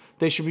poor?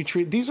 They should be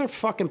treated. These are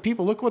fucking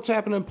people. Look what's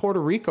happening in Puerto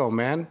Rico,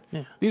 man.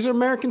 Yeah. These are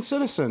American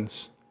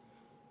citizens.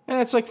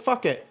 And it's like,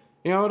 fuck it.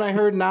 You know what I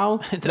heard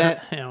now?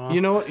 You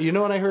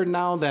know what I heard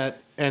now that,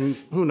 and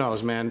who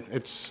knows, man?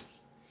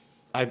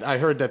 I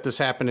heard that this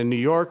happened in New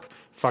York,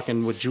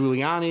 fucking with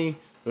Giuliani.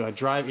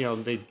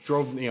 They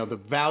drove, the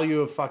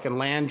value of fucking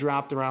land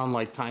dropped around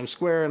like Times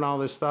Square and all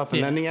this stuff.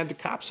 And then they had the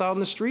cops out in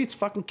the streets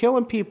fucking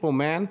killing people,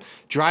 man.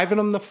 Driving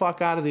them the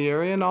fuck out of the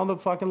area, and all the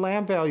fucking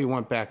land value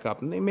went back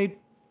up. And they made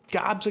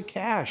gobs of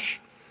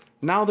cash.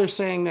 Now they're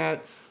saying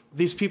that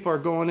these people are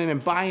going in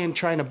and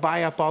trying to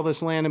buy up all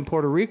this land in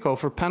Puerto Rico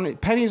for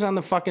pennies on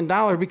the fucking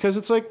dollar because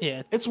it's like,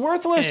 it's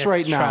worthless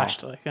right now.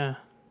 Trashed, like, yeah.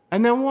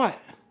 And then what?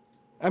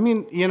 I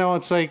mean,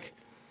 it's like,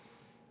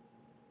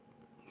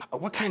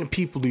 what kind of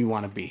people do you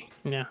want to be?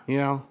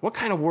 Yeah. What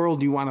kind of world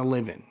do you want to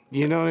live in?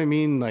 You know what I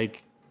mean?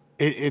 Like,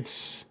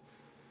 it's,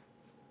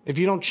 if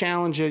you don't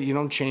challenge it, you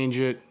don't change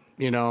it.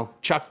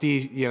 Chuck D,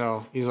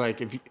 he's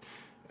like, if you,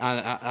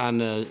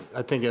 on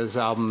I think his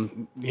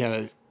album,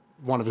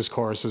 one of his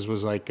choruses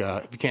was like,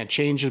 if you can't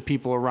change the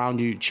people around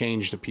you,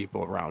 change the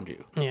people around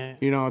you. Yeah.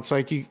 It's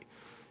like you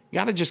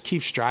got to just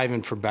keep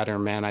striving for better,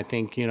 man. I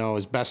think,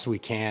 as best we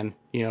can.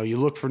 You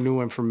look for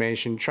new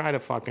information, try to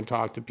fucking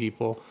talk to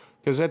people.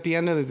 Because at the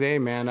end of the day,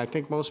 man, I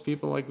think most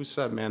people, like we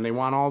said, man, they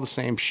want all the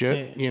same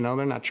shit. Yeah.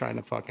 They're not trying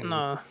to fucking.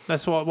 No,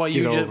 that's what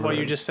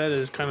you just said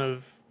is kind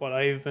of what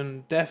I've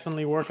been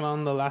definitely working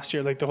on the last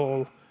year, like the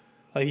whole.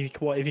 Like,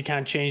 if you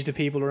can't change the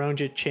people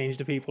around you, change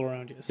the people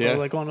around you. So I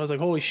was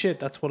like, holy shit,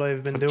 that's what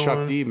I've been doing.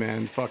 Chuck D,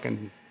 man,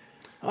 fucking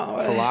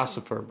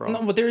philosopher, bro.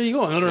 No, but there you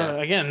go,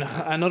 another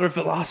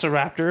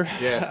velociraptor.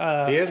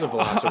 Yeah, he is a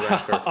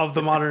velociraptor of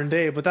the modern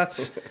day. But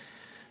that's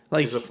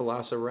like he's a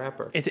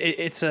velociraptor.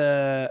 It's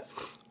a.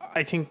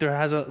 I think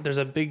there's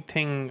a big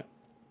thing.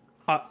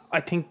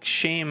 I think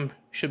shame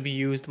should be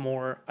used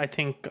more. I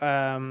think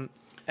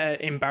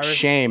embarrassing.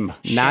 Shame,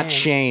 not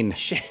Shane.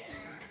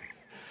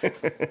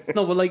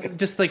 No, but like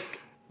just like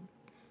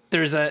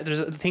there's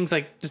things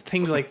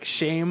like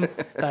shame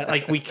that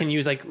like we can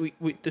use, like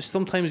we there's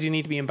sometimes you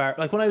need to be embarrassed.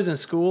 Like when I was in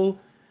school,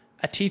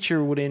 a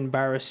teacher would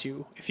embarrass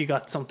you if you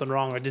got something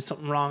wrong or did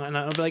something wrong, and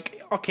I'd be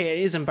like, okay,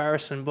 it is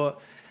embarrassing,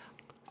 but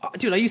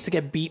dude, I used to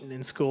get beaten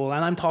in school,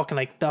 and I'm talking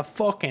like the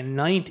fucking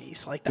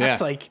 90s. Like that's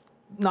like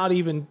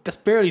that's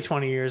barely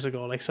 20 years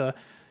ago. Like, so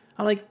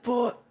I'm like,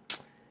 but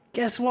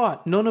guess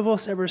what? None of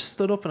us ever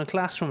stood up in a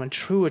classroom and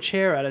threw a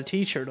chair at a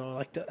teacher, though.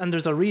 Like, and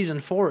there's a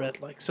reason for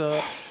it. Like,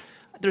 so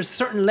there's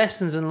certain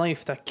lessons in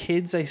life that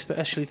kids, I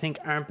especially think,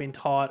 aren't being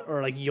taught,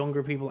 or like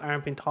younger people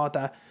aren't being taught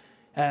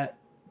that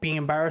being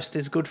embarrassed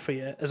is good for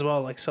you as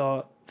well. Like,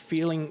 so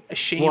feeling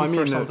ashamed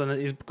for something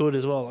is good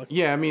as well. Like.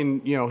 Yeah, I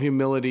mean,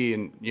 humility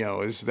and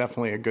is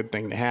definitely a good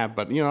thing to have.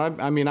 But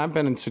I've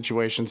been in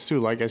situations too.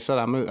 Like I said,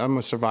 I'm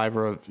a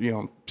survivor of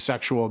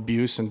sexual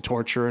abuse and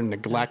torture and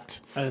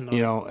neglect. I didn't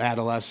know.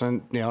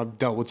 Adolescent. I've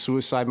dealt with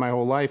suicide my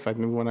whole life. I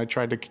mean,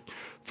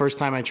 first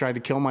time I tried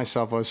to kill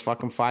myself, I was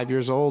fucking 5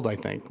 years old. I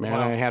think, man,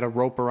 Wow. I had a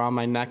rope around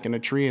my neck in a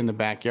tree in the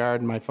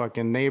backyard, and my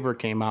fucking neighbor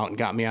came out and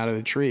got me out of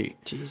the tree.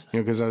 Jesus.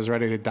 Because I was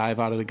ready to dive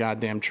out of the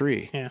goddamn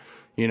tree. Yeah.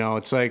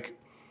 It's like.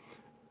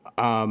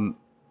 I've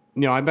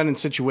been in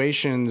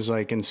situations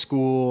like in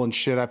school and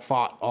shit. I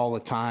fought all the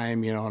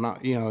time,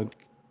 and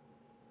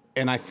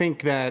I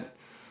think that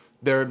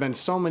there have been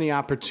so many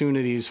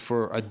opportunities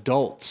for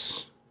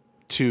adults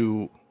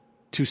to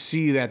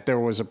see that there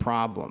was a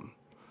problem,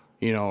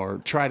 or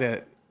try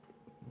to,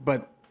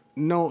 but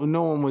no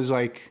one was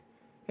like,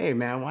 hey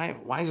man,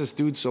 why is this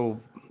dude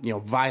so,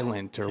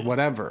 violent or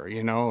whatever,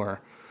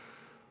 or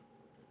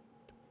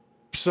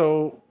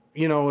so,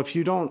 if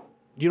you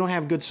don't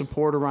have good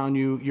support around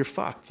you, you're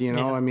fucked,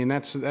 Yeah. I mean,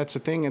 that's the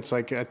thing. It's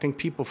like, I think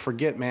people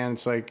forget, man.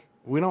 It's like,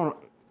 you're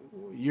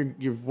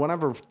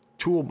whatever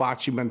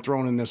toolbox you've been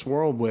thrown in this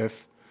world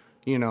with,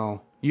 you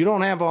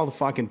don't have all the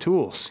fucking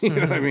tools, you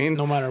know what I mean?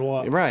 No matter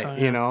what. Right. So,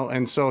 yeah.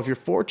 And so if you're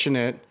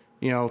fortunate,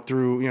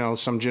 through,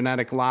 some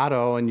genetic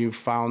lotto and you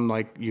found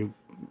like you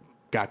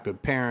got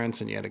good parents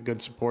and you had a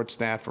good support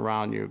staff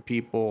around you,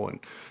 people and,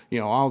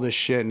 all this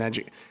shit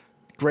and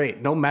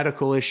great, no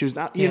medical issues.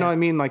 Not, you know what I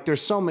mean? Like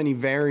there's so many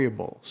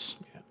variables,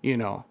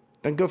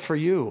 then good for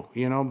you,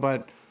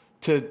 but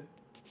to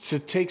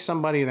take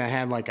somebody that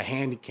had like a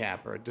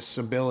handicap or a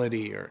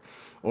disability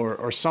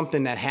or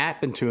something that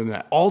happened to them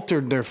that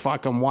altered their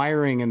fucking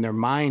wiring in their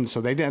mind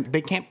so they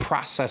can't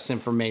process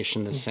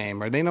information the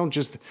same, or they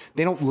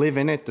don't live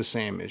in it the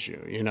same as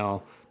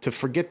you, to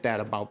forget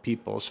that about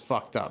people is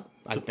fucked up,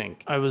 I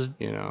think. I was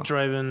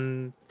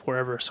driving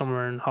wherever,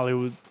 somewhere in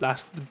Hollywood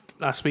last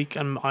week,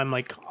 and I'm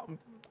like,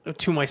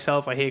 to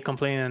myself, I hate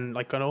complaining,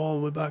 like going, oh,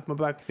 my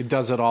back. It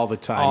does it all the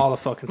time. All the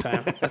fucking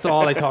time. That's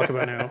all I talk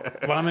about now.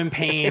 When I'm in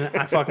pain,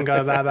 I fucking got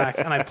a bad back,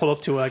 and I pull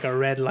up to like a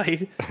red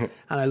light, and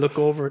I look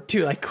over.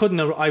 Dude,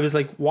 I was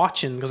like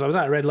watching, because I was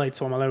at a red light,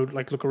 so I'm allowed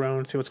like look around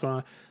and see what's going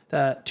on.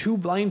 Two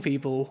blind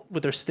people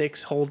with their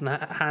sticks holding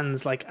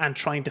hands, like, and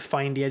trying to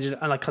find the edge of it,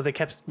 and like, because they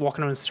kept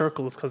walking around in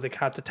circles because they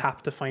had to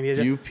tap to find the edge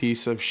of it. You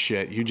piece of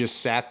shit. You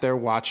just sat there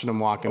watching them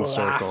walk in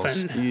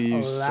circles.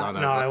 You son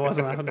of a... No, I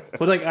wasn't laughing.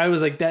 But like, I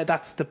was like,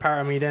 that's the part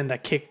of me then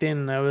that kicked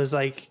in. I was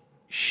like,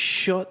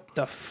 shut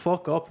the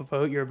fuck up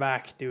about your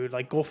back, dude.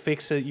 Like, go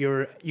fix it.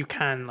 You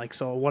can, like,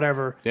 so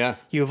whatever. Yeah.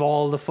 You have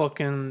all the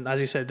fucking, as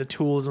you said, the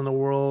tools in the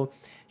world.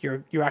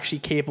 You're actually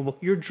capable.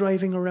 You're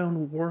driving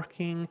around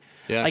working.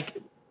 Yeah. Like,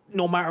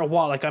 no matter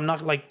what, like, I'm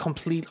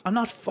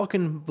not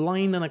fucking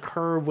blind on a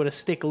curb with a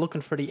stick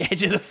looking for the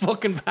edge of the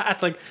fucking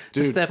path, like,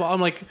 dude, to step on.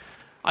 I'm like,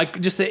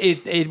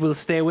 it will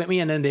stay with me.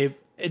 And then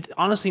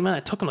honestly, man,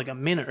 it took them like a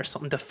minute or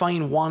something to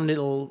find one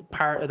little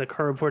part of the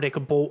curb where they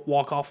could both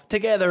walk off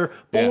together,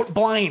 both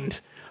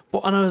blind.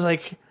 And I was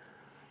like,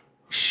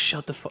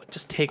 shut the fuck,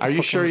 just take. Are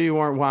you sure you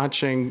weren't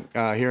watching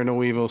Hear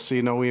No Evil,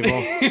 See No Evil?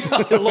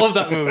 I love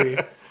that movie.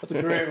 That's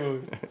a great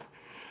movie.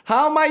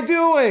 How am I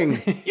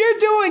doing? You're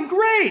doing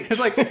great.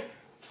 It's like,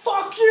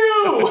 fuck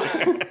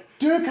you,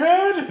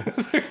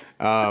 dickhead.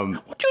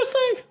 What you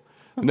say?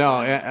 No,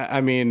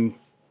 I mean,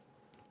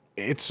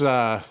 it's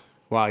wow,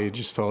 you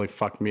just totally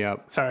fucked me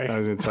up. Sorry. I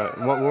was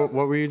what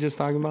were you just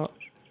talking about?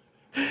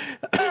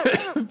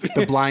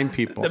 The blind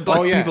people. The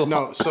blind people.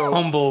 No, so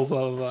humble,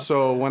 blah blah blah.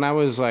 So when I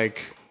was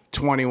like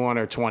 21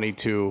 or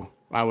 22,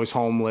 I was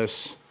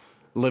homeless,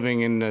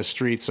 living in the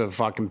streets of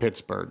fucking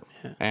Pittsburgh,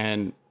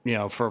 and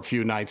for a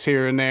few nights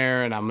here and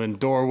there, and I'm in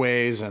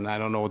doorways, and I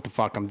don't know what the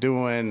fuck I'm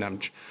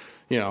doing.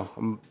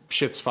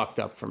 Shit's fucked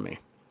up for me.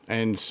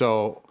 And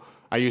so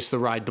I used to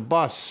ride the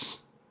bus.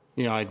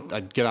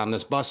 I'd get on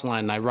this bus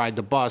line, and I'd ride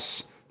the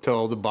bus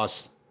till the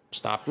bus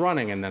stopped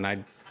running, and then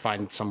I'd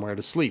find somewhere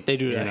to sleep. They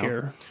do that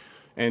here.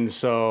 And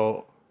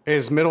so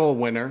it's middle of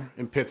winter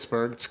in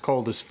Pittsburgh. It's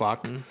cold as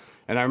fuck. Mm-hmm.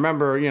 And I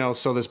remember,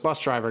 so this bus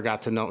driver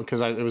got to know,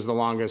 because it was the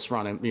longest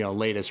running,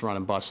 latest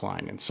running bus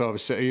line. And so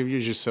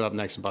you just sit up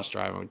next to the bus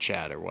driver and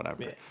chat or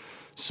whatever. Yeah.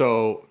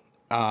 So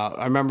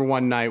I remember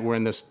one night we're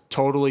in this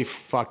totally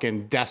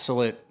fucking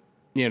desolate,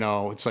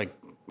 it's like,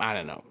 I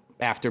don't know,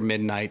 after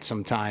midnight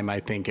sometime, I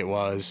think it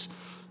was.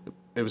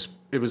 It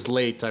was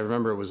late. I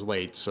remember it was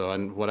late. So,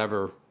 and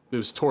whatever, it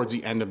was towards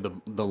the end of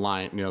the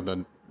line,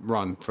 the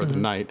run for the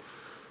night.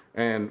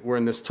 And we're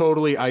in this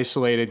totally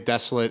isolated,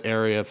 desolate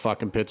area of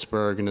fucking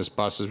Pittsburgh, and this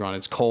bus is running.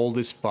 It's cold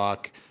as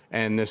fuck.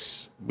 And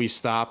we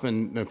stop,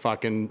 and the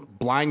fucking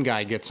blind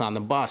guy gets on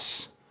the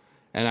bus.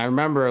 And I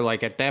remember,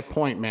 like, at that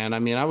point, man, I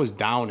mean, I was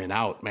down and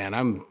out, man.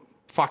 I'm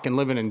fucking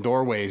living in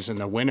doorways in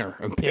the winter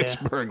in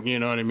Pittsburgh, you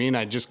know what I mean?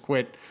 I just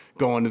quit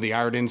going to the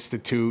Art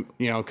Institute,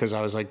 because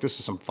I was like, this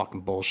is some fucking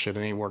bullshit.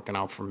 It ain't working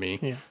out for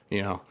me,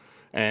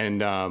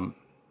 And,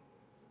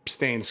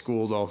 stay in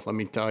school, though, let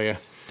me tell you.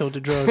 Don't do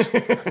drugs.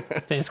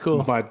 Stay in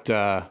school. But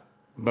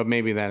but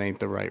maybe that ain't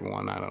the right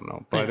one. I don't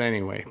know. But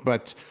anyway,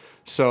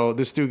 so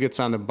this dude gets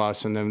on the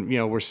bus, and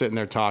then, we're sitting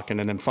there talking,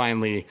 and then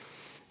finally,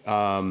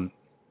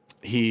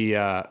 he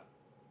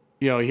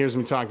hears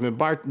me talking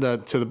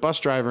to the bus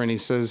driver, and he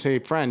says, "Hey,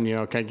 friend,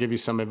 can I give you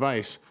some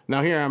advice?"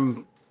 Now here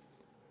I'm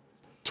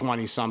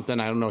 20 something.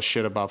 I don't know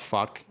shit about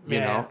fuck, you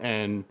know,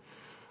 and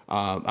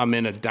I'm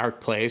in a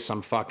dark place.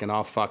 I'm fucking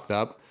all fucked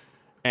up,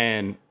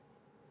 and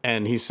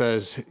he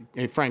says,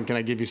 "Hey, friend, can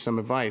I give you some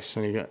advice?"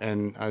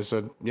 And I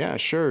said, "Yeah,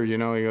 sure." He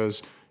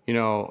goes,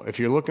 "If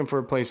you're looking for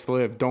a place to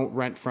live, don't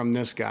rent from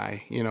this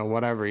guy.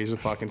 Whatever. He's a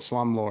fucking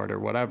slumlord or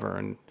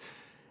whatever."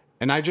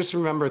 And I just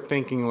remember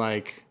thinking,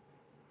 like,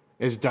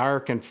 as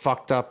dark and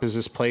fucked up as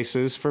this place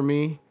is for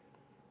me,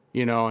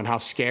 and how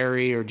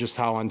scary or just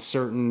how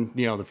uncertain,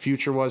 the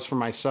future was for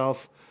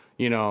myself,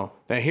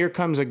 that here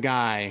comes a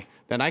guy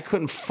that I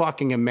couldn't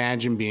fucking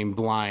imagine being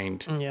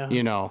blind,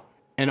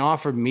 and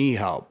offered me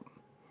help,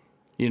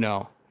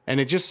 and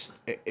it just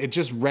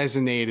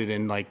resonated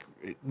and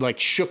like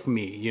shook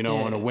me, in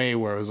a way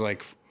where it was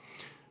like,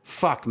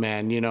 fuck,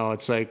 man,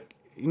 it's like,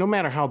 no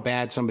matter how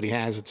bad somebody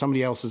has it,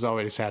 somebody else has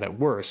always had it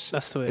worse.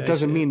 That's the way it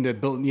doesn't mean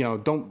that,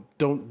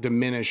 don't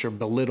diminish or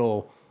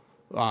belittle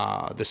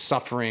the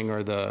suffering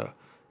or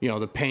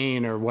the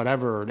pain or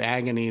whatever, or the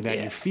agony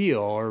that you feel,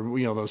 or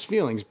those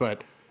feelings.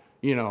 But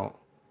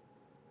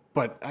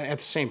but at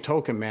the same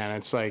token, man,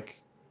 it's like,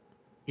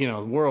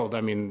 the world,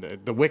 I mean,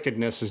 the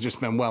wickedness has just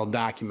been well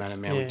documented,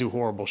 man. We do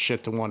horrible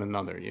shit to one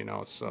another,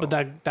 so.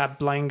 But that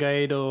blind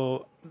guy,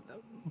 though,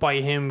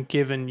 by him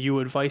giving you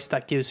advice,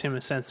 that gives him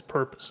a sense of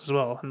purpose as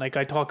well. And like,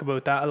 I talk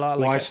about that a lot.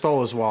 Well, I stole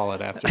his wallet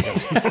after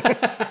this.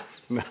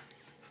 No.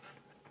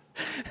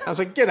 I was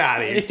like, get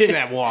out of here. Give me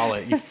that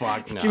wallet, you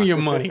fuck. No. Give me your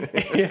money.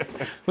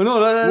 Well, no,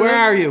 Where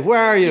are you? Where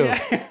are you?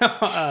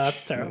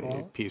 That's terrible.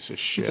 You piece of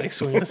shit. It's like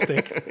swinging a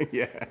stick.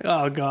 Yeah.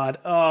 Oh, God.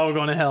 Oh, we're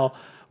going to hell.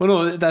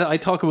 Well, no, I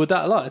talk about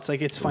that a lot. It's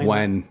like, it's fine.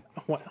 When?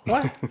 What?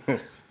 What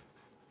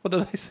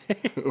did I say?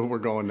 We're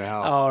going to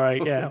hell. All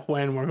right. Yeah.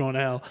 When we're going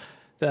to hell.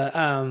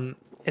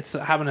 It's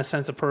having a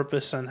sense of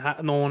purpose and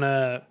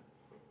knowing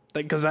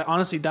because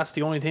honestly, that's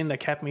the only thing that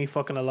kept me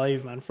fucking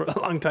alive, man, for a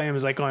long time.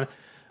 Is like going,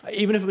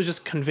 even if it was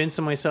just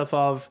convincing myself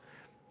of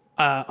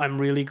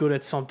I'm really good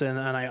at something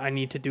and I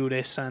need to do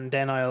this, and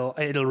then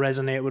it'll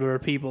resonate with other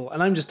people.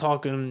 And I'm just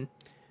talking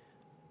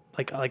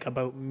like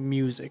about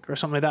music or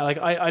something like that. Like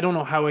I don't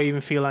know how I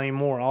even feel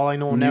anymore. All I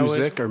know now is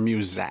music or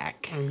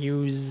music.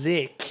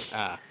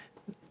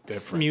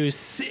 Different.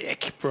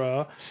 Music,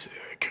 bro. Sick.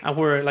 And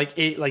where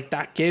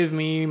that gave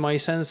me my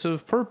sense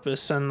of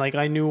purpose, and like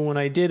I knew when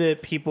I did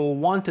it, people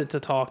wanted to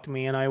talk to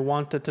me, and I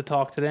wanted to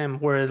talk to them.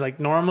 Whereas like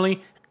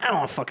normally, I don't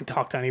want to fucking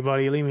talk to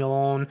anybody. Leave me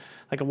alone.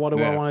 Like, what do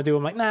I want to do?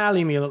 I'm like, nah,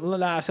 leave me alone.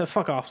 Nah,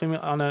 fuck off. Leave me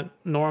on a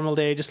normal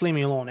day. Just leave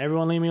me alone.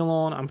 Everyone, leave me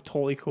alone. I'm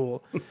totally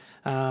cool.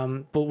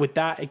 But with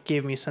that, it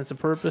gave me a sense of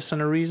purpose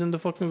and a reason to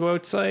fucking go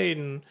outside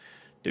and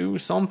do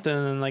something.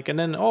 And like, and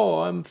then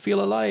I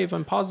feel alive.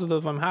 I'm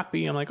positive. I'm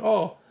happy. I'm like,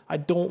 I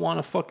don't want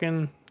to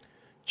fucking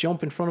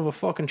jump in front of a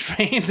fucking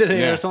train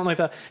today or something like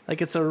that.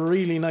 Like, it's a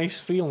really nice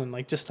feeling,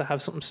 like, just to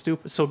have something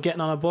stupid. So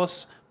getting on a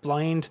bus,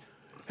 blind,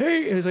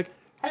 hey, he's like,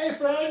 hey,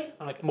 friend.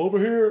 I'm like, I'm over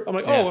here. I'm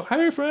like,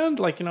 hey, friend.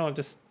 Like,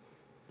 just,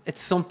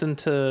 it's something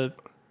to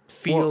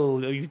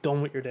feel you've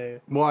done with your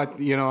day. Well,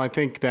 I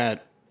think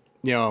that,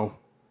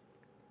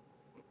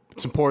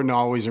 it's important to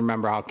always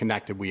remember how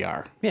connected we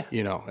are. Yeah.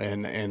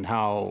 And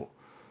how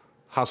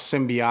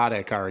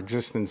symbiotic our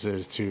existence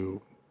is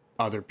to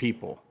other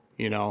people,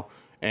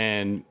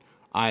 and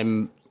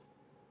I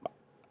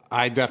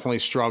definitely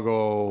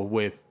struggle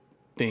with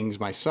things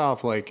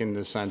myself, like in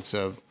the sense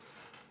of,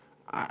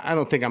 I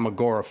don't think I'm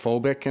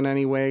agoraphobic in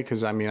any way,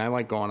 because I mean, I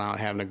like going out and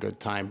having a good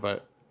time,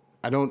 but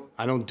I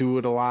don't do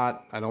it a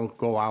lot. I don't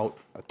go out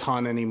a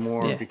ton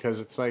anymore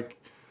because it's like,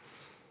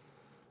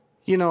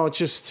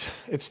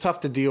 it's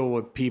tough to deal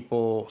with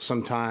people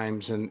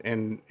sometimes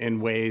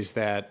in ways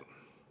that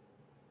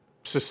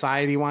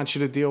society wants you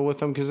to deal with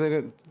them, because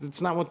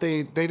it's not what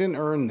they didn't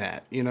earn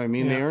that. You know what I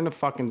mean? They earned a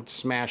fucking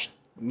smashed,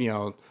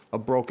 a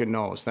broken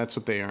nose. That's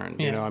what they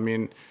earned. I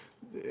mean,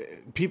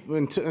 people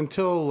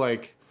until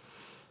like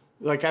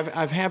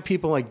I've had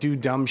people like do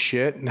dumb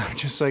shit, and I'm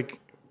just like,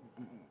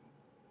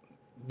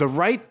 the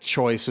right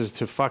choice is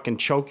to fucking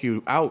choke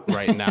you out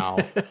right now,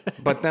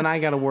 but then I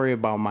got to worry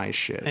about my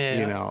shit,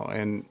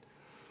 and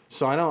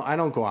so I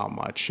don't go out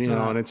much,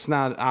 and it's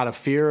not out of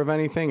fear of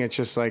anything. It's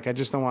just like, I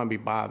just don't want to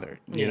be bothered,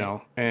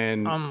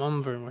 and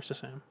I'm very much the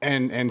same.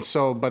 And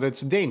so, but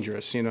it's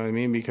dangerous, you know what I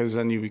mean? Because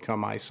then you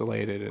become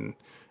isolated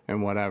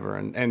and whatever.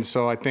 And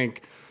so I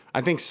think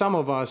some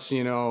of us,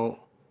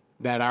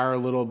 that are a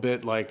little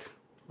bit like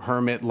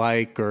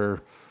hermit-like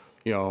or,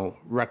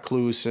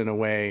 recluse in a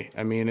way.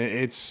 I mean,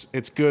 it's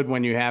good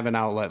when you have an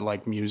outlet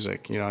like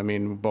music, I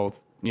mean,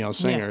 both,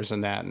 singers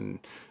and that,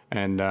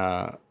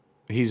 and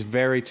he's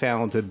very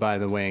talented, by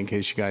the way, in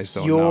case you guys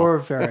don't know. You're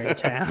very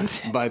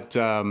talented. But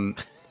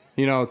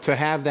You know, to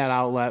have that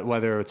outlet,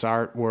 whether it's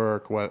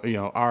artwork,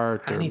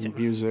 art or Anything.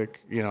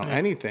 music,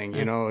 anything,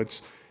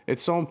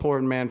 it's so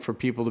important, man, for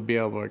people to be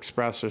able to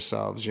express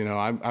themselves. You know,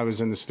 I was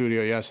in the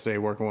studio yesterday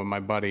working with my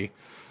buddy,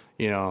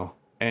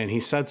 and he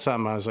said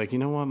something. I was like, you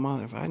know what,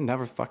 mother, I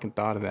never fucking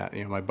thought of that.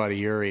 My buddy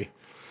Yuri.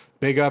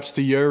 Big ups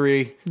to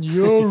Yuri.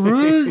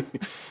 Yuri.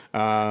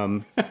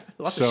 Lots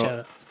of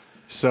shout-outs.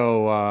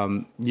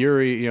 So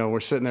Yuri, we're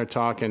sitting there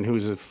talking,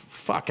 who's a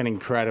fucking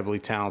incredibly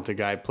talented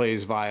guy,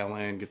 plays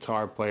violin,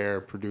 guitar player,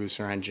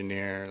 producer,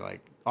 engineer,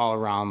 like all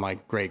around,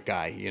 like great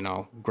guy,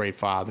 great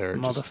father,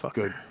 just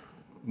good,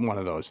 one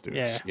of those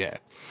dudes. Yeah.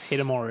 Hate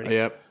him already.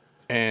 Yep.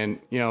 And,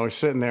 we're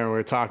sitting there and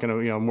we're talking,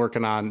 I'm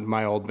working on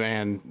my old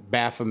band,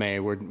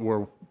 Baphomet.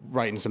 We're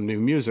writing some new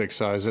music,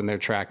 so I was in there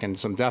tracking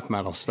some death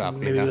metal stuff.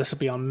 Maybe this will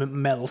be on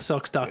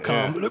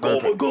metalsucks.com. Yeah, like, oh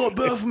my god,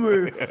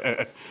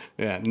 Baphomet.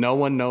 Yeah, no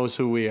one knows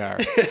who we are.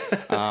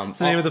 It's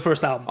the name of the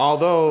first album.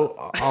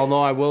 Although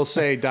I will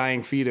say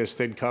Dying Fetus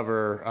did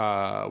cover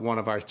one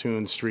of our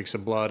tunes, Streaks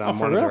of Blood, on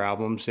one of their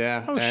albums.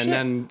 Yeah. Oh, and shit.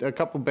 then a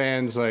couple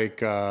bands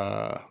like,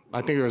 I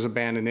think there was a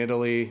band in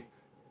Italy,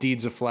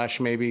 Deeds of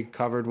Flesh maybe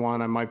covered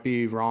one. I might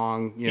be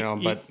wrong,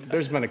 but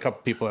there's been a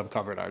couple people that have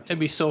covered our tunes. It'd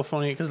be so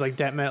funny because like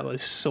death metal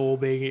is so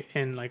big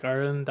in like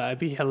Ireland that it'd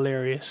be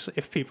hilarious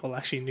if people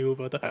actually knew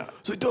about that.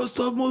 So does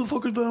have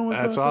motherfuckers down with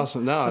That's that.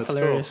 awesome. No, That's it's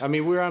hilarious. cool. I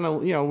mean, we're on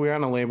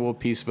a label with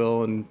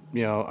Peaceville, and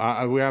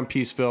we're on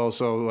Peaceville,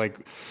 so like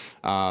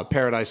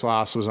Paradise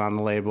Lost was on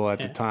the label at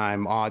the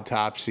time.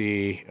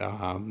 Autopsy,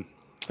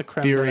 The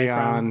creme de la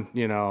creme.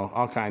 Therion,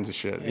 all kinds of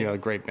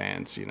shit. Great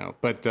bands,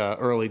 But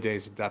early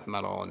days of death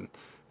metal and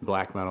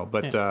black metal.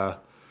 But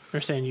You're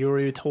saying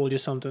Yuri told you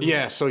something.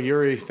 yeah, so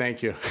Yuri,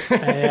 thank you.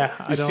 Yeah.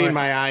 You've seen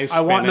my eyes.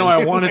 I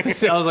wanted to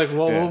say. I was like,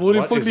 well, Yeah, what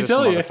the fuck is did he this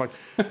tell you?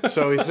 motherfucker?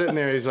 So he's sitting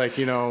there. He's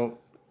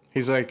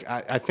like,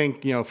 I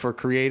think, for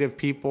creative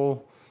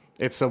people,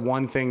 it's the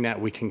one thing that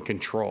we can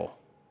control.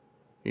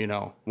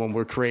 When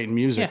we're creating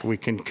music, Yeah. we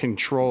can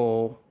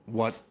control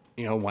what,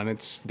 when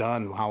it's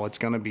done, how it's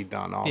going to be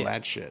done, all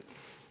that shit.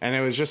 And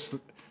it was just,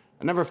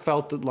 I never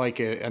felt it like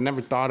it. I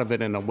never thought of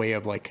it in a way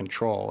of like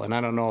control. And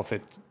I don't know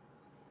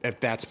if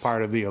that's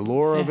part of the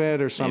allure of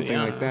it or something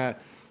like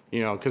that.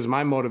 Because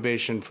my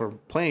motivation for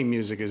playing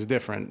music is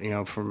different,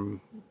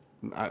 from,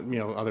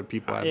 other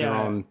people have their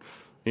own,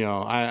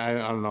 I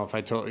don't know if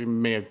I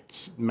may have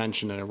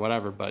mentioned it or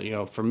whatever, but,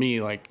 for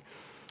me, like,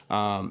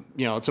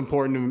 it's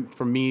important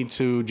for me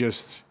to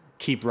just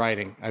keep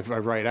writing. I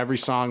write every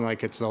song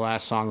like it's the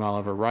last song I'll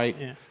ever write.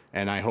 Yeah.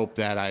 And I hope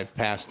that I've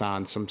passed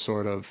on some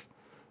sort of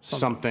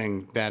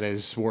something that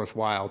is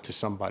worthwhile to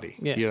somebody.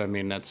 Yeah. You know what I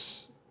mean?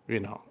 That's,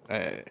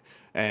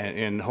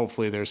 and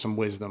hopefully there's some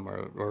wisdom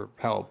or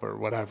help or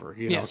whatever,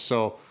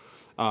 So,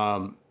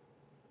 but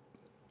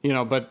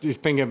you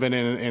think of it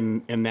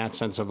in that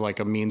sense of like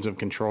a means of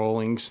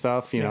controlling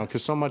stuff,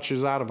 because so much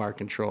is out of our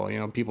control.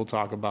 People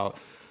talk about,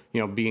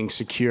 being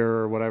secure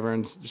or whatever,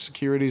 and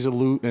security is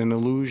an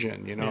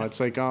illusion. It's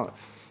like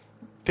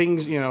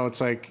things.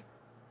 It's like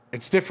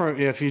it's different.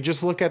 If you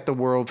just look at the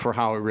world for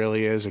how it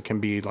really is, it can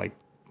be like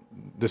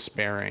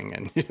despairing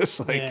and just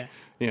like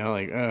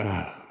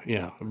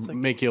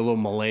make you a little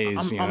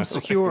malaise. I'm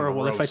secure.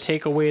 Well, if I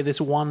take away this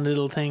one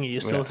little thing, are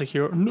you still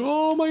secure?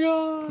 No, my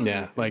God.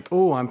 Yeah, like,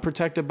 oh, I'm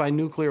protected by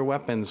nuclear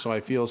weapons, so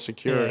I feel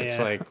secure. Yeah, it's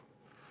yeah. like,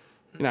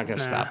 you're not going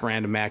to stop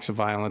random acts of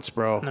violence,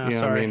 bro. No, you know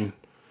sorry. what I mean?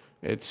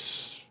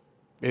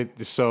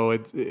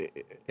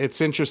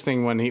 It's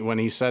interesting when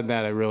he said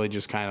that. I really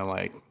just kind of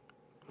like,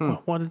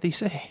 What did he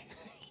say?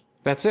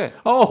 that's it.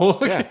 Oh,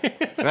 okay.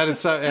 Yeah, that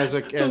it's as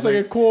like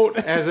a quote.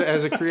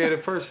 as a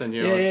creative person,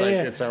 it's yeah, like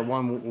yeah. it's our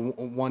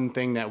one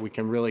thing that we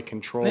can really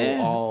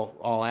control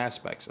all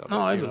aspects of.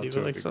 No, I it, believe to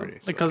it. a Like so, degree.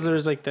 because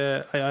there's like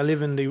I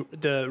live in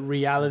the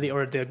reality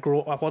or the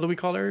what do we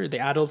call it? The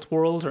adult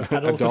world or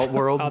Adult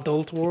world?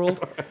 adult world,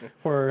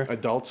 where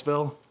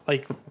Adultsville.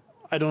 like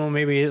I don't know,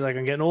 maybe like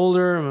I'm getting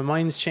older and my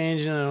mind's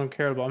changing and I don't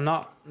care about. I'm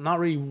not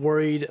really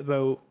worried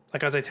about,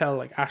 like, as I tell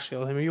like Ashley,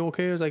 are you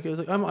okay? I was like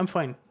I'm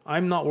fine.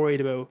 I'm not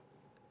worried about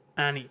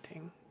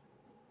anything,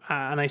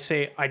 and I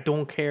say I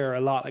don't care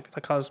a lot, like,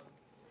 because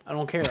I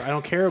don't care. I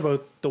don't care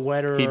about the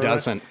weather. He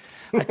doesn't.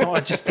 I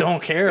just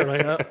don't care,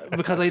 like,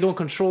 because I don't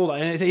control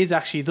it. And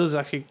it does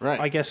actually, Right,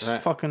 I guess,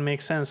 right. fucking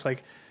make sense.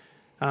 Like,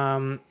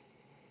 and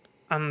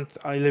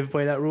I live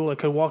by that rule. I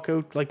could walk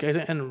out like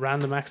in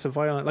random acts of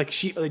violence.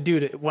 Like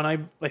dude,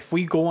 if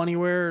we go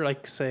anywhere,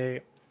 like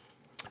say,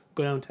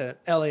 go down to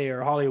LA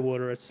or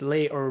Hollywood, or it's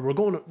late, or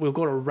we'll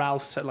go to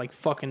Ralph's at like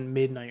fucking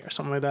midnight or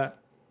something like that,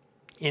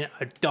 in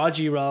a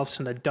dodgy Ralph's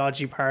in a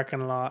dodgy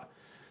parking lot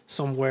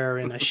somewhere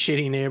in a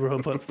shitty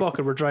neighborhood. But fuck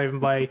it, we're driving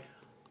by.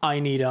 I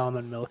need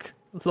almond milk.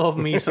 Love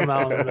me some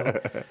almond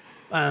milk.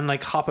 And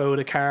like hop out of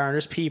the car and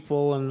there's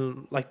people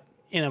and like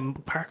in a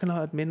parking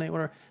lot at midnight,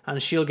 whatever.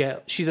 And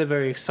she's a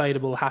very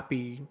excitable,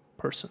 happy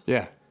person.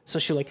 Yeah. So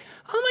she'll like,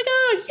 oh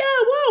my God, yeah,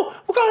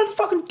 whoa, we're gonna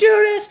fucking do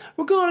this.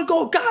 We're gonna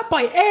go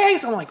buy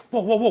eggs. I'm like,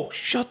 whoa,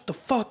 shut the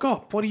fuck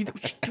up. What are you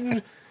doing?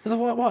 I was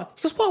like, what?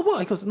 He goes, what?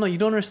 He goes, no, you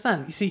don't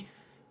understand. You see,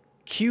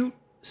 cute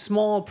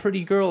small,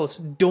 pretty girls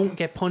don't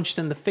get punched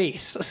in the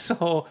face.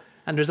 So,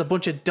 and there's a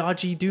bunch of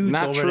dodgy dudes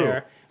Not over true.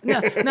 there.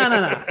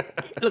 No.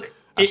 Look,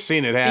 I've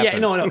seen it happen. Yeah,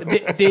 no,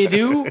 they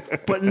do,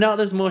 but not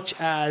as much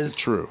as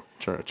True.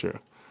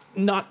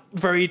 not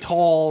very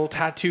tall,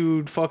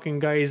 tattooed fucking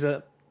guys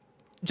that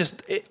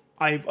just.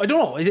 I don't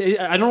know.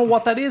 I don't know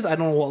what that is. I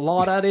don't know what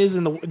law that is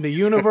in the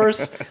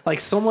universe. Like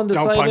someone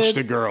decided. Don't punch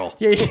the girl.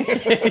 Yeah.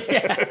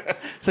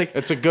 It's like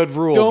It's a good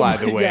rule, by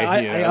the way.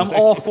 Yeah, I'm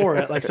all for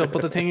it. Like so,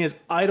 but the thing is,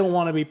 I don't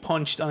want to be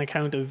punched on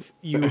account of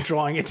you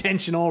drawing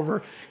attention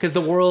over. Because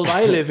the world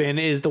I live in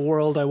is the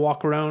world I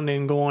walk around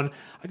in, going,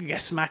 I could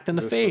get smacked in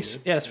the face.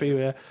 Yeah, it's for you.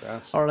 Yeah.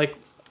 Yes. Or like,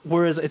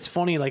 whereas it's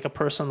funny, like a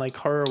person like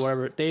her or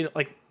whatever, they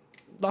like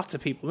lots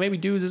of people, maybe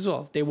dudes as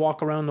well. They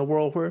walk around the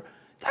world where.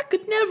 That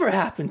could never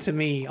happen to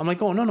me. I'm like,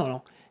 oh,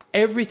 no.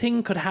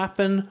 Everything could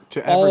happen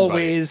to everybody.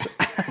 Always,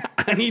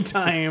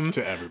 anytime.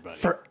 To everybody.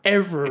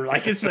 Forever.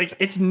 Like,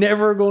 it's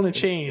never going to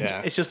change.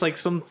 Yeah. It's just like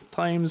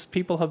sometimes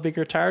people have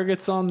bigger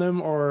targets on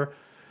them or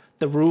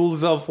the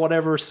rules of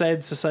whatever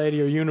said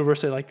society or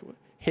universe, they like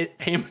hit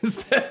him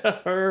instead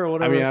of her or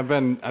whatever. I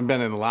mean, I've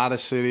been in a lot of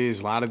cities,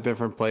 a lot of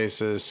different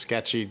places,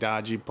 sketchy,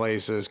 dodgy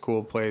places,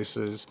 cool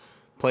places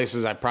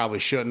I probably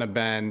shouldn't have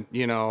been,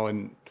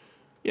 and,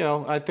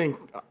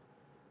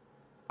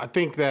 I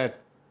think that,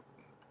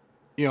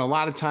 a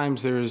lot of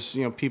times there's,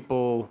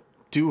 people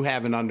do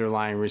have an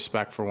underlying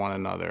respect for one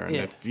another. And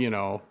if,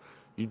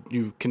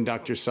 you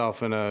conduct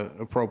yourself in a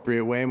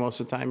appropriate way,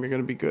 most of the time you're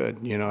going to be good.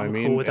 You know what I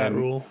mean? Cool with that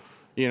rule.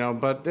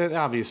 But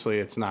obviously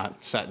it's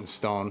not set in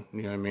stone.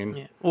 You know what I mean?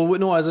 Yeah. Well,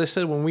 no, as I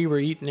said, when we were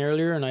eating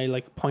earlier and I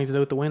like pointed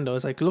out the window, I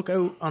was like, look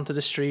out onto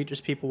the street. There's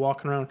people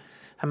walking around.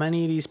 How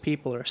many of these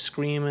people are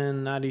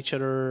screaming at each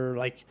other,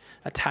 like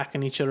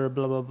attacking each other,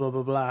 blah, blah, blah,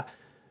 blah, blah.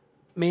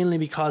 Mainly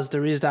because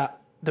there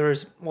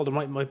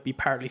might be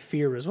partly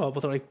fear as well,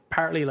 but they're like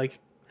partly like,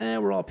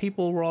 we're all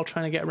people, we're all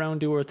trying to get around,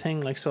 do our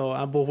thing. Like, so,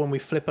 but when we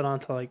flip it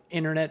onto like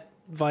internet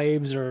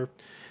vibes, or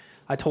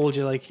I told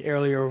you like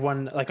earlier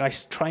when like I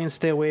try and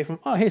stay away from,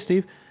 oh, hey,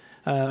 Steve.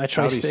 I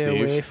try to stay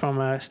away from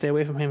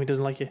him. He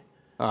doesn't like you.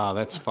 Oh,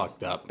 that's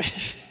fucked up.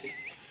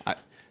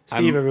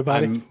 Steve,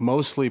 everybody. I'm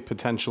mostly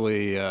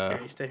potentially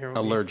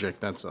allergic.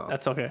 That's all.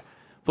 That's okay.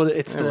 But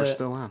we're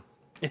still on.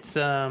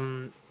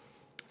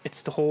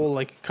 It's the whole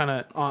like kind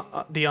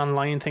of the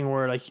online thing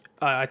where like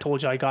I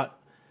told you I got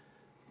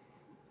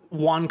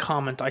one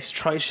comment. I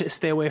try to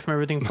stay away from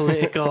everything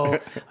political.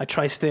 I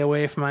try to stay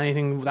away from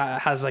anything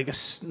that has like a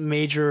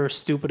major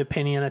stupid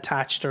opinion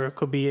attached or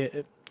could be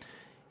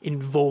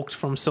invoked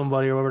from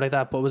somebody or whatever like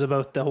that. But it was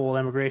about the whole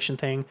immigration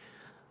thing.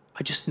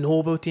 I just know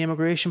about the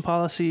immigration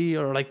policy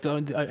or like the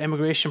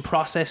immigration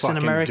process in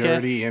America.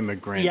 Dirty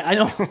immigrant. Yeah, I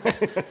know.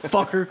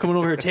 Fucker coming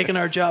over here, taking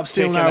our jobs,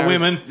 stealing our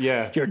women.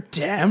 Yeah. You're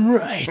damn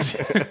right.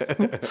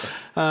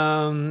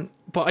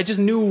 But I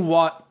just knew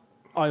what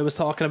I was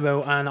talking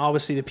about, and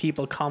obviously the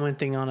people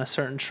commenting on a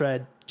certain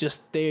thread,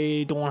 just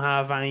they don't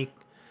have any.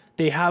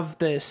 They have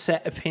the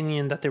set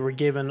opinion that they were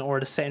given or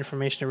the set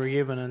information they were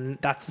given, and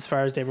that's as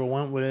far as they ever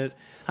went with it.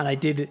 And I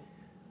did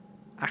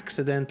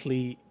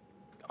accidentally.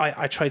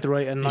 I tried to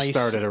write a nice. You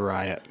started a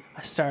riot.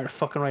 I started a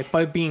fucking riot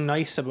by being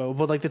nice about it.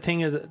 But like the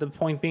thing, the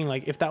point being,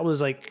 like if that was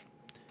like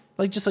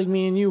just like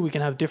me and you, we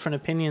can have different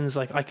opinions.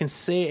 Like I can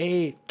say,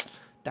 hey,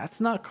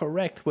 that's not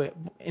correct.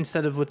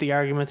 Instead of with the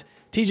argument,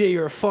 TJ,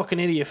 you're a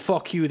fucking idiot.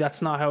 Fuck you.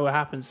 That's not how it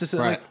happens. This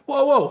is right. Like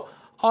whoa.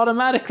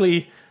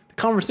 Automatically, the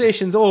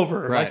conversation's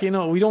over. Right.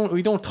 Like we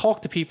don't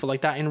talk to people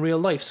like that in real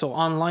life. So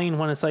online,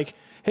 when it's like,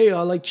 hey,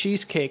 I like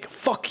cheesecake.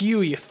 Fuck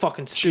you, you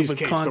fucking stupid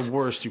Cheesecake's cunt. the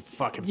worst, you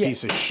fucking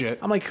piece of shit.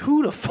 I'm like,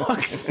 who the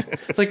fuck's...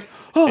 It's like,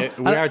 oh...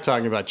 We are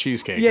talking about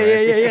cheesecake, yeah,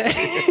 right?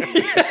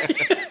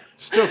 Yeah.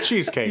 Still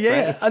cheesecake,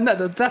 yeah, right? And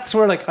that's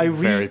where, like, I read...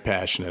 Very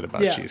passionate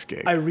about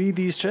cheesecake. I read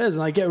these threads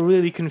and I get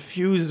really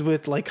confused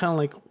with, like, kind of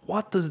like,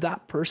 what does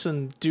that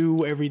person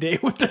do every day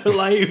with their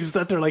lives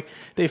that they're like,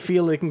 they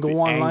feel they can go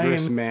online.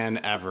 Angriest man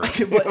ever.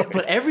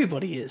 but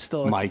everybody is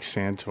still. Mike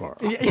Santoro.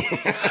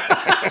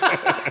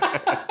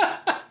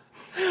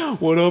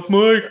 What up,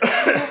 Mike?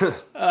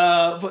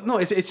 But no,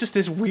 it's just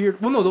this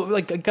weird. Well, no,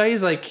 like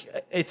guys,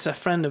 like it's a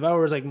friend of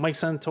ours, like Mike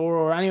Santoro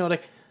or anyone,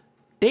 like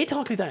they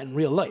talk like that in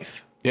real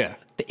life. Yeah,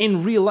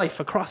 in real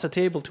life, across a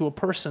table to a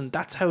person,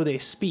 that's how they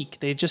speak.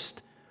 They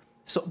just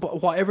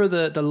but whatever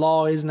the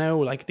law is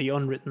now, like the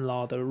unwritten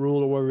law, the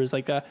rule or whatever is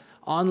like that.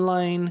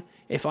 Online,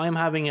 if I'm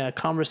having a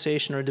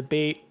conversation or a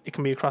debate, it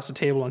can be across the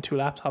table on two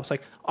laptops.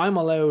 Like I'm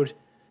allowed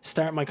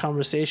start my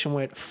conversation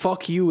with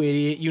 "fuck you,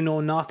 idiot, you know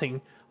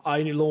nothing."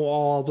 I know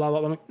all blah blah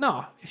blah. I'm like,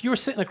 no. If you were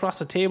sitting across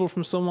the table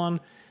from someone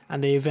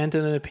and they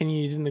vented an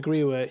opinion you didn't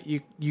agree with,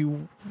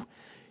 you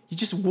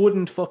just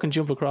wouldn't fucking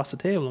jump across the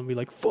table and be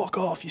like, "Fuck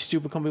off, you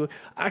stupid company."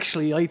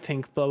 Actually, I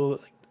think blah blah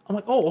blah. I'm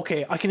like, oh,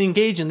 okay, I can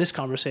engage in this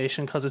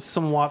conversation because it's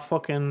somewhat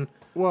fucking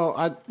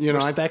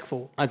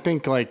respectful. I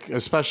think like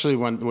especially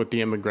with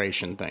the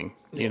immigration thing,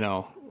 we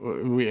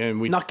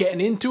not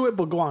getting into it,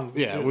 but go on.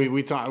 Yeah,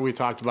 we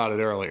talked about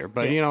it earlier,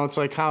 but it's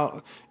like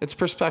how it's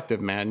perspective,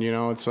 man.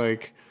 It's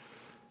like.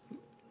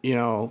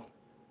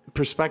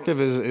 perspective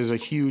is a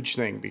huge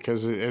thing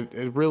because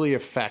it really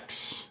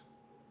affects,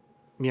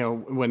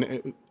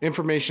 when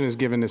information is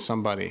given to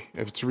somebody,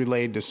 if it's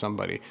relayed to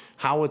somebody,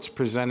 how it's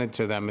presented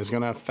to them is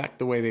going to affect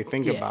the way they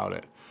think about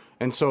it.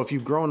 And so if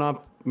you've grown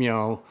up,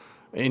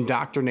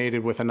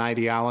 indoctrinated with an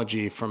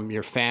ideology from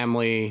your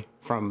family,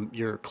 from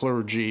your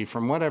clergy,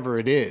 from whatever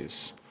it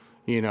is,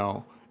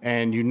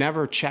 and you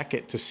never check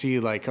it to see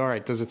like, all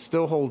right, does it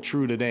still hold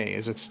true today?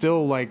 Is it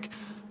still like,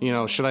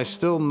 should I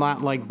still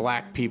not like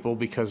black people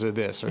because of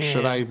this? Or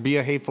should I be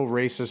a hateful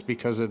racist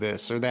because of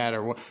this or that?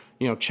 Or,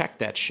 check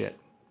that shit.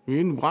 You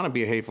didn't want to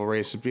be a hateful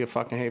racist, be a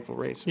fucking hateful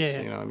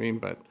racist. You know what I mean?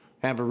 But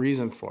have a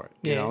reason for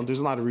it. You know, there's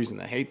a lot of reason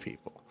to hate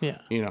people.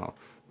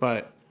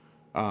 But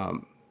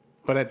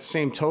at the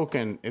same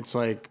token, it's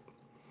like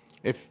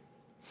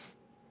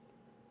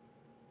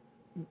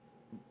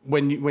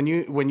when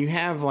you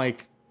have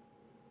like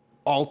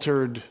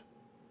altered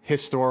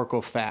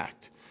historical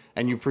fact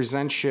and you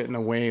present shit in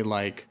a way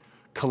like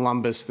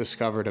Columbus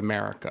discovered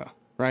America,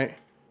 right?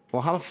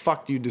 Well, how the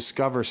fuck do you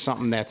discover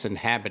something that's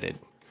inhabited?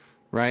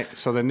 Right,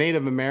 so the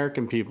Native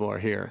American people are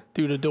here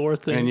through the door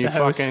thing, and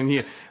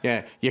you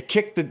you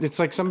kick it's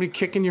like somebody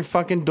kicking your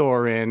fucking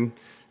door in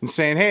and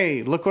saying,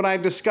 "Hey, look what I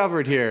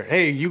discovered here.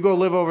 Hey, you go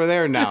live over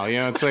there now."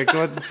 It's like,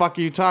 what the fuck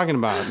are you talking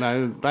about?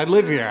 I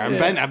live here.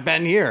 I've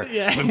been here.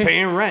 I've been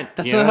paying rent.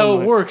 That's not how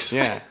it works.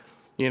 And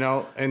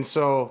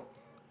so,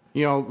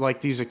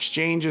 like these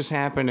exchanges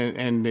happen,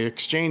 and the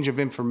exchange of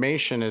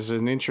information is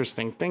an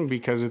interesting thing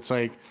because it's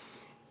like,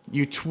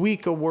 you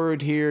tweak a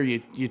word here,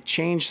 you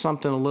change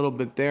something a little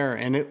bit there,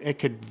 and it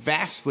could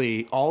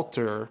vastly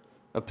alter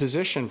a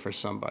position for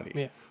somebody.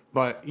 Yeah.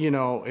 But,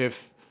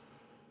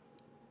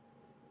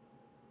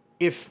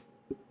 if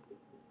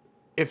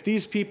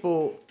these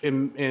people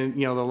in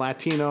the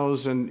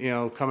Latinos and,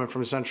 coming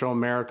from Central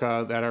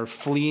America that are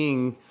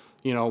fleeing,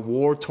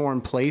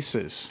 war-torn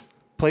places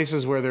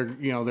where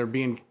they're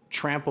being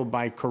trampled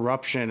by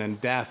corruption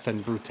and death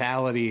and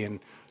brutality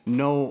and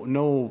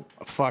no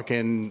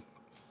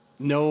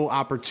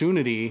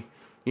opportunity,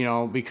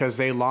 because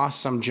they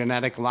lost some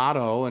genetic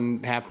lotto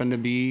and happened to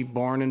be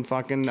born in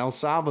fucking El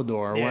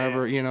Salvador or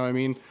wherever, I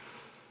mean,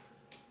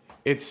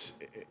 it's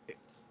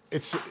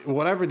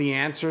whatever the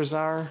answers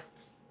are.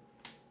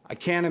 I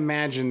can't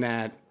imagine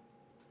that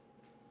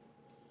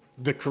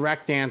the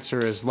correct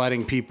answer is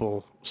letting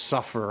people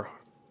suffer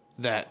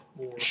that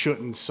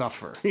shouldn't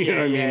suffer. You know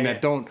what I mean?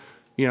 That don't,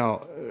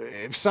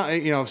 if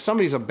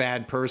somebody's a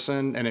bad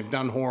person and they've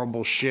done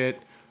horrible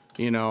shit,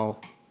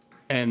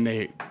 and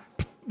they,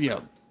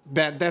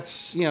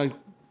 that's,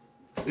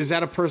 is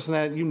that a person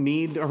that you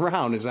need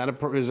around? Is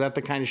that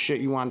the kind of shit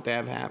you want to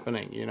have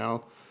happening,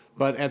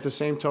 But at the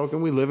same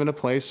token, we live in a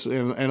place,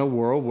 in a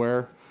world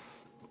where,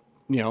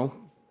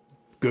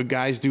 good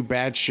guys do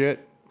bad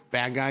shit,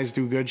 bad guys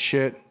do good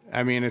shit.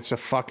 I mean, it's a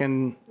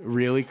fucking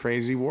really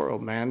crazy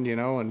world, man,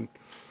 and,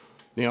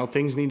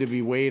 things need to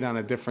be weighed on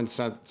a different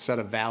set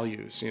of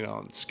values,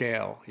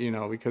 scale,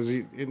 because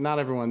not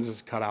everyone's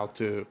just cut out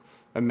to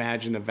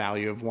imagine the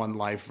value of one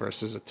life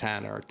versus a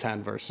 10 or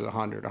 10 versus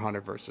 100,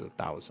 100 versus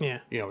 1,000.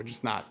 We're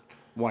just not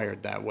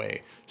wired that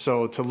way.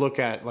 So to look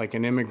at like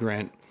an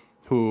immigrant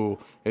who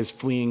is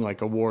fleeing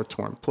like a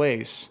war-torn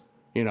place,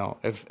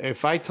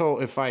 if I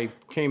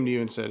came to you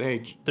and said,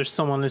 "Hey," there's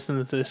someone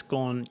listening to this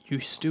going, "You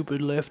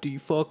stupid lefty,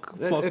 fuck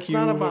it's you."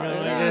 Not about,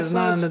 it has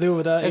nothing to do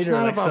with that. It's either.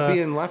 not about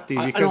being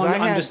lefty because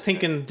I'm just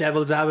thinking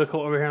devil's advocate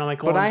over here, and I'm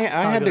like, but I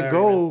had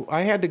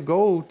to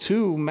go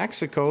to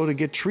Mexico to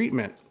get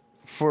treatment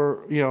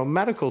for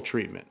medical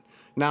treatment.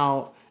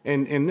 Now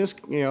in this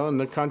in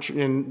the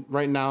country, and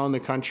right now in the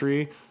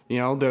country,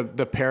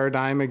 the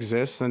paradigm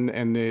exists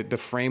and the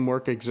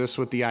framework exists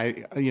with the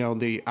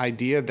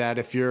idea that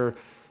if you're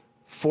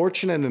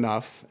fortunate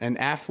enough and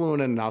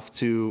affluent enough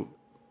to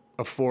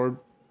afford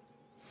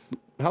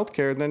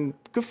healthcare, then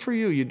good for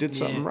you. You did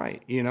something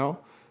right,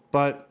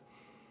 But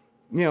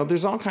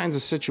there's all kinds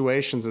of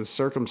situations and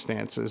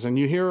circumstances, and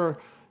you hear.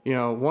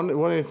 One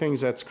of the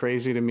things that's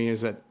crazy to me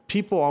is that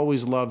people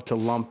always love to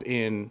lump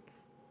in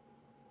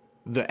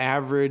the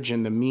average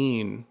and the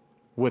mean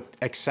with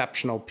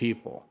exceptional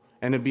people,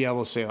 and to be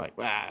able to say like,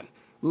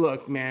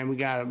 look, man, we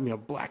got a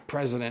black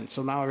president,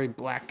 so now every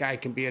black guy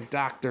can be a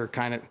doctor,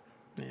 kind of.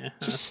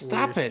 Just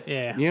stop it.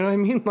 Yeah. You know what I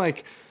mean?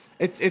 Like,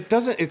 it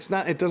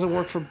doesn't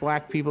work for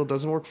black people. It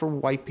doesn't work for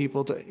white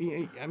people.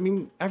 I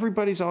mean,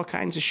 everybody's all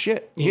kinds of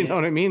shit. You know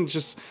what I mean? It's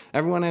just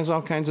everyone has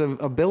all kinds of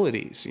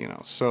abilities.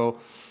 So.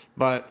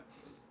 But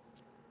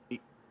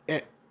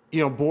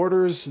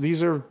borders,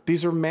 these are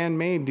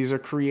man-made, these are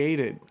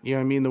created.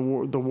 I mean,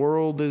 the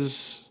world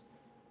is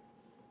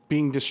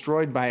being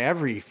destroyed by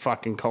every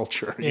fucking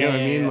culture. You know what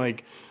I mean?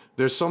 Like,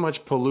 there's so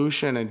much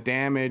pollution and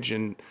damage,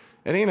 and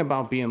it ain't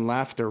about being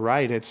left or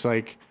right. It's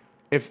like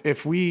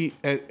if we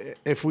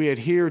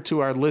adhere to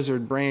our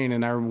lizard brain,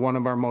 and one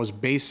of our most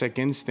basic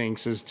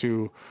instincts is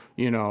to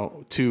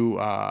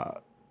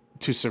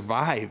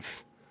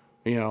survive,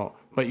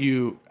 but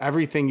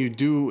everything you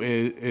do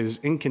is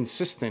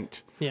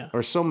inconsistent.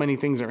 Or so many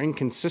things are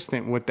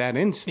inconsistent with that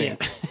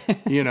instinct.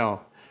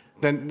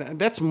 then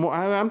that's more.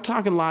 I'm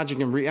talking logic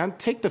and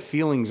take the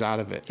feelings out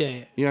of it. Yeah.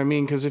 You know what I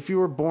mean? Because if you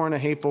were born a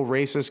hateful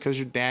racist because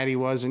your daddy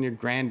was and your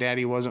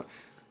granddaddy wasn't,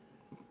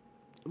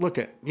 look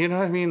at, you know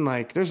what I mean?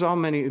 Like there's so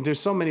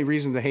many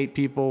reasons to hate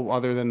people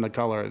other than the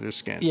color of their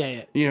skin.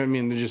 Yeah. You know what I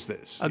mean? They're just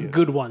this.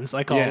 Good ones,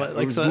 I call it.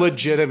 Like so,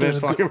 legitimate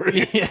fucking.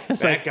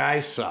 That like,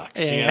 guy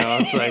sucks. You know,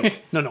 it's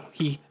like no,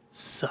 he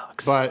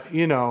sucks. But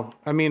you know,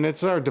 I mean,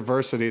 it's our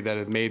diversity that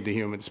has made the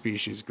human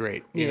species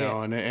great. You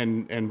know,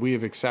 and we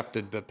have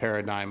accepted the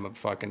paradigm of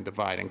fucking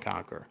divide and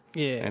conquer.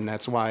 Yeah, and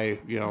that's why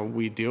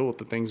we deal with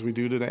the things we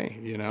do today.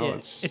 You know,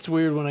 it's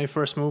weird when I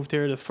first moved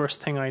here. The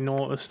first thing I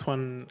noticed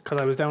because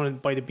I was down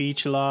by the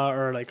beach a lot,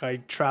 or like I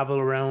travel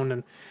around,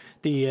 and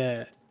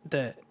the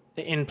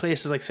in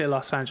places like say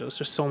Los Angeles,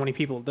 there's so many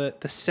people. The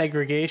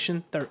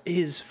segregation, there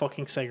is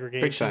fucking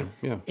segregation. Big time.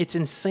 Yeah, it's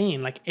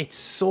insane. Like it's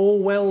so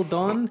well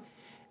done.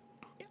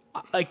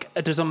 Like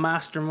there's a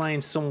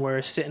mastermind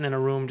somewhere sitting in a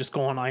room just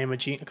going, I am a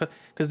genius.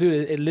 Because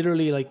dude, it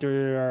literally, like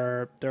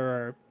there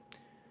are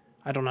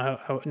I don't know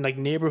how like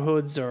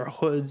neighborhoods or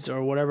hoods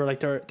or whatever, like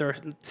they're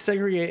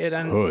segregated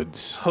and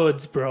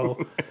hoods, bro.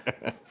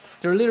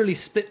 They're literally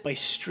split by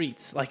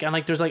streets, like, and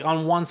like there's like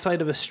on one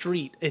side of a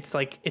street it's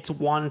like it's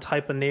one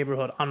type of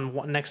neighborhood, on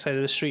one next side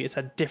of the street it's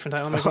a different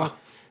type. I'm like,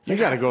 you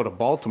got to go to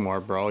Baltimore,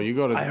 bro. You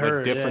go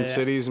to different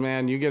cities,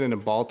 man. You get into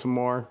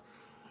Baltimore.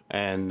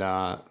 And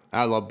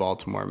I love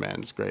Baltimore, man.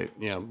 It's great,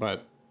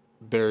 but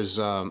there's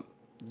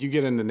you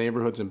get into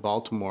neighborhoods in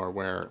Baltimore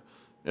where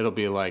it'll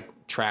be like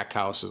track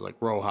houses, like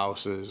row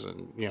houses,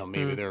 and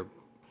maybe they're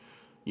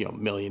 $1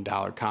 million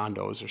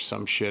condos or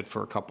some shit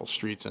for a couple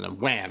streets, and then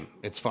wham,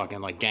 it's fucking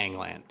like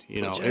gangland,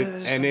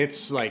 and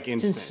it's like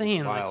it's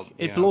insane. It's wild, like,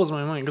 it blows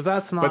my mind because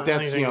that's not. But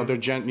that's anything.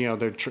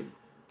 they're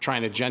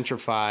trying to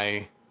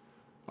gentrify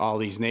all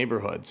these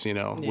neighborhoods,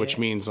 which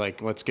means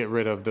like let's get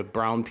rid of the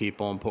brown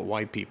people and put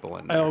white people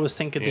in there. I always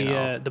think of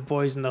the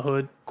Boys in the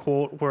Hood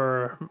quote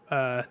where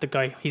the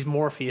guy, he's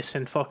Morpheus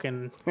and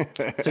fucking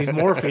so he's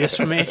Morpheus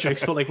from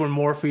Matrix, but like when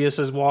Morpheus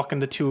is walking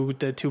the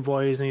two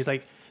boys and he's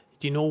like,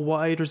 do you know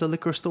why there's a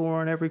liquor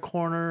store on every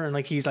corner? And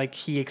like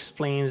he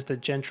explains the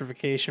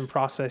gentrification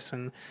process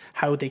and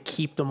how they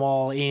keep them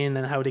all in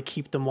and how they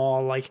keep them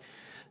all like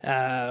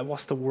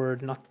what's the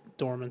word, not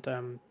dormant,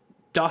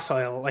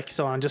 docile, like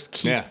so on,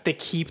 just they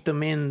keep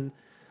them in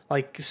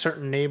like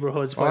certain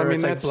neighborhoods where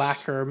it's like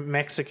black or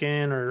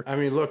Mexican or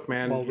look,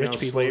 man, rich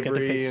people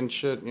slavery and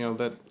shit,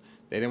 that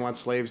they didn't want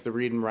slaves to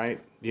read and write,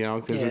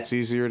 because it's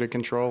easier to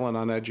control an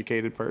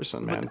uneducated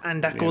person, man.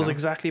 And that goes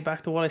exactly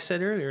back to what I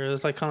said earlier. It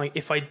was like kind of like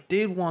if I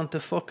did want to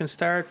fucking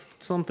start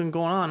something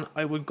going on,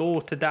 I would go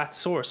to that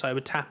source. I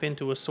would tap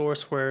into a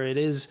source where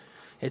it's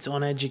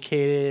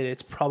uneducated,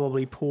 it's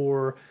probably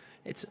poor.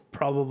 It's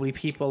probably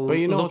people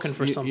looking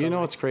for something.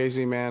 It's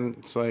crazy, man.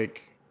 It's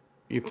like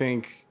you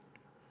think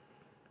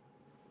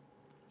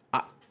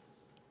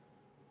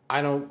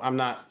I'm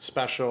not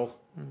special.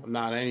 I'm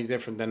not any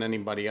different than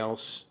anybody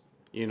else,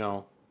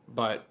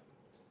 but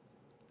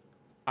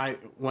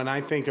when I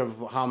think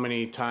of how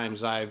many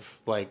times I've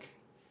like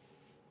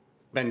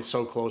been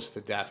so close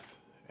to death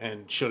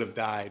and should have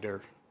died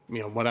or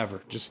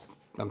whatever, just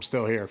I'm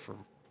still here for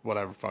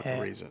whatever fucking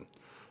reason,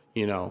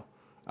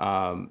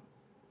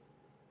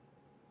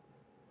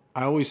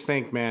 I always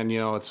think, man,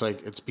 it's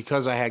like, it's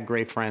because I had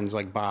great friends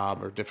like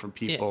Bob or different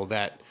people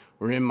that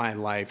were in my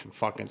life and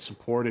fucking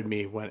supported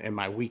me in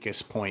my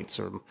weakest points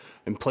or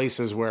in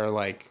places where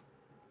like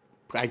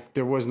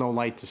there was no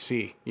light to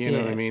see, you know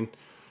what I mean?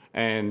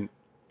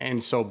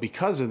 And so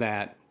because of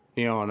that,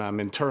 and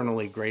I'm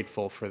internally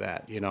grateful for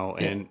that,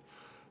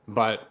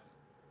 but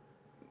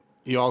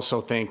you also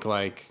think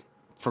like,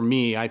 for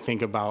me, I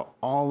think about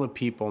all the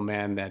people,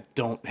 man, that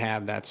don't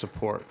have that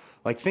support.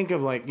 Like, think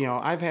of like,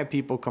 I've had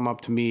people come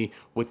up to me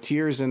with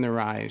tears in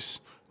their eyes,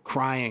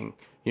 crying,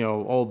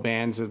 old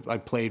bands that I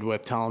played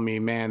with telling me,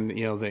 man,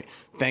 they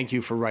thank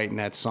you for writing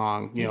that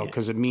song,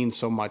 because it means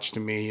so much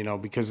to me,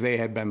 because they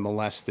had been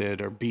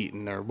molested or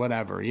beaten or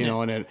whatever,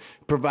 and it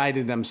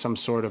provided them some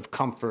sort of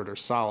comfort or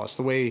solace.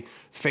 The way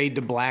Fade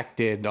to Black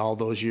did all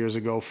those years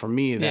ago for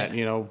me, that,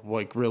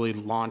 like really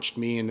launched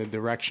me in the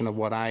direction of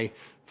what I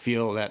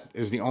feel that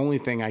is the only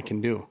thing I can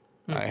do.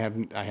 I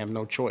have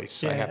no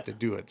choice. I have to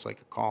do it. It's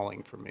like a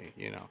calling for me,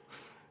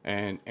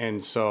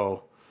 and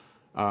so,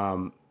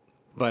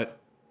 but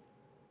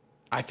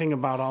I think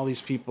about all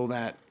these people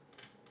that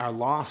are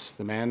lost,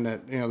 man,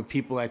 that, the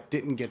people that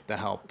didn't get the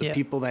help, the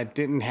people that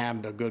didn't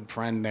have the good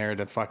friend there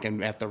to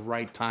fucking at the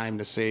right time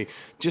to say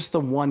just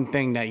the one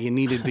thing that you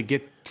needed to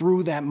get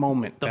through that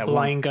moment. The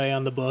blind guy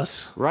on the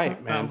bus.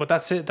 Right, man. But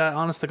that's it. That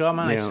honest to God,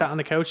 man, I sat on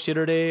the couch the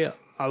other day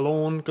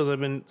alone because I've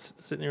been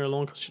sitting here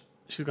alone because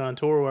she's gone on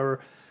tour or whatever.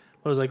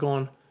 I was like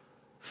going,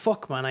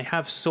 fuck, man, I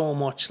have so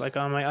much. Like,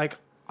 I'm like,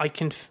 I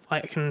can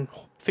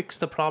fix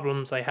the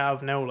problems I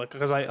have now. Like,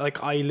 because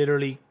I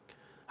literally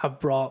have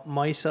brought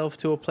myself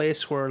to a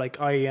place where like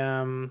I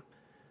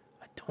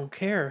don't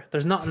care.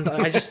 There's nothing.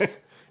 I just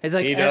it's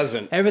like he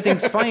doesn't.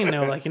 Everything's fine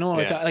now. Like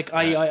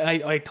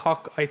I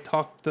talked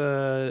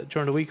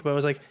during the week about. I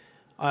was like,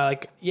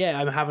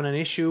 I'm having an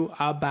issue,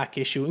 a back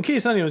issue. In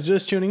case anyone's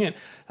just tuning in,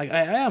 like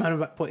I am having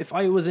a back, but if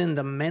I was in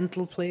the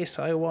mental place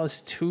I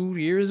was 2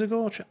 years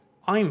ago,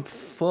 I'm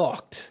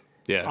fucked.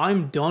 Yeah.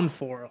 I'm done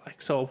for.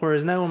 Like, so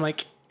whereas now I'm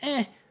like,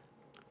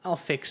 I'll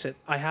fix it.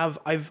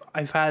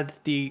 I've had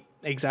the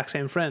exact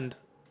same friend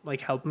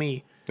like help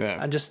me.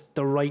 Yeah. And just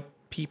the right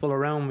people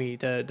around me,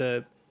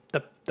 the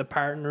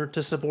partner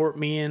to support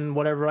me in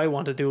whatever I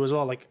want to do as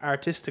well. Like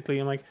artistically,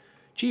 I'm like,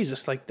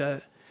 Jesus, like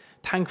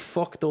thank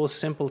fuck those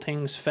simple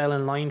things fell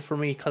in line for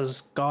me,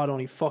 because God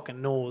only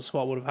fucking knows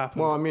what would have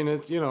happened. Well, I mean,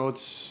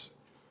 it's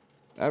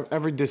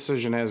every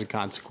decision has a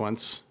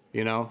consequence,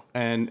 you know,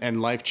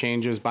 and life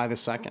changes by the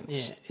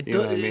seconds. Yeah, you know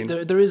what I mean?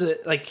 There is a,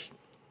 like,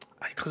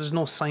 because there's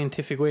no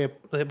scientific way,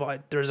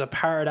 but there's a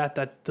part of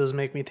that does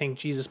make me think,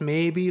 Jesus,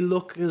 maybe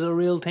luck is a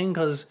real thing,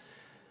 because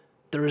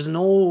there's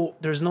no.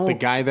 The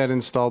guy that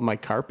installed my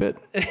carpet,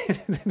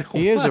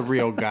 he is a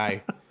real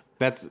guy.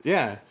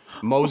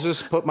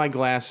 Moses put my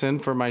glass in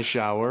for my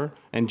shower,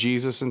 and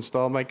Jesus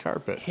installed my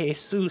carpet.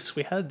 Jesus,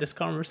 we had this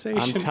conversation.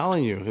 I'm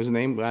telling you, his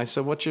name. I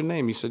said, "What's your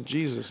name?" He said,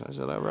 "Jesus." I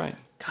said, "All right."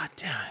 God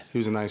damn it. He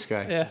was a nice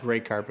guy. Yeah.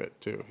 Great carpet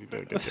too. He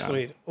did a good job.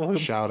 Sweet. Well,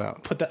 shout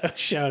out. Put that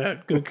shout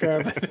out. Good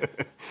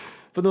carpet.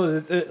 But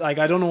no, like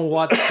I don't know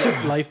what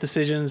life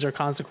decisions or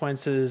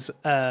consequences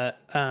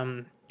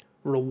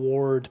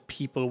reward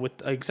people with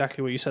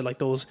exactly what you said, like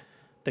those.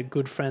 The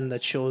good friend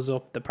that shows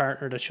up, the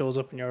partner that shows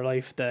up in your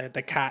life,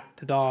 the cat,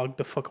 the dog,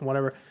 the fucking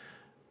whatever.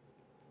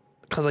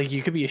 Because like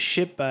you could be a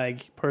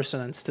shitbag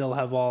person and still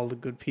have all the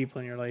good people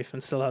in your life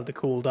and still have the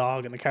cool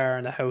dog and the car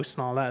and the house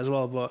and all that as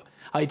well. But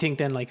I think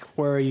then, like,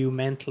 where are you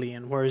mentally,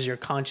 and where's your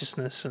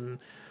consciousness, and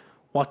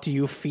what do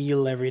you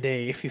feel every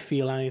day, if you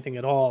feel anything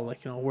at all?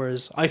 Like, you know,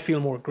 whereas I feel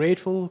more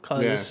grateful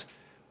because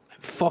I'm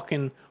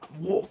fucking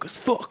woke as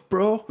fuck,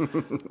 bro.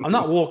 I'm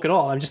not woke at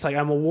all. I'm just like,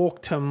 I'm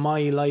awoke to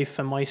my life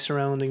and my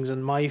surroundings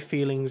and my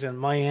feelings and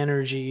my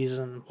energies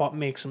and what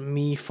makes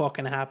me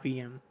fucking happy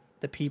and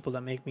the people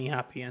that make me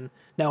happy. And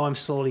now I'm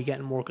slowly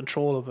getting more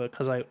control of it,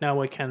 because I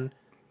can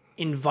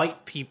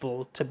invite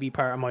people to be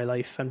part of my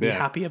life and be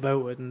happy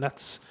about it. And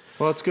that's,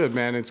 well, it's good,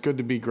 man. It's good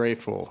to be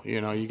grateful.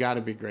 You know, you got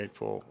to be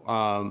grateful.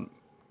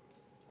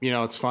 You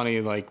know, it's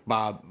funny, like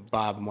Bob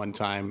one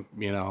time,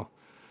 you know,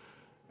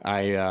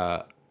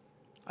 I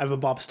have a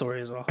Bob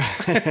story as well.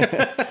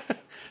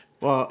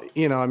 Well,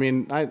 you know, I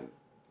mean, I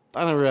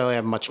don't really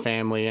have much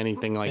family,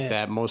 anything like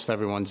that. Most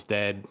everyone's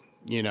dead.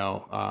 You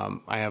know,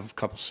 I have a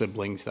couple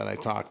siblings that I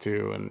talk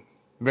to, and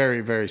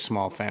very, very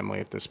small family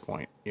at this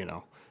point, you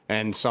know,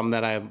 and some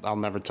that I'll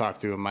never talk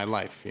to in my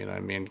life, you know what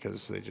I mean?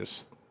 Because they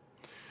just,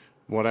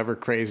 whatever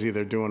crazy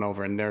they're doing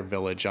over in their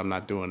village, I'm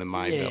not doing in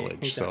my village.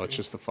 Exactly. So it's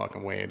just the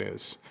fucking way it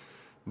is.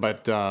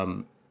 But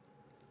you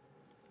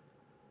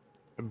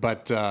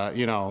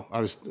know,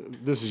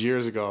 this is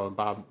years ago, and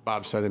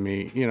Bob said to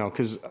me, you know,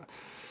 because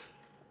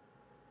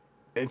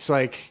it's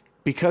like,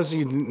 because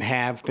you didn't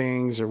have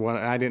things, or what,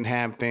 I didn't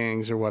have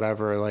things or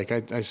whatever, like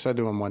I said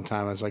to him one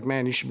time, I was like,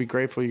 man, you should be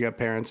grateful you got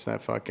parents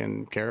that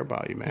fucking care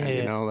about you, man.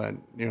 You know, that,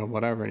 you know,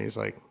 whatever. And he's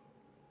like,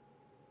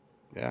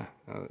 you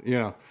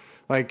know,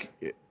 like,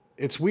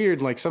 it's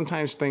weird. Like,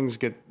 sometimes things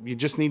you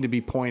just need to be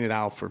pointed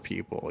out for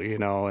people, you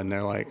know, and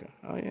they're like,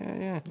 oh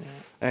yeah.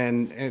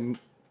 And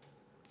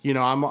you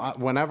know,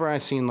 whenever I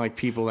seen like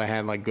people that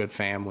had like good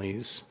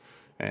families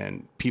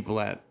and people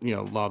that, you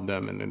know, love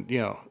them, and then, you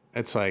know,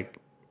 it's like,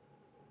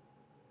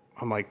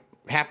 I'm like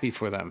happy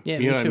for them. Yeah,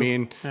 you know what I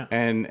mean? Yeah.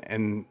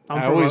 And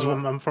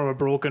I'm from a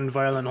broken,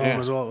 violent home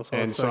as well. So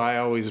and so I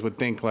always would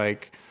think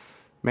like,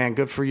 man,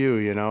 good for you,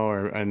 you know,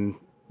 and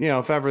you know,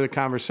 if ever the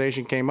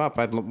conversation came up,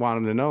 I'd want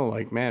them to know,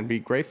 like, man, be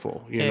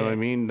grateful. You know what I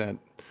mean? That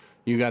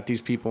you got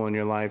these people in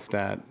your life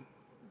that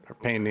are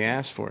paying the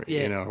ass for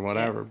you, you know, or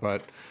whatever,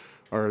 but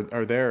or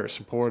are there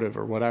supportive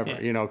or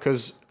whatever, you know,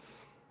 because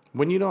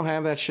when you don't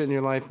have that shit in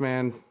your life,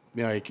 man,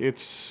 like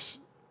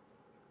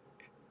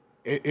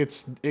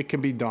it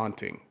can be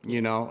daunting,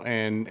 you know,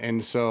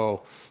 and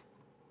so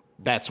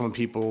that's when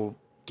people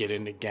get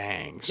into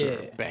gangs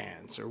or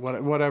bands or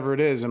whatever it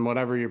is, and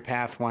whatever your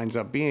path winds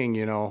up being,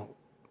 you know,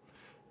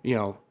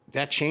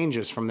 that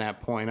changes from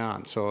that point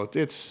on. So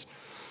it's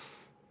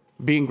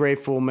being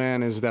grateful,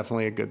 man, is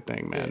definitely a good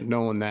thing, man.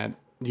 Knowing that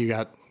you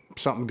got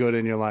something good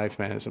in your life,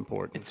 man, is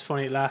important. It's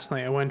funny. Last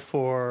night I went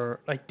for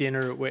like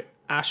dinner with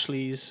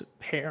Ashley's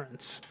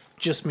parents.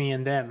 Just me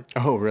and them.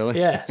 Oh, really?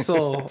 Yeah.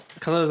 So,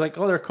 because I was like,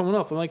 oh, they're coming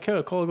up. I'm like,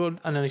 cool, go.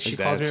 And then she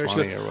calls me and she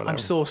goes, I'm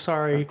so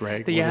sorry.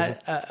 Greg, that you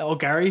had,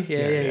 Gary?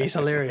 Yeah, he's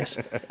hilarious.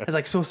 I was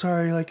like, so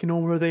sorry, like, you know,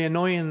 were they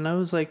annoying? And I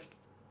was like,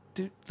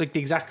 dude, like the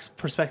exact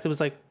perspective was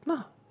like,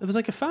 no, it was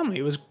like a family.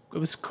 It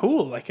was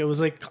cool. Like, it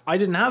was like, I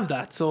didn't have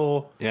that.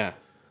 So, yeah.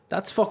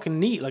 That's fucking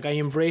neat. Like, I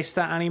embrace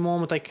that any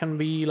moment I can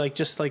be, like,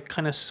 just like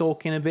kind of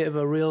soak in a bit of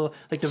a real,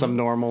 like, some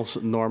normal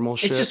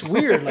shit. It's just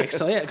weird, like,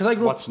 so yeah, because I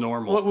grew What's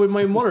normal up with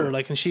my mother,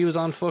 like, and she was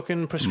on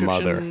fucking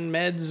prescription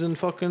meds and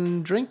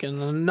fucking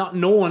drinking, and not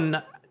knowing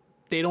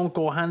they don't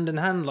go hand in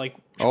hand. Like,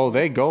 Oh,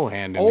 they go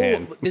hand in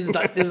hand. This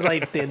is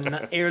like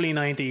the early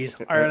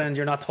 90s Ireland.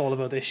 You're not told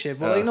about this shit,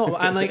 but like no,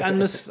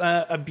 and this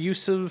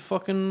abusive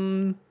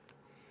fucking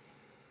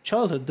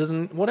childhood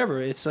doesn't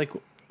whatever. It's like,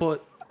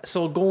 but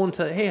so going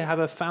to have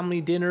a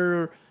family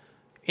dinner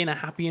in a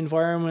happy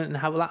environment and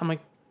have that. I'm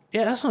like,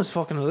 yeah, that sounds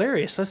fucking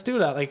hilarious. Let's do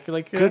that.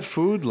 Like good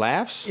food,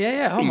 laughs.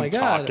 Yeah. Oh what my are you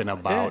god. Talking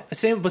about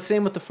same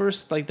with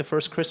the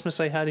first Christmas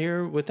I had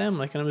here with them.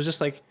 Like, and it was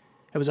just like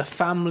it was a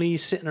family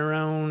sitting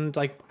around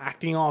like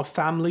acting all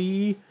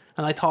family,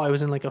 and I thought I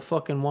was in like a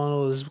fucking one of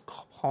those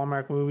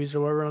Hallmark movies or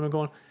whatever. And I'm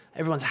going,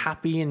 everyone's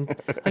happy and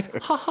like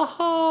ha ha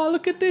ha,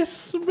 look at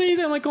this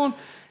amazing. I'm like going,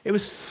 it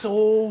was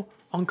so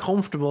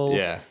uncomfortable.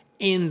 Yeah.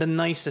 In the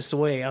nicest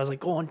way. I was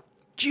like going,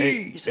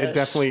 Jesus. It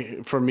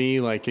definitely, for me,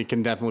 like it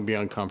can definitely be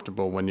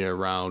uncomfortable when you're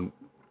around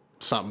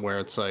something where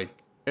it's like,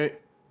 and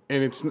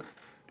it's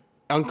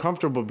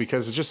uncomfortable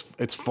because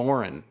it's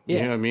foreign. Yeah.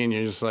 You know what I mean?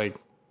 You're just like,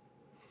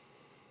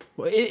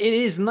 well, it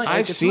is nice.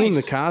 I've it's seen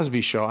nice. the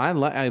Cosby Show.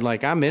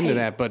 I'm into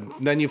that,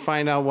 but then you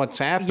find out what's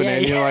happening,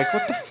 and you're like,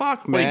 what the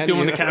fuck, man? What he's doing,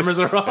 You the know? cameras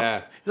are off.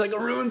 Yeah. He's like, it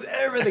ruins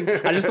everything.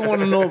 I just don't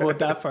want to know about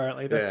that part.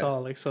 Like, that's Yeah.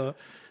 all. Like, so,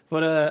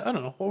 but I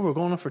don't know. Well, we're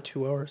going on for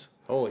 2 hours.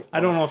 Holy I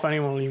don't know if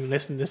anyone will even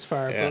listen this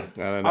far. Yeah,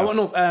 but I don't know. I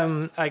want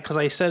to because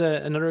I said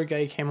another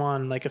guy came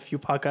on like a few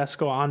podcasts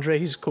ago. Andre,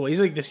 he's cool. He's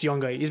like this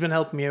young guy. He's been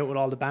helping me out with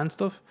all the band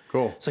stuff.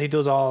 Cool. So he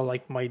does all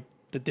like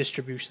the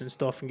distribution and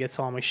stuff and gets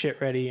all my shit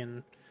ready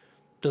and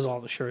does all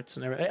the shirts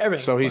and everything.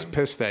 So he's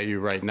pissed at you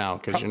right now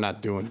because you're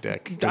not doing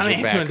dick. 'Cause I your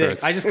ain't back doing dick.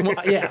 hurts. I just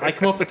I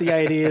come up with the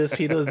ideas.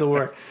 He does the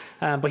work,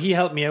 but he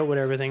helped me out with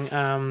everything.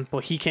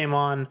 But he came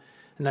on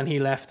and then he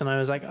left, and I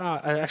was like,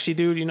 actually,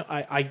 dude, you know,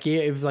 I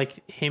gave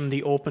like him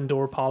the open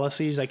door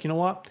policy. He's like, you know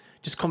what?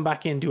 Just come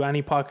back in, do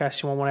any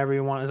podcast you want, whenever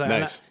you want. It's like,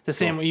 Nice. the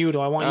same with you,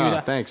 though. I want you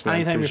to. Thanks, man.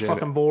 Anytime Appreciate you're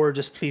fucking bored,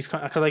 just please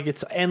come. Because like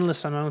it's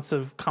endless amounts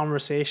of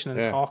conversation and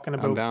Yeah, talking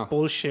I'm down. about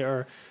bullshit.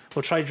 Or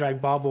we'll try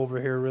drag Bob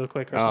over here real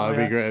quick. Or Oh, something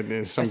that'd be like that. great.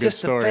 There's some It's good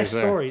just the stories best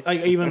there. story.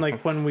 Like even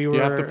like when we were.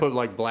 You have to put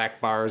like black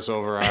bars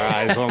over our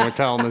eyes when we're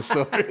telling the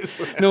stories.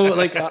 no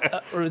like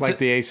Like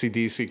the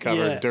AC/DC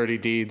cover, Yeah. Dirty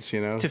Deeds, you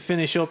know? to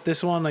finish up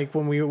this one, like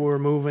when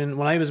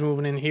I was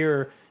moving in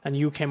here and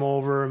you came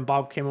over and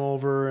Bob came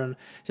over and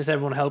just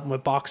everyone helping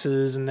with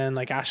boxes, and then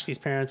like Ashley's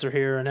parents are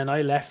here, and then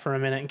I left for a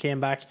minute and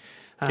came back.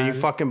 Can you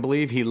fucking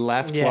believe he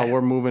left Yeah. while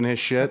we're moving his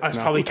shit? I was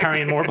No. probably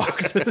carrying more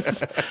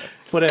boxes.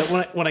 But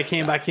when I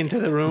came back into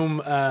the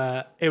room,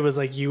 it was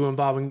like you and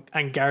Bob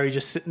and Gary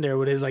just sitting there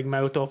with his like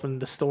mouth open,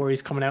 the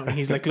stories coming out, and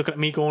he's like looking at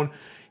me going,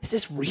 "Is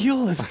this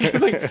real?" I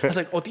was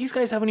like, "Oh, these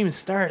guys haven't even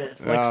started."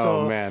 Like, Oh,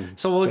 so, man.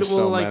 So we'll There's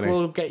so like many.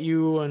 we'll get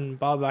you and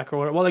Bob back or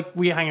whatever. Well, like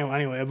we hang out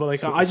anyway, but like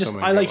So- I so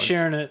many I good like ones.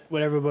 sharing it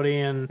with everybody,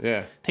 and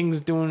Yeah. things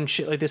doing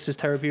shit like this is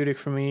therapeutic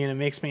for me, and it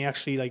makes me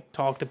actually like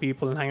talk to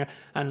people and hang out.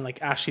 And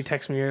like Ashley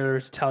texted me earlier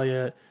to tell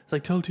you. It's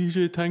like, tell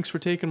TJ thanks for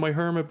taking my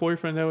hermit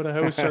boyfriend out of the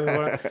house or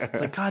whatever.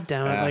 It's like, God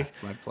damn it. Yeah, like,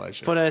 my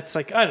pleasure. but it's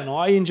like, I don't know.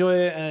 I enjoy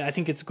it, and I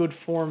think it's good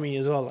for me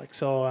as well. Like,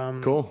 so,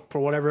 Cool. For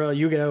whatever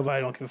you get out of it, I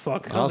don't give a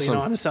fuck. 'Cause, you know,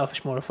 Awesome. I'm a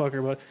selfish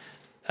motherfucker,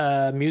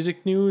 but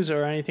music news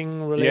or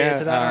anything related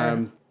to that?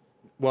 Or?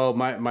 Well,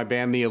 my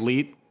band, The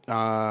Elite,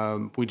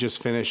 we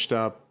just finished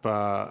up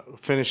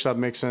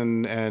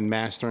mixing and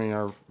mastering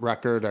our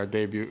record, our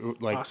debut,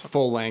 like Awesome.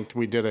 full length.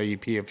 We did a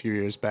EP a few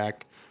years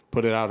back,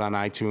 put it out on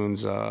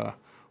iTunes.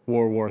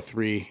 World War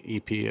III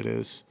EP it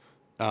is.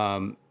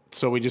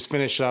 So we just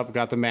finished up,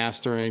 got the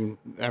mastering,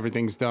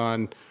 everything's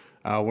done.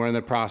 We're in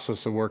the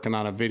process of working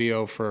on a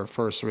video for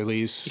first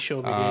release. You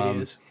showed me the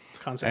ideas,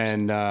 concepts.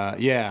 And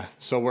yeah,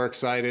 so we're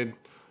excited.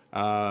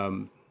 I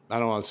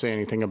don't want to say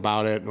anything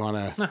about it.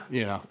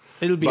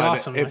 It'll be but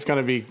awesome. It's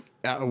gonna be.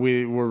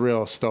 We're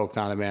real stoked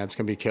on it, man. It's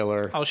gonna be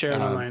killer. I'll share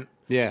it online.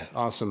 Yeah,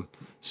 awesome.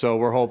 So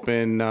we're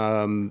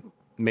hoping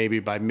maybe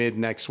by mid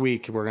next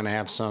week we're gonna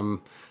have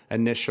some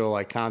initial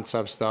like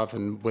concept stuff,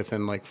 and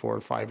within like 4 or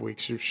 5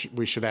 weeks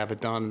we should have it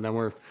done. And then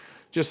we're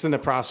just in the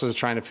process of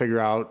trying to figure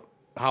out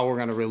how we're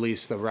gonna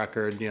release the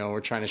record. You know,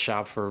 we're trying to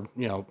shop for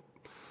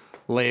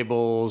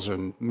labels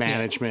and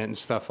management and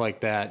stuff like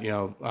that.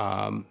 The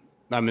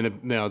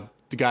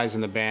guys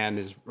in the band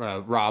is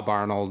Rob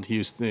Arnold.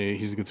 He's the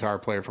guitar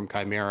player from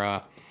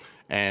Chimera,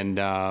 and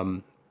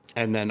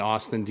then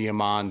Austin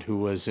Diamond, who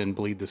was in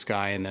Bleed the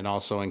Sky and then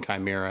also in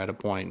Chimera at a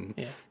point.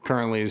 And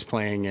currently is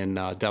playing in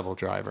Devil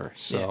Driver.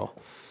 So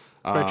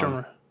Great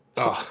drummer.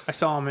 I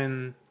saw him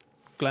in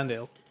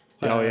Glendale.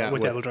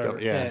 With Devil Driver.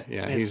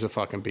 Yeah. He's a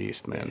fucking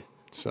beast, man.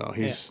 So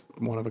he's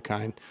one of a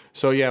kind.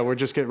 So yeah, we're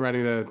just getting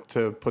ready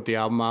to put the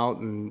album out,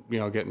 and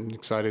getting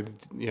excited,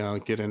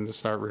 get in to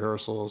start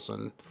rehearsals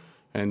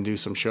and do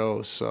some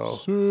shows.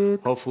 So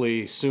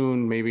hopefully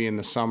soon, maybe in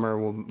the summer,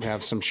 we'll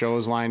have some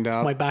shows lined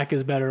up. My back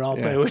is better. I'll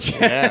play with you.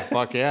 Yeah,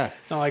 fuck yeah.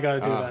 No, I got to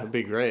do that. It'd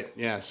be great.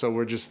 Yeah, so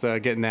we're just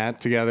getting that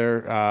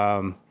together.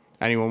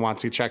 Anyone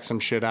wants to check some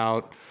shit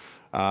out,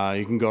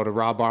 you can go to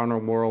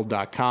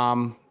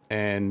robarnoldworld.com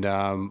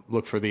and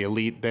look for The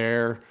Elite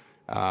there.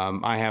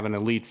 I have an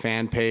Elite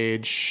fan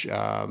page,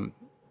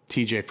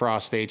 TJ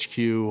Frost HQ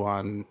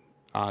on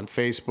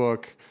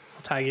Facebook.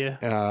 I'll tag you.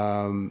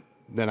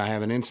 Then I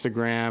have an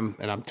Instagram,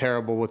 and I'm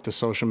terrible with the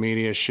social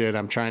media shit.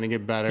 I'm trying to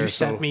get better. You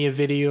sent me a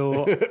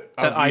video that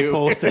I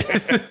posted.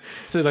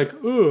 So like,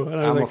 ooh,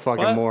 and I'm like, a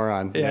fucking what?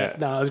 moron. Yeah,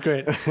 no, it was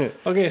great.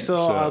 Okay, so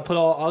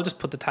I'll just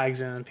put the tags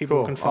in, and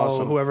people can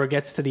follow whoever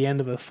gets to the end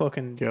of a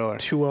fucking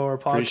 2-hour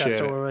podcast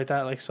or whatever like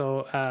that. Like,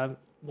 so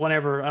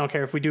whenever, I don't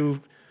care if we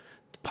do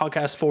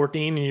podcast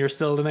 14 and you're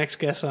still the next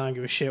guest, I don't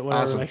give a shit,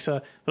 whatever. Awesome. Like,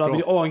 so, but I'll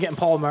be, I'm getting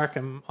Paul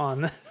Markham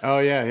on. Oh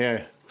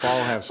yeah. Paul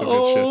will have some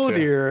good shit too. Oh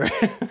dear.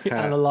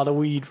 And a lot of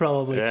weed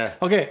probably. Yeah.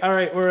 Okay, all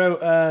right, we're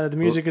out. The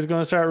music is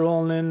going to start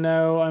rolling in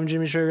now. I'm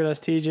Jimmy Sugar,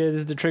 that's TJ.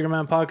 This is the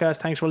Triggerman Podcast.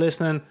 Thanks for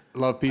listening.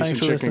 Love, peace,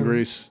 and chicken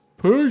grease.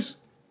 Peace.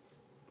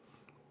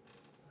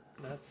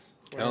 That's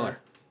where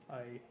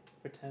I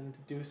pretend to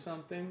do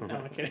something. No,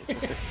 I'm kidding.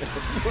 What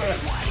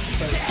do you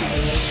say?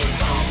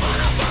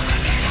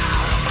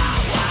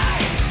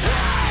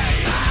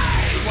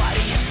 What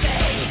do you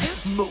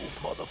say? Move,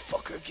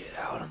 motherfucker, get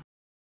out.